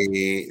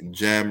 J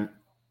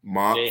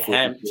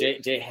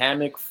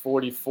Hammock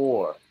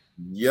 44.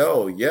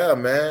 Yo, yeah,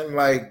 man.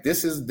 Like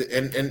this is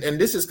and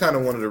this is kind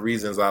of one of the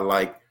reasons I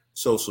like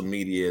social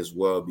media as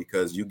well,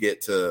 because you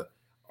get to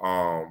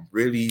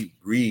really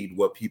read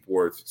what people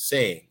are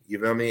saying. You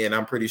know what I mean? And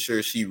I'm pretty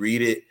sure she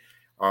read it.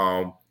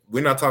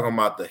 We're not talking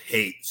about the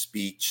hate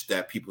speech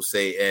that people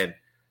say. And,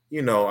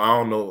 I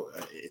don't know.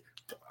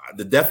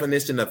 The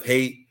definition of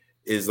hate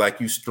is like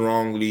you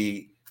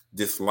strongly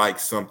dislike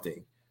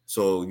something.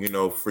 So,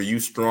 for you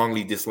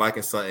strongly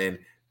disliking something,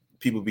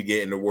 people be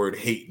getting the word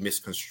hate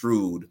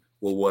misconstrued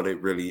with what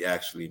it really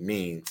actually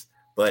means.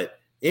 But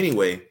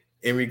anyway,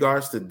 in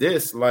regards to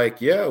this,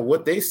 like, yeah,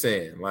 what they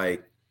saying,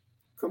 like,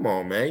 come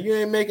on, man, you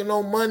ain't making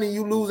no money.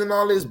 You losing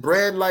all this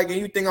bread, like, and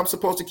you think I'm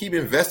supposed to keep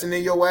investing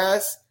in your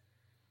ass?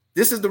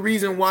 This is the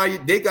reason why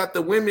they got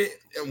the women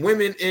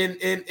in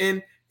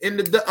the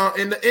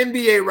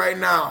NBA right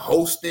now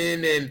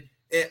hosting, and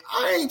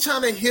I ain't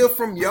trying to hear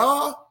from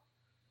y'all.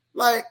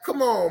 Like,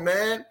 come on,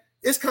 man.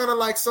 It's kind of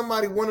like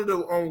one of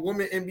the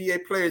women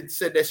NBA players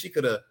said that she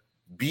could have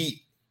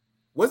beat.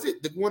 Was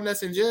it the one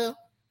that's in jail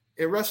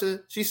in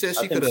Russia? She said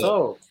she could have.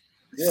 So.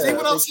 Yeah, see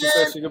what I'm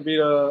saying? She could beat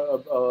a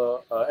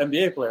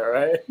NBA player,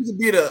 right? She could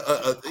beat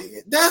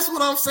that's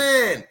what I'm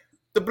saying.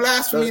 The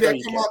blasphemy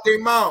that come out their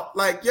mouth.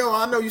 Like, yo,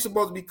 I know you're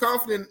supposed to be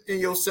confident in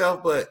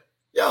yourself, but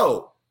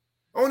yo,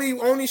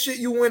 only shit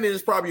you win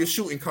is probably a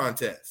shooting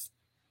contest.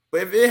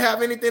 But if it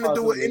have anything to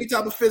do with any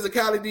type of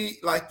physicality,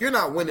 like, you're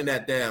not winning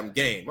that damn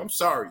game. I'm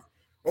sorry.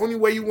 Only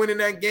way you win in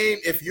that game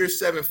if you're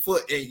 7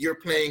 foot and you're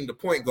playing the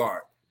point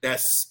guard.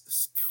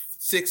 That's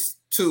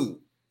 6'2".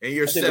 And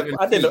you're 7 feet.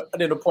 I think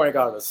the point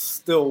guard is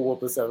still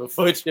whoop a 7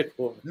 foot chick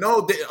woman.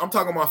 No, I'm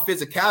talking about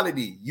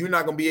physicality. You're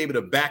not gonna be able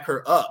to back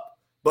her up.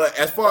 But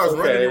as far as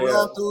running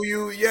around through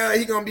you, yeah,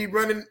 he gonna be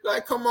running.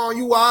 Like, come on,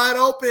 you wide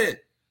open.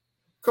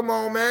 Come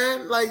on,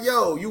 man. Like,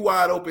 yo, you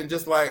wide open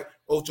just like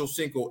Ocho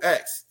Cinco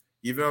X.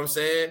 You know what I'm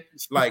saying?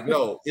 Like,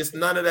 no, it's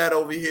none of that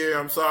over here.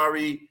 I'm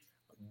sorry,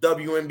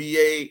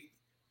 WNBA.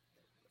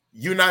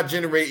 You're not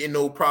generating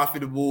no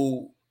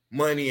profitable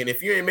money, and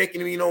if you ain't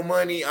making me no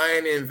money, I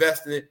ain't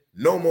investing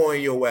no more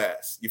in your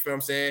ass. You feel what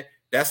I'm saying?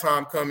 That's how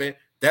I'm coming.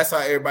 That's how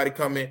everybody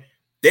coming.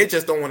 They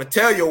just don't want to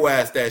tell your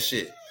ass that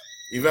shit.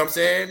 You feel what I'm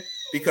saying?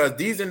 Because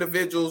these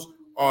individuals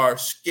are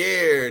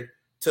scared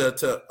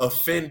to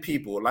offend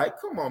people. Like,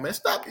 come on, man,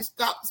 stop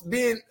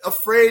being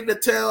afraid to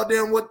tell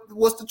them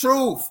what's the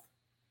truth.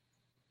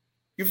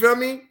 You feel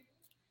me?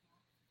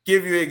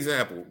 Give you an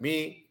example.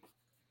 Me,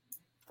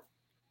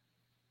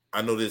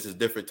 I know this is a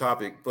different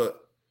topic,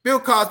 but Bill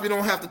Cosby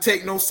don't have to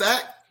take no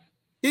sack.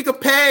 He could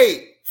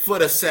pay for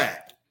the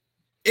sack.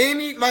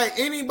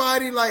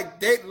 Anybody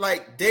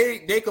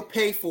they could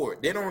pay for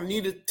it. They don't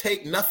need to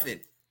take nothing.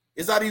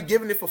 It's either you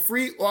giving it for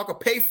free or I could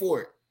pay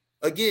for it.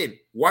 Again,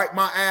 wipe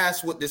my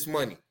ass with this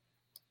money.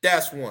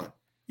 That's one.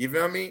 You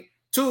feel me?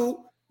 2,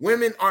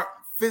 women aren't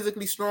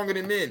physically stronger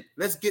than men.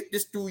 Let's get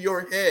this through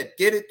your head.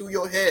 Get it through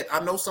your head. I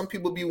know some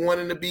people be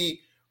wanting to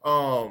be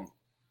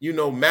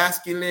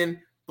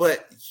masculine,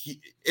 but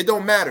it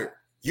don't matter.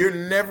 You're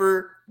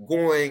never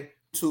going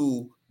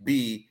to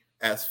be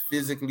as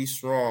physically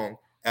strong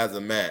as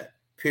a man,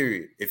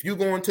 period. If you're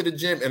going to the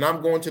gym and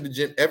I'm going to the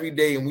gym every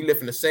day and we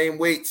lifting the same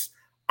weights,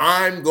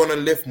 I'm going to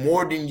lift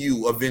more than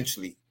you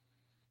eventually.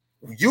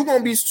 You're going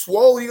to be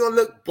swole. You're going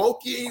to look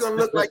bulky. You're going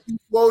to look like you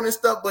swole and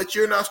stuff, but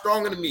you're not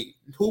stronger than me.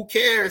 Who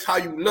cares how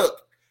you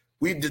look?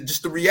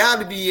 Just the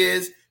reality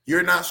is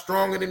you're not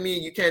stronger than me.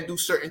 You can't do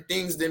certain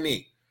things than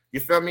me. You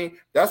feel me?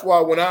 That's why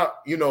when I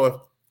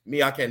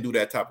can't do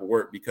that type of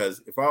work,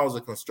 because if I was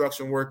a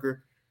construction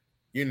worker,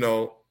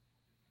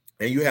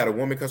 and you had a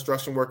woman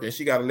construction worker and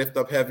she got to lift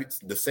up heavy,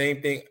 the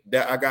same thing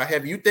that I got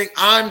heavy, you think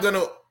I'm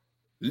gonna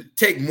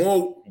take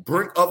more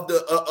brink of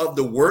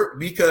the work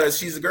because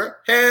she's a girl?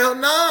 Hell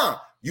nah.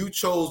 You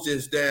chose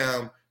this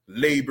damn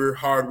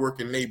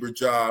hardworking labor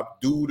job.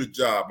 Do the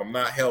job. I'm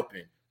not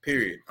helping.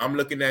 Period. I'm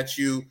looking at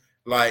you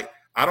like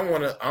I don't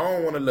want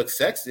to look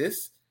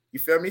sexist. You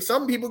feel me?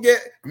 Some people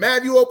get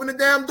mad you open the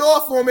damn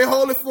door for them and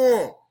hold it for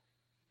them.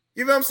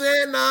 You know what I'm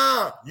saying?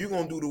 Nah, you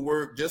gonna do the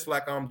work just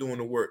like I'm doing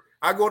the work.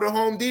 I go to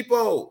Home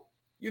Depot.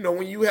 You know,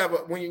 when you have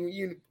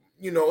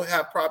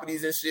have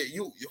properties and shit,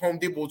 Home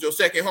Depot is your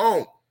second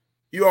home.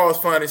 You always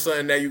finding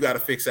something that you got to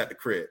fix at the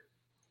crib.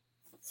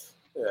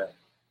 Yeah.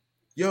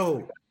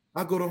 Yo,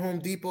 I go to Home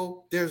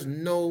Depot. There's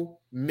no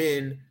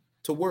men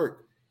to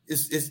work.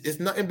 It's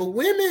nothing but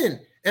women,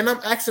 and I'm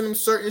asking them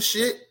certain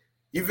shit.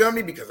 You feel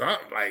me? Because I'm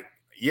like,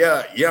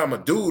 yeah, I'm a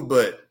dude,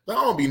 but I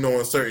don't be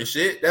knowing certain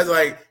shit. That's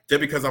like,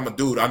 just because I'm a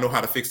dude, I know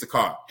how to fix the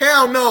car.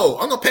 Hell no,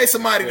 I'm gonna pay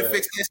somebody to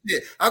fix this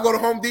shit. I go to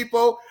Home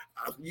Depot,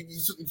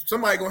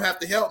 somebody gonna have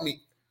to help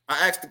me.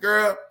 I asked the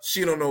girl,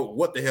 she don't know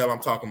what the hell I'm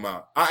talking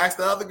about. I asked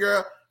the other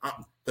girl,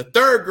 the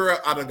third girl,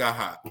 I done got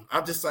hot.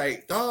 I'm just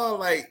like, dog,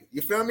 like,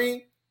 you feel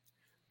me?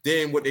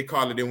 Then what they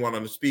call it, they want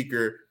on the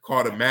speaker,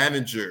 called a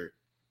manager.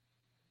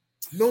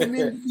 No men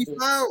to be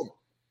found.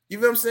 You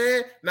know what I'm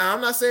saying? Now,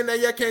 I'm not saying that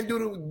y'all can't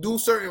do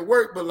certain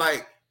work, but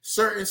like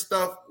certain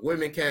stuff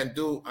women can't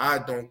do. I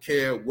don't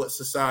care what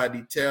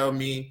society tell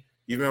me.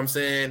 You know what I'm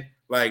saying?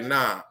 Like,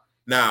 nah.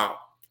 Now,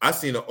 I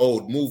seen an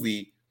old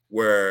movie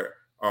where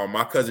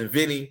my cousin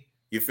Vinny,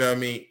 you feel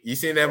me? You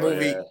seen that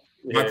movie? Yeah.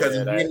 My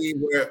cousin Vinny,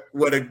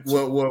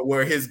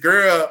 where his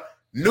girl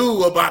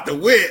knew about the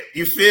whip,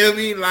 you feel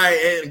me? Like,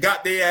 and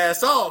got their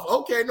ass off.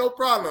 Okay, no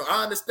problem.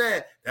 I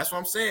understand. That's what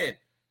I'm saying.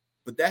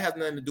 But that has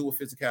nothing to do with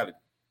physicality.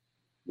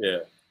 Yeah.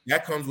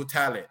 That comes with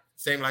talent.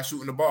 Same like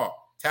shooting the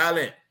ball.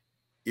 Talent.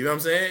 You know what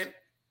I'm saying?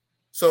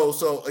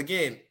 So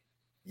again,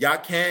 y'all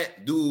can't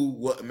do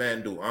what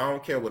men do. I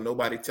don't care what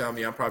nobody tell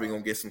me. I'm probably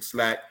gonna get some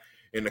slack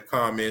in the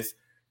comments.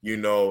 You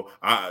know,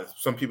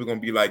 some people gonna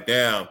be like,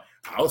 damn,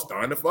 I was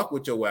starting to fuck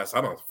with your ass.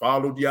 I done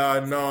followed y'all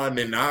and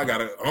then now I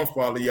gotta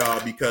unfollow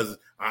y'all because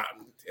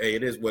hey,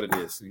 it is what it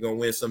is. You're gonna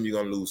win some,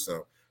 you're gonna lose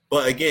some.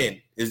 But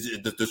again,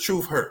 the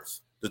truth hurts.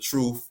 The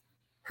truth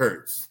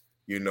hurts.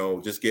 You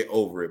know, just get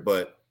over it.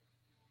 But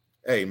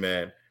hey,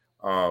 man,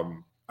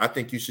 I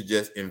think you should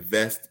just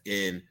invest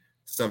in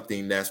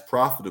something that's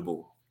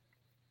profitable.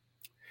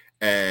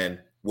 And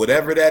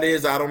whatever that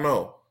is, I don't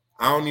know.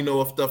 I only know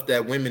of stuff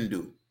that women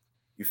do.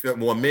 You feel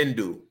me? What men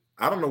do.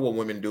 I don't know what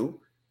women do.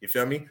 You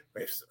feel me?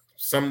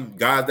 Some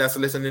guys that's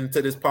listening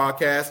to this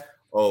podcast,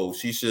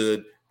 she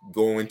should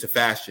go into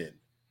fashion.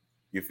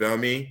 You feel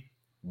me?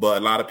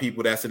 But a lot of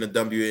people that's in the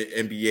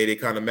WNBA, they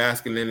kind of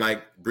masculine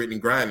like Brittany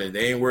Griner.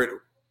 They ain't worried.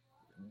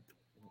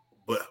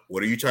 But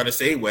what are you trying to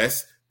say,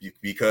 Wes?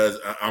 Because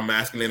I'm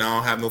masculine, I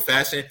don't have no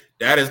fashion?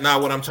 That is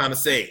not what I'm trying to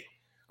say.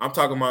 I'm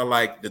talking about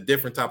like the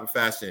different type of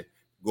fashion.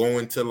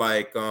 Going to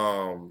like,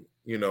 because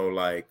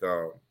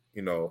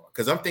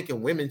I'm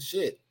thinking women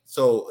shit.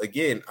 So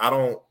again, I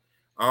don't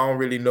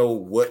really know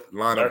what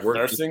line of work.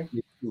 Nursing,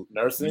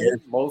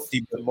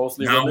 mostly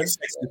women.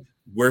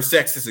 We're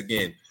sexist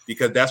again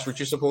because that's what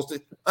you're supposed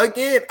to.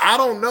 Again, I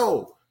don't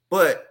know,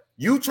 but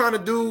you trying to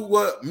do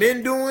what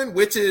men doing,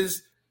 which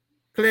is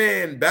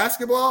playing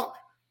basketball.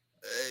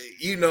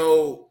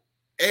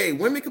 Hey,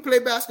 women can play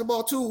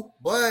basketball too,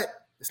 but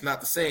it's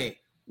not the same.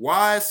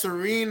 Why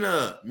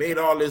Serena made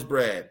all this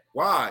bread?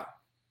 Why?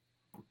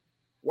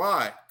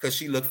 Because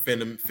she looked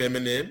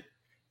feminine,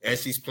 and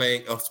she's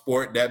playing a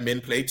sport that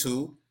men play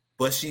too,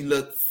 but she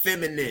looked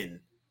feminine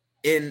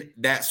in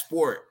that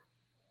sport.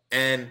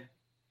 And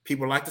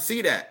people like to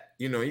see that.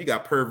 You know, you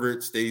got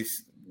perverts, they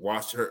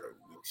watch her,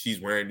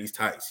 she's wearing these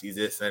tights, she's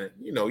this, and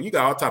you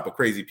got all type of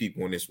crazy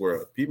people in this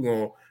world. People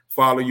gonna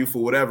follow you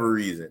for whatever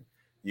reason.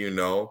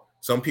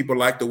 Some people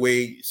like the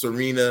way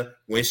Serena,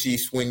 when she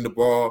swing the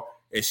ball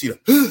and she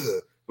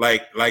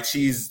like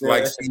she's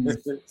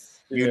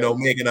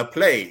making a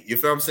play. You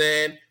feel what I'm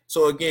saying?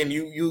 So again,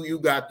 you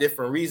got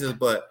different reasons,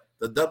 but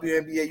the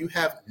WNBA, you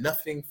have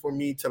nothing for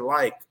me to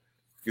like.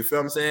 You feel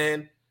what I'm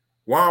saying?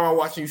 Why am I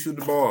watching you shoot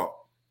the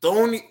ball?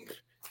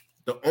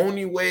 The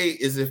only way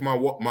is if my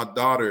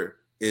daughter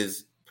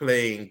is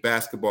playing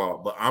basketball,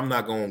 but I'm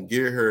not going to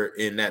gear her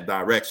in that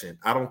direction.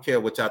 I don't care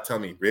what y'all tell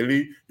me.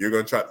 Really? You're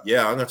going to try?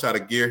 Yeah, I'm going to try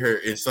to gear her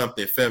in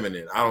something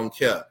feminine. I don't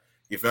care.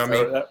 You feel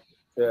me?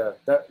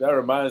 That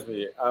reminds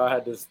me. I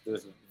had this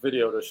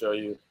video to show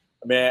you.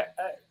 I mean,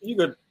 you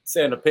could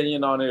say an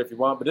opinion on it if you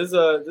want, but this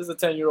is a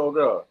 10-year-old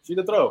girl. She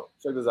can throw.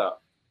 Check this out.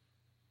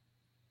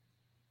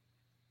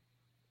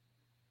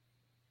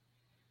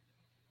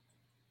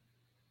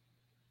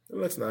 It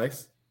looks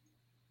nice.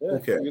 Yeah,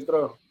 okay. You can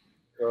throw.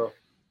 So,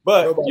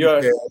 but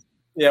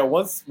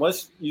once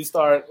you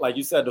start, like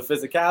you said, the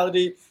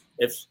physicality,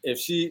 if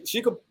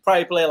she could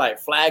probably play like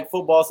flag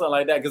football, something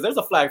like that, because there's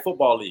a flag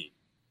football league.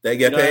 They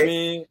get paid? What I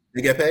mean?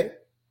 They get paid?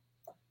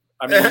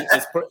 I mean,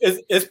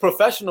 it's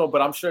professional,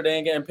 but I'm sure they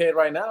ain't getting paid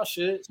right now.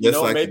 Shit, you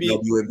know, like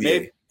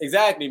maybe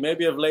exactly.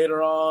 Maybe if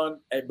later on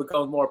it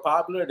becomes more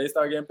popular, they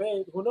start getting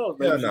paid. Who knows?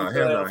 Maybe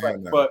hell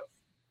no. But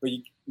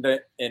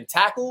in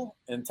tackle,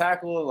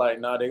 like,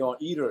 nah, they're gonna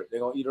eat her.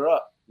 They're gonna eat her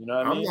up. You know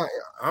what I mean?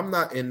 I'm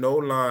not in no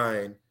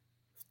line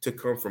to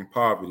come from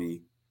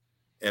poverty,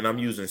 and I'm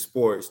using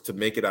sports to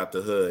make it out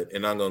the hood,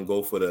 and I'm gonna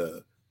go for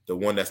the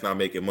one that's not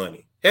making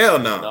money. Hell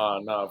no.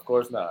 No, of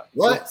course not.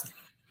 What?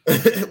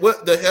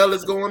 What the hell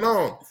is going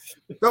on?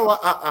 No,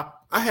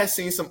 I had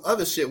seen some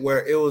other shit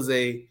where it was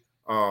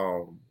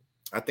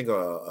I think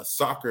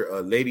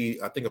a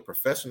lady, I think a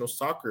professional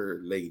soccer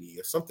lady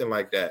or something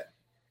like that,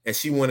 and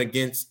she went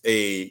against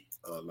a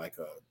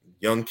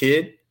young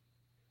kid.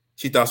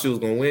 She thought she was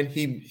gonna win.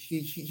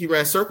 He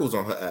ran circles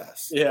on her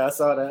ass. Yeah, I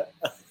saw that.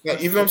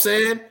 You know what I'm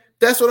saying?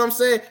 That's what I'm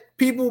saying.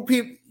 People,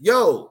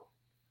 yo,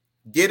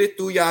 get it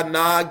through y'all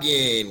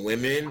noggin,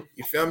 women.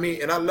 You feel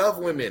me? And I love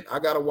women. I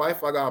got a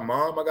wife, I got a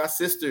mom, I got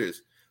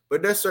sisters.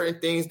 But there's certain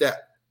things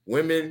that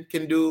women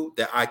can do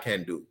that I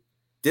can do.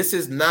 This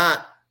is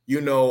not,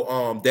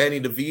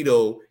 Danny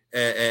DeVito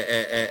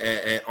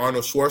and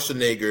Arnold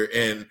Schwarzenegger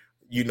and,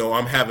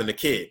 I'm having a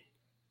kid.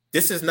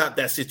 This is not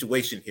that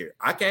situation here.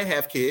 I can't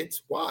have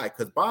kids. Why?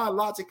 Because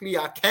biologically,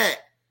 I can't.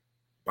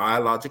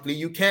 Biologically,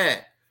 you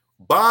can't.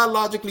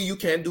 Biologically, you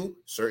can't do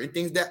certain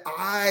things that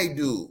I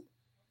do.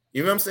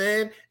 You know what I'm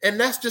saying? And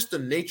that's just the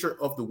nature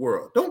of the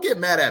world. Don't get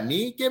mad at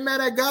me. Get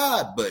mad at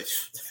God. But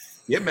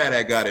get mad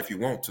at God if you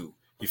want to.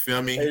 You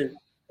feel me?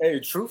 Hey,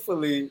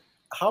 truthfully,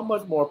 how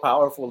much more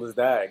powerful is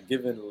that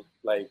given,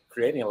 like,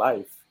 creating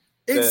life?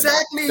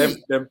 Exactly.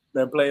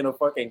 Than playing a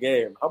fucking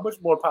game. How much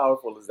more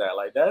powerful is that?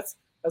 Like, that's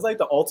like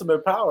the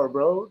ultimate power,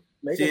 bro.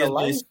 Making a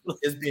life.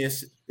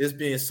 It's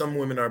being some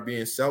women are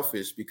being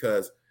selfish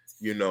because,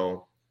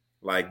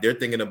 like they're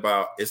thinking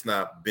about it's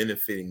not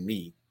benefiting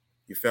me.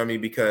 You feel me?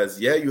 Because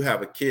you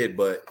have a kid,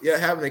 but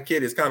having a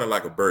kid is kind of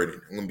like a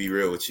burden. I'm gonna be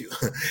real with you.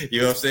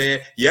 You know what I'm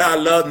saying?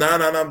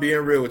 I'm being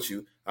real with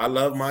you. I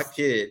love my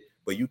kid,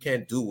 but you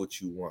can't do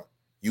what you want.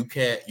 You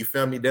can't, you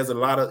feel me? There's a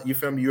lot of, you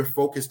feel me? You're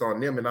focused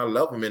on them and I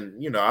love them.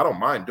 And, I don't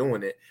mind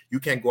doing it. You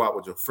can't go out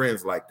with your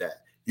friends like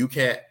that. You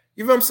can't,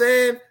 you know what I'm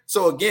saying?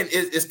 So again,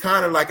 it's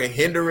kind of like a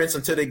hindrance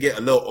until they get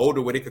a little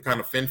older where they could kind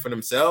of fend for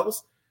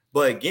themselves.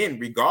 But again,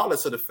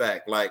 regardless of the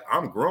fact, like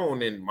I'm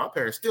grown and my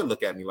parents still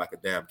look at me like a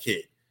damn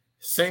kid.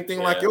 Same thing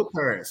like your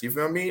parents. You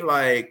feel me?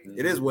 Like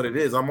it is what it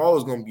is. I'm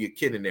always going to be a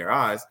kid in their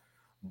eyes.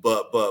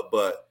 But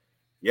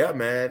yeah,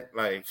 man,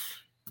 like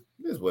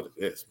it is what it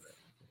is, man.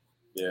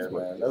 Yeah,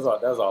 man. That's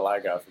all I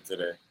got for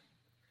today.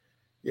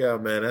 Yeah,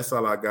 man. That's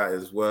all I got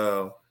as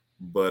well.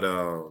 But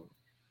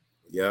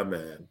yeah,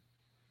 man.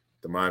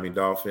 The Miami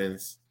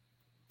Dolphins,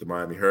 the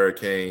Miami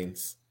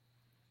Hurricanes,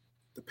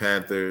 the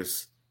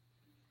Panthers,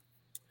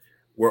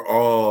 we're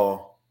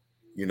all,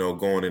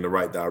 going in the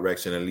right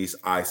direction. At least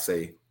I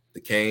say.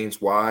 The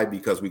Canes, why?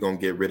 Because we're going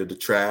to get rid of the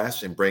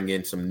trash and bring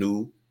in some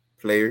new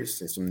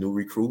players and some new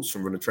recruits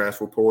from the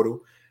transfer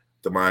portal.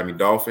 The Miami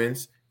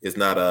Dolphins is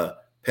not a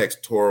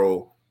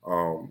pectoral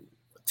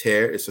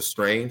tear. It's a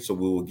strain. So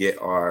we will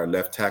get our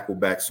left tackle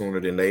back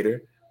sooner than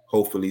later,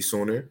 hopefully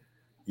sooner.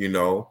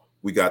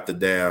 We got the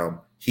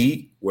damn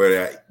Heat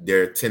where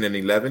they're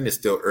 10-11. It's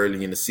still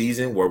early in the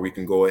season where we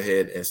can go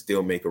ahead and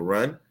still make a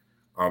run.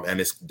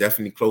 And it's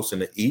definitely close in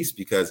the East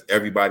because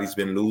everybody's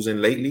been losing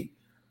lately.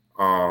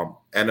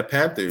 And the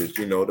Panthers,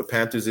 the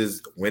Panthers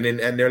is winning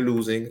and they're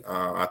losing.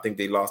 I think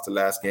they lost the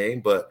last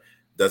game, but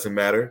doesn't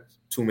matter.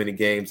 Too many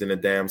games in a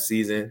damn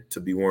season to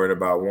be worried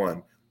about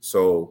one.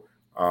 So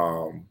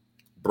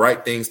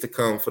bright things to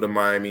come for the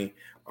Miami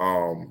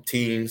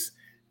teams.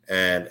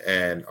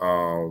 And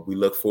we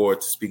look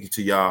forward to speaking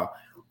to y'all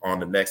on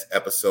the next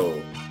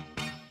episode.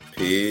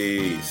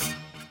 Peace.